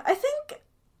 Yeah, I think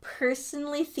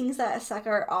personally things that suck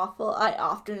are awful I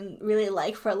often really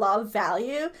like for a lot of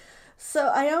value, so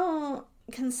I don't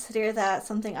consider that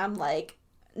something I'm like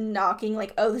knocking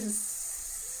like, oh, this is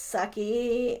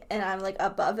sucky and I'm like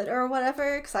above it or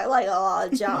whatever, because I like a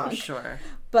lot of junk. Sure.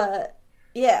 But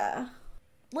yeah,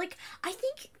 like I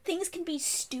think things can be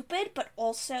stupid but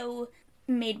also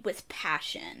made with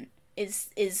passion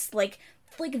is like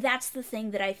that's the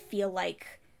thing that I feel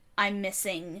like I'm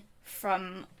missing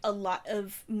from a lot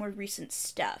of more recent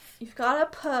stuff. You've got to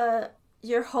put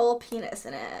your whole penis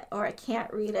in it or I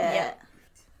can't read it.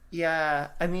 Yeah,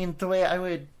 I mean the way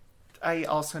I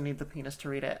also need the penis to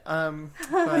read it. But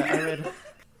I would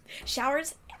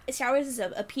Showers is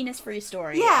a penis-free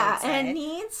story. Yeah, and it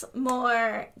needs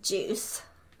more juice.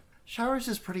 Showers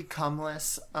is pretty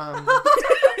cumless.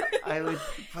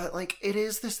 But like, it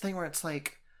is this thing where it's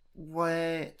like,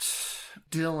 what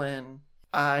Dylan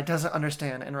doesn't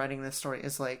understand in writing this story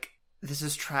is like, this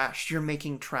is trash. You're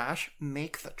making trash.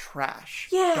 Make the trash.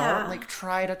 Yeah. Don't like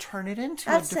try to turn it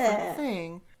into a different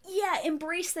thing. Yeah,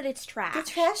 embrace that it's trash.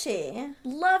 It's trashy.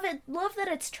 Love it. Love that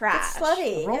it's trash. It's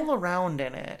slutty. Roll around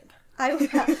in it. I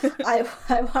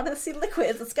want to see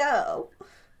liquids. Let's go.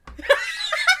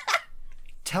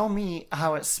 Tell me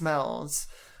how it smells.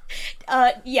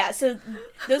 Yeah, so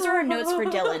those are our notes for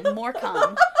Dylan. More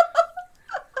come.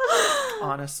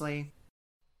 Honestly,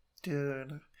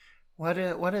 dude, what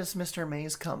is Mr.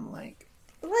 Maze cum like?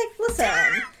 Like,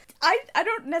 listen. I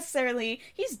don't necessarily...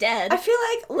 He's dead. I feel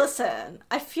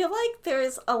like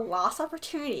there's a lost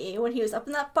opportunity when he was up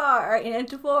in that bar in a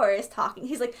divorce talking.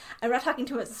 He's like, I'm not talking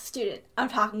to him as a student. I'm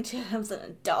talking to him as an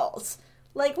adult.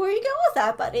 Like, where are you going with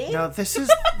that, buddy? No, this is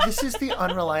the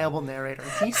unreliable narrator.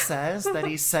 He says that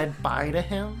he said bye to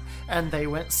him, and they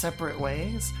went separate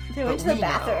ways. They went to the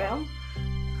bathroom.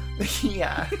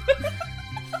 Yeah.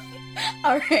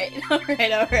 All right.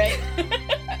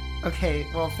 Okay,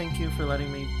 well, thank you for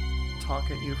letting me talk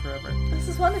at you forever. This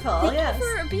is wonderful. Thank you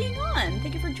for being on.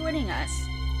 Thank you for joining us.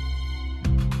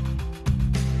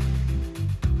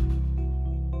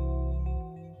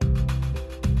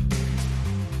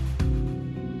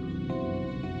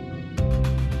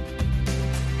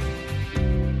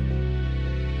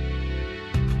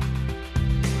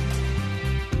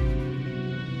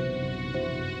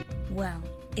 Well,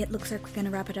 it looks like we're gonna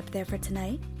wrap it up there for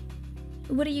tonight.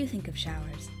 What do you think of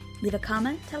showers? Leave a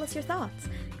comment, tell us your thoughts.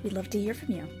 We'd love to hear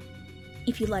from you.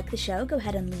 If you like the show, go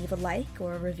ahead and leave a like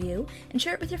or a review and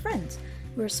share it with your friends.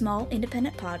 We're a small,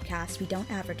 independent podcast. We don't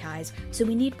advertise, so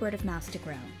we need word of mouth to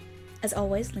grow. As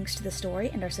always, links to the story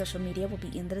and our social media will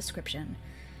be in the description.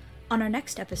 On our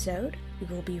next episode, we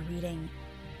will be reading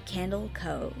Candle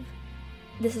Cove.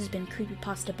 This has been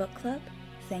Creepypasta Book Club.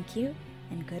 Thank you,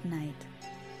 and good night.